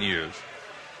 11 years.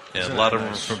 And a lot of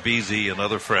them are from BZ and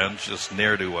other friends, just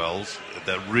ne'er-do-wells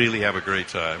that really have a great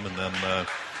time. And then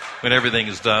when everything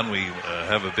is done, we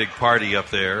have a big party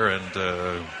up there, and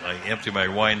I empty my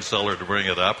wine cellar to bring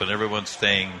it up, and everyone's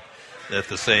staying at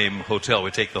the same hotel.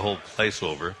 We take the whole place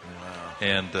over.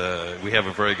 And we have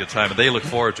a very good time, and they look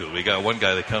forward to it. We got one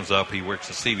guy that comes up. He works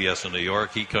at CBS in New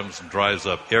York. He comes and drives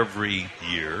up every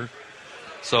year.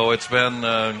 So it's been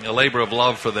a labor of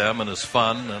love for them, and it's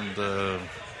fun. And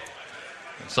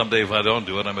someday if I don't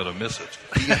do it, I'm going to miss it.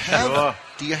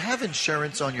 Do you have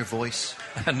insurance on your voice?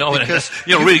 No, because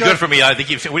really good for me. I think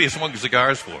what do you smoke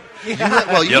cigars for?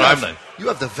 Yeah. You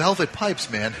have the velvet pipes,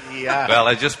 man. Yeah. Well,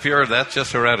 that's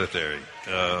just hereditary.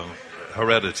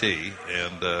 Heredity,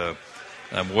 and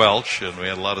I'm Welsh, and we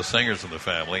had a lot of singers in the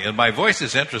family. And my voice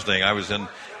is interesting.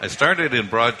 I started in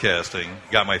broadcasting,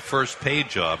 got my first paid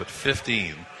job at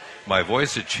 15. My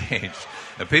voice had changed,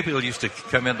 and people used to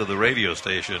come into the radio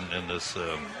station in this.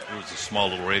 It was a small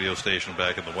little radio station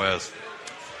back in the West,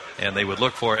 and they would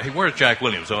look for, hey, where's Jack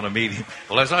Williams? I want to meet him.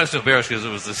 Well, I was always embarrassed because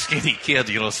it was the skinny kid,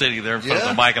 sitting there in front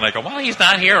of the mic, and I go, well, he's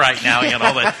not here right now,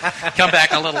 but come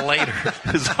back a little later.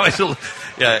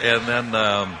 And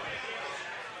then.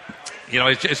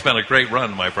 It's been a great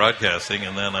run, my broadcasting,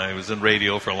 and then I was in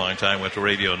radio for a long time, went to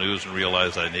radio news and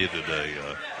realized I needed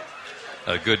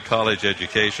a good college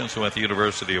education, so I went to the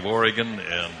University of Oregon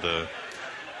and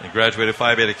and graduated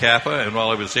Phi Beta Kappa. And while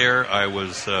I was there, I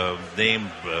was named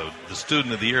the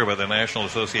Student of the Year by the National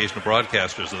Association of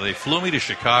Broadcasters. And they flew me to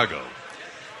Chicago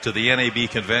to the NAB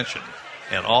convention.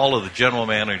 And all of the general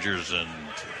managers and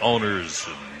owners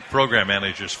and program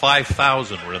managers,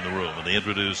 5,000 were in the room. And they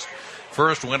introduced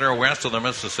first winter west of the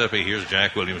Mississippi. Here's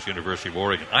Jack Williams, University of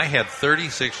Oregon. I had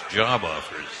 36 job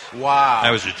offers. Wow.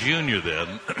 I was a junior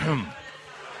then,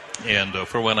 and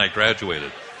for when I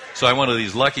graduated. So I'm one of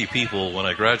these lucky people. When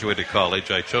I graduated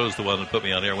college, I chose the one that put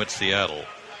me on air, went to Seattle.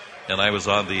 And I was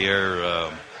on the air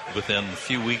within a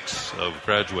few weeks of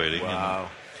graduating. Wow.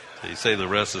 And they say the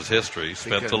rest is history.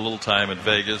 Spent a little time in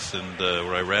Vegas and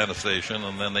where I ran a station,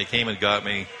 and then they came and got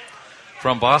me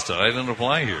from Boston. I didn't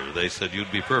apply here. They said,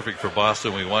 you'd be perfect for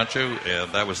Boston. We want you.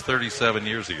 And that was 37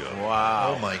 years ago.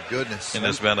 Wow. Oh, my goodness. And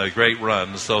it's been a great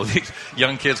run. So these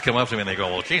young kids come up to me and they go,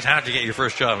 well, geez, how'd you get your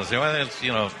first job? And I say, well,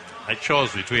 it's, I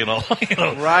chose between all,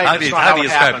 Right. How do you describe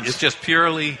happens. it? It's just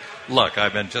purely luck.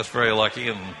 I've been just very lucky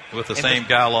and with the same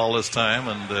gal all this time,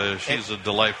 and she's a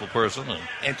delightful person.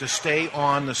 And to stay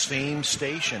on the same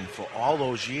station for all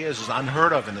those years is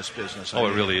unheard of in this business. It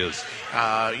really is.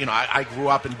 I grew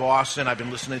up in Boston. I've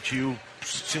been listening to you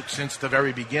since the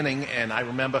very beginning, and I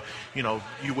remember,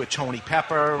 you with Tony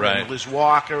Pepper Right. and Liz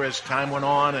Walker as time went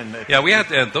on. And we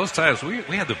had at those times we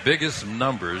had the biggest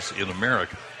numbers in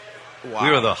America. Wow.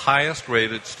 We were the highest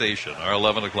rated station. Our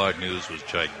 11 o'clock news was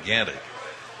gigantic.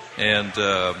 And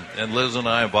Liz and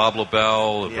I, Bob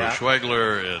LaBelle, and Bruce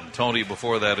Schwegler, and Tony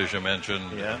before that, as you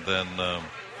mentioned. Yeah. And then,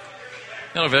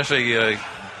 eventually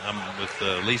I'm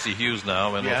with Lisa Hughes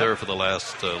now. I've been with her for the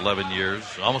last 11 years,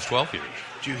 almost 12 years.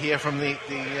 Do you hear from the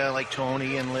like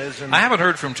Tony and Liz? And I haven't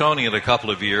heard from Tony in a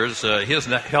couple of years. His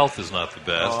health is not the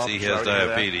best. Oh, he has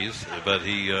diabetes, but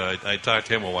I talked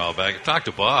to him a while back. I talked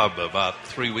to Bob about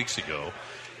 3 weeks ago.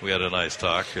 We had a nice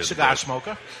talk. Cigar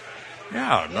smoker?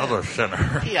 Yeah, another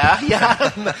sinner.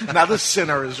 Yeah. Another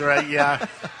sinner is right, yeah.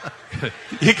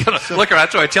 You can look around.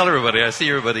 That's why I tell everybody. I see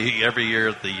everybody every year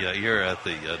at the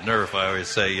Nerf. I always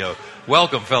say,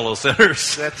 "Welcome, fellow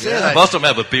sinners." That's it. Most of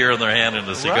them have a beer in their hand and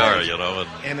a cigar, Right.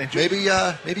 And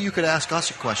maybe you could ask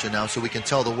us a question now, so we can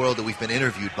tell the world that we've been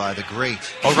interviewed by the great.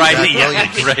 Oh, right, Jack yeah,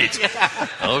 Williams. great.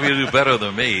 I hope you do better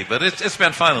than me. But it's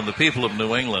been fun, and the people of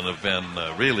New England have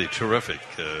been really terrific.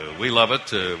 We love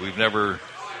it. We've never.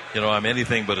 I'm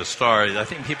anything but a star. I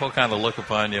think people kind of look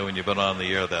upon you when you've been on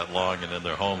the air that long and in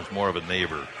their homes more of a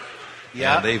neighbor.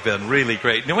 Yeah. And they've been really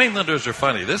great. New Englanders are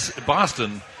funny.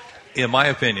 Boston, in my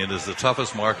opinion, is the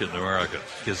toughest market in America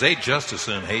because they just as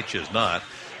soon hate you as not.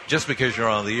 Just because you're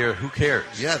on the air, who cares?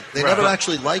 Yeah, they never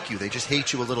actually like you. They just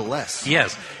hate you a little less.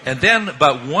 Yes.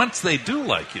 But once they do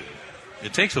like you,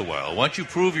 it takes a while. Once you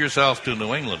prove yourself to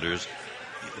New Englanders,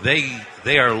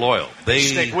 they are loyal. They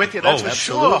stick with you, that's for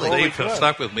absolutely. sure. They've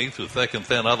stuck with me through thick and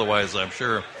thin. Otherwise, I'm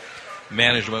sure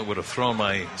management would have thrown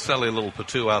my silly little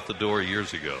patoo out the door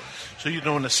years ago. So you're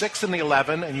doing the 6 and the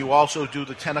 11, and you also do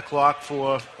the 10 o'clock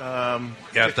for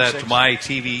That's my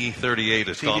TV 38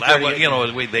 is called.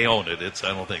 38. They own it. I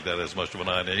don't think that has much of an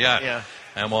idea. Yeah,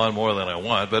 I'm on more than I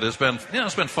want, but it's been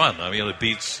fun. I mean, it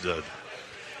beats.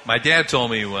 My dad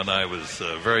told me when I was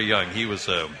very young. He was.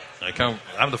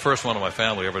 I'm the first one in my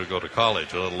family ever to go to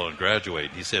college, let alone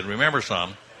graduate. He said, "Remember,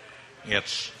 son,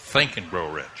 it's think and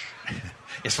grow rich.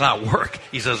 It's not work."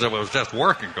 He says, "If it was just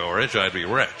work and grow rich, I'd be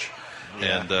rich."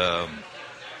 Yeah. And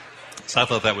so I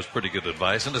thought that was pretty good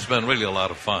advice, and it's been really a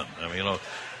lot of fun. I mean,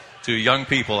 to young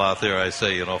people out there, I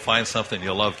say, find something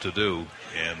you love to do,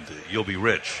 and you'll be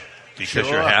rich. Because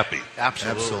you're happy.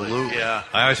 Absolutely. Yeah.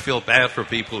 I always feel bad for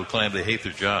people who claim they hate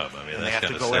their job. I mean, and that's they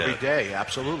have to go sad. every day.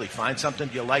 Absolutely. Find something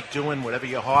you like doing, whatever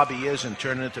your hobby is, and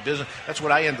turn it into business. That's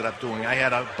what I ended up doing. I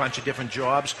had a bunch of different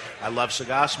jobs. I love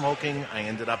cigar smoking. I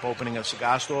ended up opening a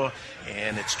cigar store,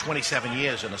 and it's 27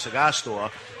 years in a cigar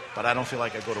store, but I don't feel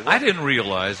like I go to work. I didn't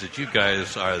realize that you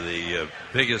guys are the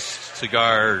biggest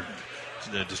cigar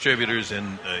distributors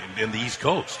in the East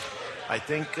Coast. I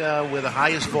think we're the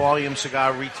highest volume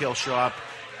cigar retail shop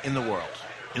in the world.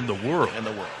 In the world? In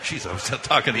the world. Jeez, I was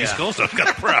talking East Coast. I'm kind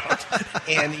of proud.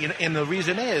 And the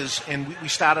reason is, and we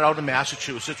started out in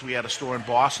Massachusetts. We had a store in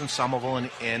Boston, Somerville,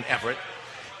 and Everett.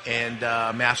 And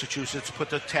Massachusetts put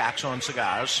the tax on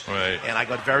cigars. Right. And I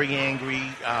got very angry.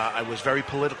 I was very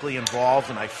politically involved,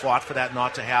 and I fought for that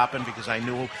not to happen because I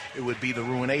knew it would be the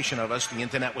ruination of us. The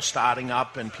Internet was starting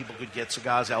up, and people could get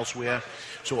cigars elsewhere.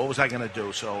 So what was I going to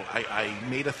do? So I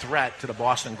made a threat to the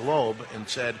Boston Globe and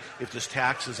said, if this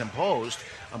tax is imposed,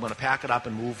 I'm going to pack it up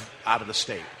and move out of the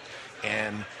state.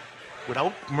 And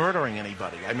without murdering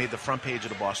anybody, I made the front page of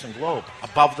the Boston Globe,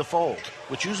 above the fold,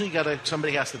 which usually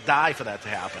somebody has to die for that to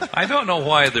happen. I don't know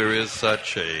why there is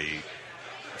such a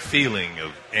feeling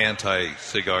of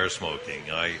anti-cigar smoking.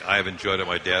 I've enjoyed it.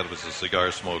 My dad was a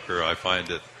cigar smoker. I find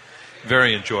it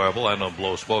very enjoyable. I don't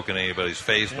blow smoke in anybody's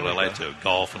face, but I like to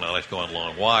golf and I like to go on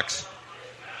long walks.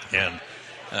 And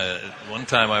one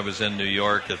time I was in New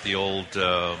York at the old,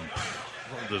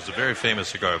 there's a very famous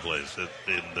cigar place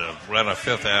right on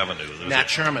Fifth Avenue. Nat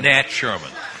Sherman. Nat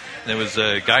Sherman. And there was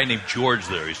a guy named George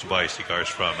there he used to buy cigars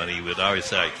from, and he would always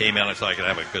say, I came in so I could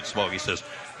have a good smoke. He says,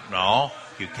 no,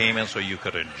 you came in so you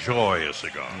could enjoy a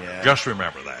cigar. Yeah. Just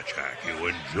remember that, Jack. You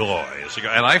enjoy a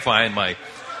cigar. And I find my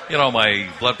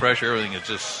blood pressure, everything, it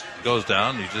just goes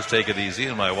down. You just take it easy.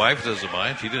 And my wife doesn't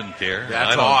mind. She didn't care.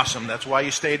 That's awesome. That's why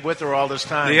you stayed with her all this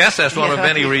time. Yes, that's one of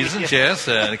many reasons, yes.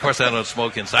 And, of course, I don't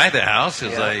smoke inside the house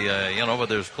because but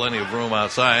there's plenty of room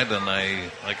outside. And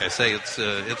like I say,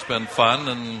 it's been fun.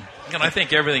 And I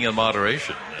think everything in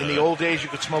moderation. In the old days, you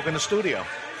could smoke in the studio.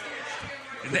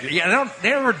 Yeah,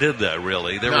 never did that,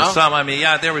 really. There was some,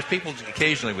 there was people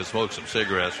occasionally would smoke some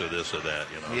cigarettes or this or that,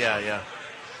 Yeah.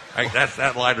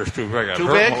 That lighter's too big. Too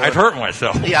big? I'd hurt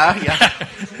myself. Yeah.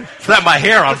 Set my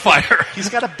hair on fire. He's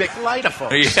got a big lighter,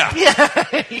 folks. Yeah.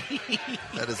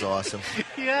 That is awesome.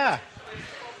 Yeah.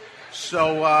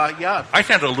 So, I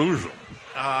tend to lose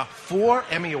them. 4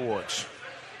 Emmy Awards.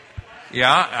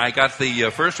 Yeah, I got the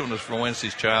first one was for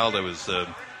Wednesday's Child. I was,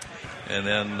 and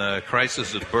then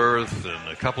Crisis at Birth and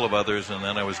a couple of others, and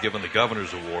then I was given the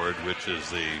Governor's Award, which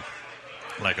is a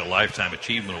Lifetime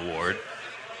Achievement Award.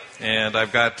 And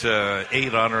I've got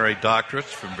 8 honorary doctorates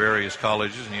from various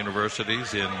colleges and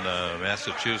universities in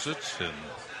Massachusetts, and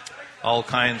all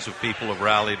kinds of people have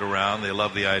rallied around. They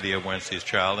love the idea of Wednesday's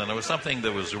Child, and it was something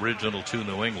that was original to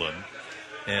New England.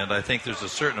 And I think there's a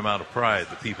certain amount of pride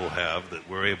that people have that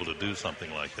we're able to do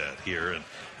something like that here. And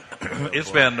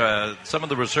it's been some of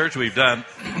the research we've done,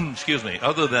 excuse me,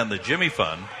 other than the Jimmy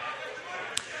Fund,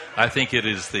 I think it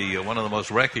is one of the most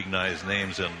recognized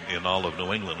names in all of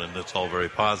New England, and it's all very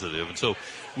positive. And so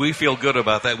we feel good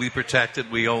about that. We protect it.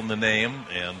 We own the name,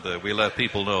 and we let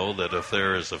people know that if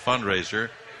there is a fundraiser,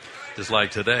 just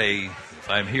like today, if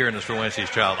I'm here and it's for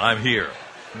Wednesday's Child, I'm here.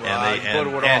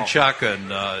 And Chuck and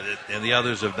the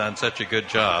others have done such a good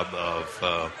job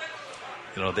of,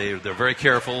 they're very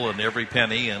careful in every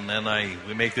penny, and then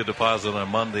we make the deposit on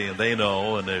Monday, and they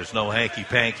know, and there's no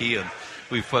hanky-panky, and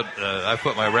I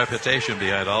put my reputation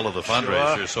behind all of the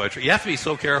fundraisers. Sure. So you have to be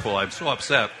so careful. I'm so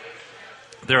upset.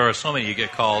 There are so many, you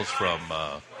get calls from,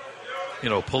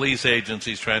 police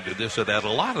agencies trying to do this or that. A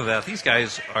lot of that, these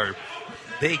guys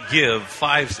they give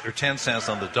 5 or 10 cents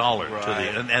on the dollar to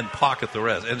and pocket the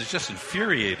rest. And it's just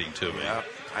infuriating to me. Yeah.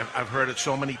 I've heard it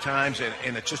so many times,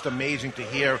 and it's just amazing to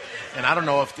hear. And I don't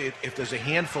know if there's a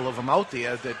handful of them out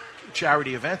there that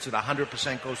charity events that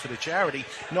 100% goes to the charity.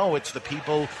 No, it's the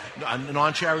people,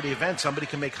 non-charity events. Somebody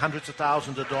can make hundreds of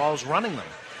thousands of dollars running them.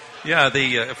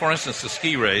 Yeah, for instance, the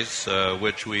ski race,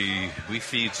 which we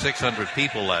feed 600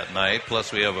 people that night,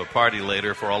 plus we have a party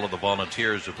later for all of the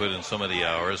volunteers who put in so many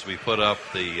hours. We put up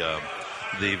the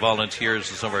volunteers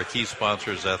and some of our key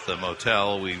sponsors at the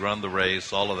motel. We run the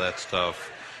race, all of that stuff.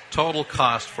 Total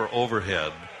cost for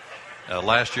overhead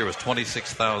last year was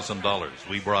 $26,000.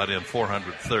 We brought in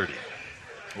 $430,000.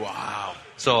 Wow.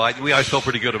 So we always feel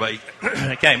pretty good about it.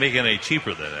 I can't make it any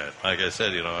cheaper than that. Like I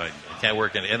said, I can't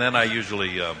work any. And then I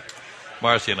usually,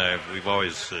 Marcy and I, we've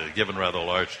always given rather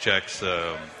large checks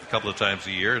a couple of times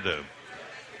a year to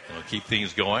keep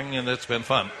things going, and it's been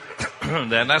fun. And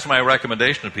that's my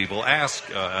recommendation to people. Ask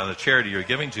on the charity you're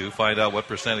giving to, find out what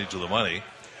percentage of the money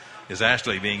is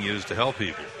actually being used to help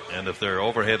people. And if their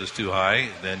overhead is too high,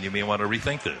 then you may want to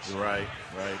rethink this. Right.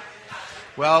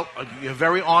 Well, you're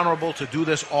very honorable to do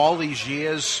this all these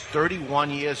years, 31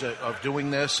 years of doing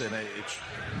this, and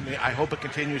I hope it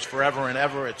continues forever and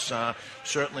ever. It's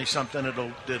certainly something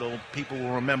that'll people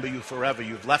will remember you forever.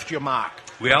 You've left your mark.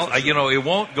 Well, it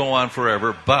won't go on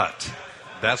forever, but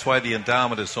that's why the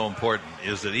endowment is so important,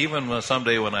 is that even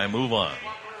someday when I move on,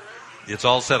 it's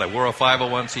all set up. We're a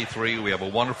 501c3. We have a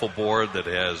wonderful board that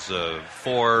has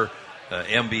 4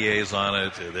 MBAs on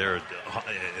it,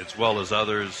 as well as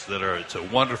others that are. It's a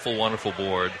wonderful, wonderful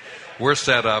board. We're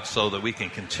set up so that we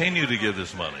can continue to give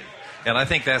this money, and I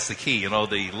think that's the key. We're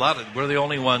the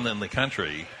only one in the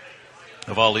country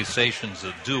of all these stations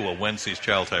that do a Wednesday's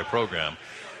Child type program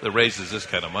that raises this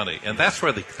kind of money, and that's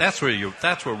what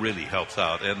really helps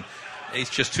out. And it's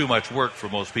just too much work for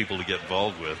most people to get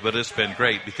involved with, but it's been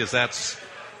great because that's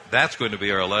going to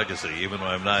be our legacy, even when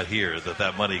I'm not here,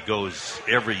 that money goes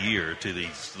every year to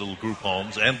these little group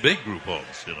homes and big group homes.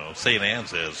 St.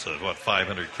 Anne's has,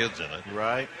 500 kids in it.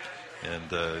 Right. And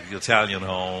the Italian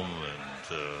home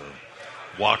and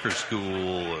Walker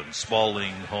School and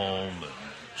Spalding Home. And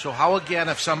So how, again,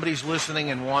 if somebody's listening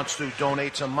and wants to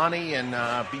donate some money and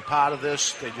be part of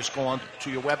this, they just go on to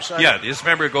your website? Yeah, just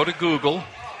remember, go to Google,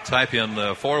 type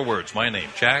in 4 words, my name,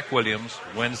 Jack Williams,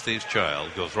 Wednesday's Child.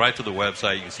 Goes right to the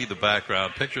website. You can see the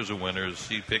background, pictures of winners,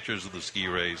 see pictures of the ski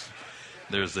race.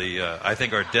 There's I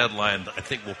think our deadline,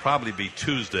 will probably be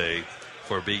Tuesday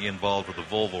for being involved with the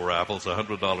Volvo raffle. It's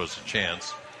 $100 a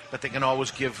chance. But they can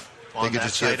always give on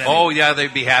that site. Oh, yeah,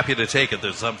 they'd be happy to take it.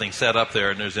 There's something set up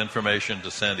there, and there's information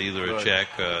to send either a check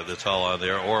that's all on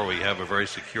there, or we have a very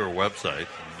secure website.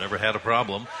 We've never had a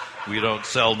problem. We don't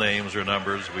sell names or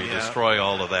numbers. We destroy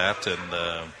all of that,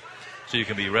 and so you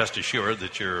can be rest assured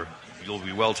that you'll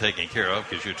be well taken care of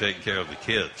because you're taking care of the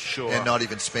kids. Sure. And not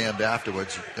even spammed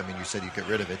afterwards. I mean, you said you get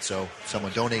rid of it, so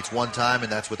someone donates one time,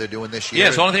 and that's what they're doing this year.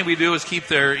 Yes, the only thing we do is keep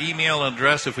their email and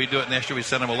address. If we do it next year, we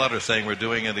send them a letter saying we're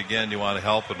doing it again. You want to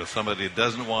help? And if somebody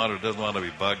doesn't want to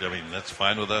be bugged, I mean, that's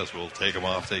fine with us. We'll take them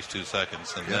off. It takes 2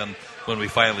 seconds. And then when we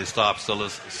finally stop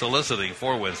soliciting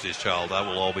for Wednesday's Child, that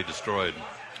will all be destroyed.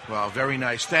 Well, very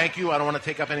nice. Thank you. I don't want to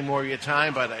take up any more of your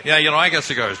time, but yeah, I got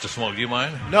cigars to smoke. Do you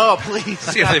mind? No, please.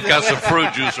 See if they've got some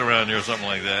fruit juice around here or something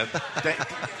like that.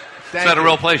 It's been a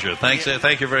real pleasure. Thank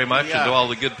you very much, and to all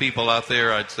the good people out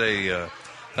there, I'd say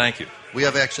thank you. We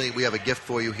have a gift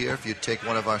for you here if you take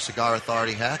one of our Cigar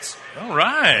Authority hats. All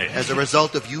right. As a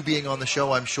result of you being on the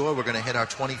show, I'm sure we're going to hit our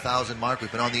 20,000 mark.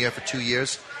 We've been on the air for 2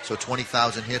 years, so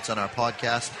 20,000 hits on our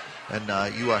podcast,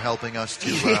 and you are helping us to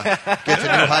get to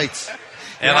new heights.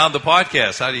 And on the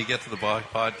podcast, how do you get to the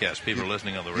podcast? People are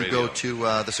listening on the radio. You go to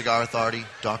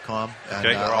thecigarauthority.com,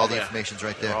 and all the information's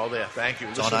right there. They're all there. Thank you.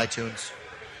 It's on iTunes.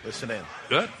 Listen in.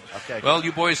 Good. Okay. Well,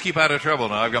 you boys keep out of trouble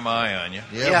now. I've got my eye on you.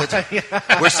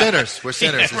 We're sinners. We're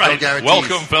sinners. There's no guarantees.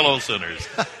 Welcome, fellow sinners.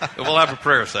 We'll have a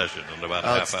prayer session in about a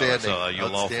half hour, so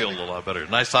you'll all feel a lot better.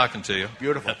 Nice talking to you.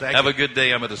 Beautiful. Thank you. Have a good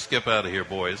day. I'm going to skip out of here,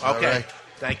 boys. Okay. Right.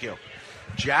 Thank you.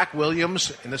 Jack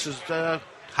Williams, and this is the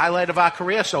highlight of our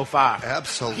career so far.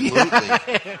 Absolutely.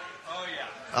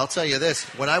 I'll tell you this.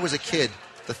 When I was a kid,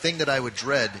 the thing that I would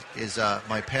dread is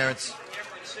my parents...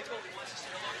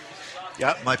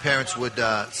 Yep. My parents would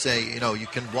say, you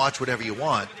can watch whatever you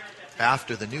want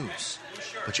after the news,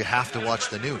 but you have to watch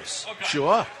the news.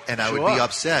 Sure. And I would be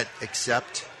upset,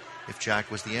 except if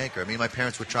Jack was the anchor. I mean, my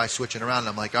parents would try switching around, and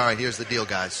I'm like, all right, here's the deal,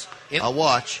 guys. I'll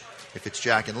watch if it's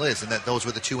Jack and Liz, and those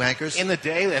were the two anchors. In the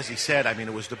day, as he said, I mean,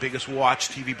 it was the biggest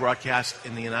watched TV broadcast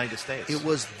in the United States. It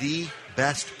was the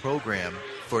best program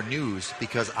for news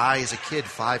because I, as a kid,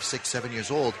 5, 6, 7 years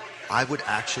old, I would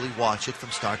actually watch it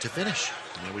from start to finish.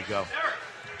 And there we go.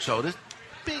 So this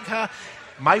big,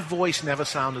 my voice never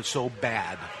sounded so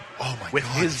bad. Oh my with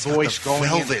God! His voice going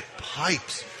velvet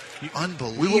pipes,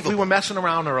 unbelievable. We were messing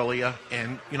around earlier,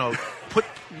 and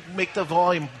make the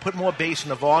volume, put more bass in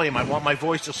the volume. I want my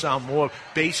voice to sound more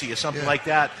bassy or something like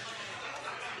that.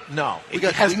 No, it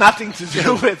has nothing to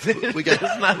do with it. We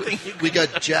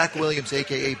got Jack Williams,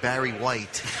 a.k.a. Barry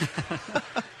White.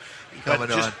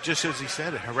 But just as he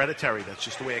said, hereditary. That's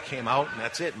just the way it came out, and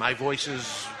that's it. My voice is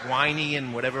whiny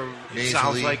and whatever it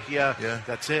sounds like. Yeah,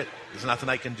 that's it. There's nothing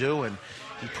I can do, and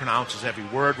he pronounces every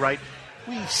word right.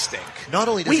 We stink. Not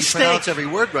only does he pronounce every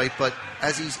word right, but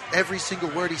as every single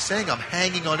word he's saying, I'm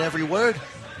hanging on every word.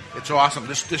 It's awesome.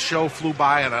 This show flew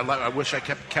by, and I wish I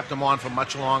kept him on for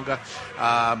much longer.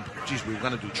 We were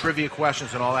going to do trivia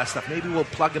questions and all that stuff. Maybe we'll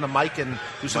plug in a mic and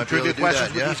do some trivia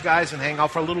questions with these guys and hang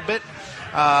out for a little bit.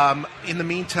 In the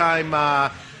meantime,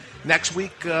 next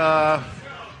week, I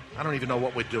don't even know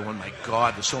what we're doing. My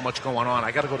God, there's so much going on.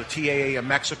 I got to go to TAA in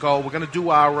Mexico. We're going to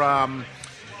do our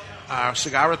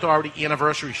Cigar Authority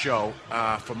anniversary show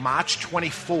for March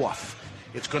 24th.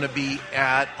 It's going to be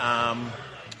at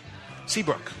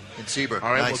Seabrook. In Seabrook.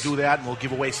 All right, nice. We'll do that, and we'll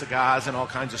give away cigars and all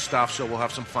kinds of stuff, so we'll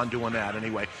have some fun doing that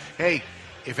anyway. Hey,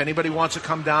 if anybody wants to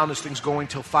come down, this thing's going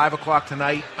till 5 o'clock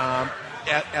tonight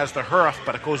as the Herf,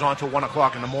 but it goes on till 1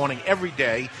 o'clock in the morning every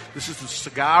day. This is the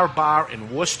Cigar Bar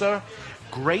in Worcester.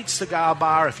 Great cigar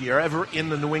bar. If you're ever in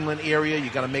the New England area, you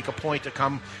got to make a point to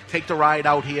come take the ride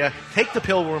out here, take the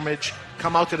pilgrimage,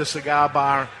 come out to the Cigar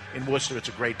Bar in Worcester. It's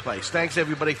a great place. Thanks,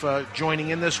 everybody, for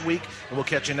joining in this week, and we'll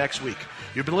catch you next week.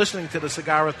 You've been listening to the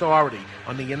Cigar Authority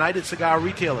on the United Cigar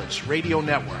Retailers Radio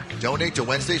Network. Donate to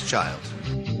Wednesday's Child.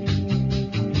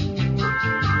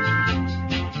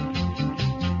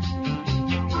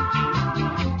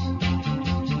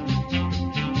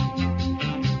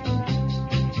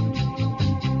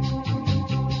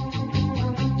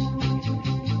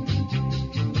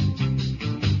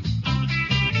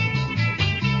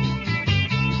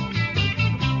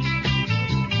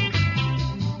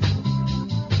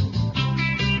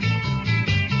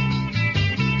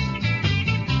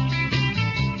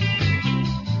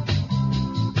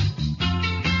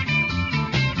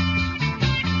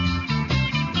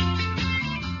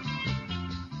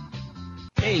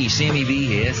 Hey, Sammy B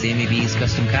here. Sammy B's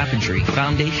Custom Carpentry.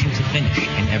 Foundation to finish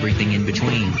and everything in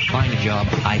between. Find a job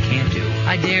I can do.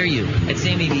 I dare you. At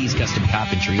Sammy B's Custom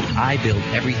Carpentry, I build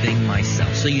everything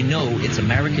myself. So you know it's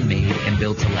American-made and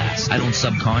built to last. I don't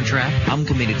subcontract. I'm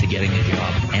committed to getting the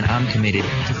job, and I'm committed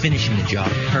to finishing the job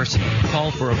personally.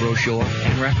 Call for a brochure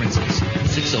and references.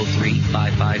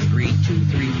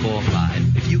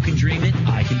 603-553-2345. If you can dream it,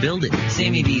 I can build it.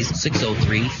 Sammy B's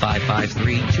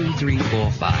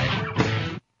 603-553-2345.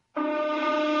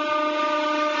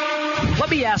 Let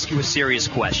me ask you a serious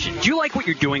question. Do you like what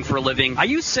you're doing for a living? Are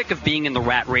you sick of being in the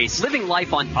rat race, living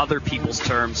life on other people's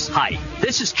terms? Hi,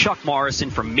 this is Chuck Morrison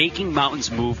from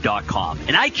MakingMountainsMove.com,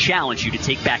 and I challenge you to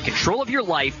take back control of your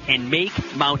life and make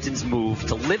mountains move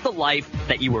to live the life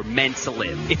that you were meant to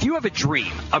live. If you have a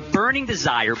dream, a burning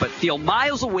desire, but feel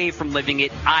miles away from living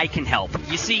it, I can help.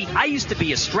 You see, I used to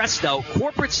be a stressed out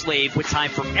corporate slave with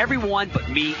time for everyone but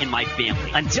me and my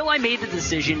family, until I made the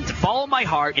decision to follow my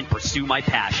heart and pursue my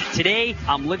passion. Today,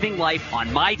 I'm living life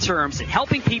on my terms and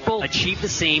helping people achieve the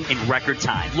same in record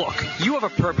time. Look, you have a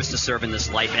purpose to serve in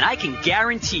this life, and I can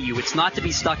guarantee you it's not to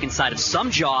be stuck inside of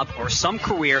some job or some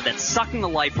career that's sucking the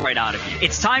life right out of you.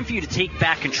 It's time for you to take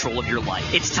back control of your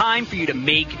life. It's time for you to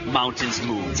make mountains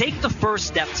move. Take the first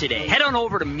step today. Head on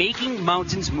over to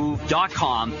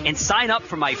MakingMountainsMove.com and sign up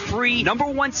for my free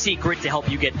 #1 secret to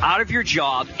help you get out of your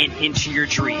job and into your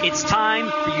dream. It's time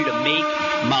for you to make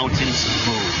mountains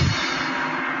move.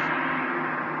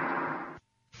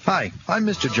 Hi, I'm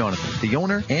Mr. Jonathan, the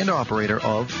owner and operator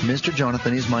of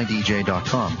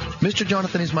MrJonathanIsMyDJ.com.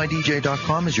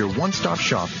 MrJonathanIsMyDJ.com is your one-stop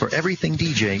shop for everything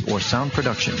DJ or sound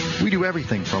production. We do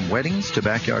everything from weddings to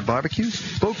backyard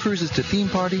barbecues, boat cruises to theme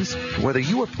parties. Whether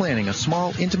you are planning a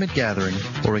small, intimate gathering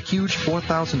or a huge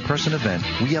 4,000-person event,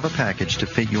 we have a package to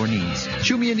fit your needs.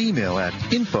 Shoot me an email at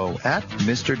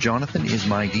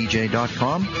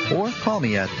info@MrJonathanIsMyDJ.com or call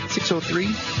me at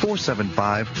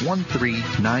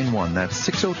 603-475-1391. That's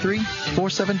 603-475-1391.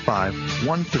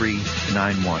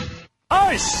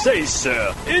 I say,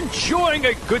 sir, enjoying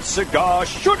a good cigar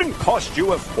shouldn't cost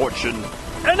you a fortune.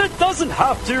 And it doesn't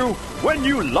have to when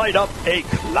you light up a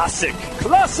classic.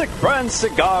 Classic brand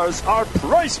cigars are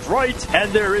priced right,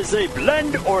 and there is a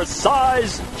blend or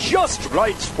size just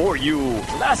right for you.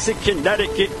 Classic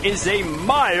Connecticut is a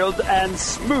mild and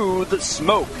smooth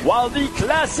smoke, while the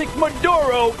Classic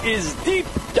Maduro is deep,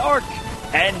 dark,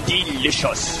 and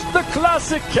delicious. The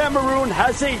Classic Cameroon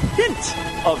has a hint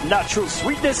of natural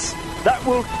sweetness that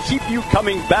will keep you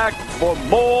coming back for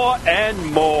more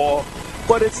and more.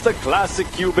 But it's the Classic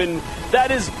Cuban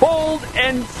that is bold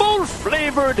and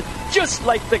full-flavored, just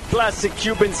like the Classic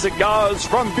Cuban cigars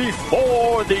from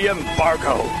before the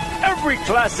embargo. Every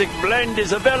Classic blend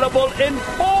is available in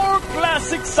 4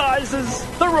 classic sizes: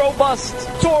 the Robust,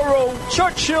 Toro,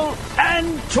 Churchill,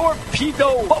 and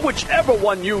Torpedo. But whichever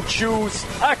one you choose,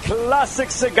 a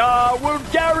Classic cigar will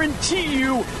guarantee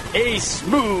you a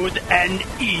smooth and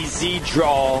easy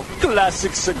draw.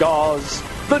 Classic Cigars.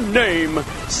 The name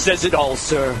says it all,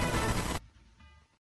 sir.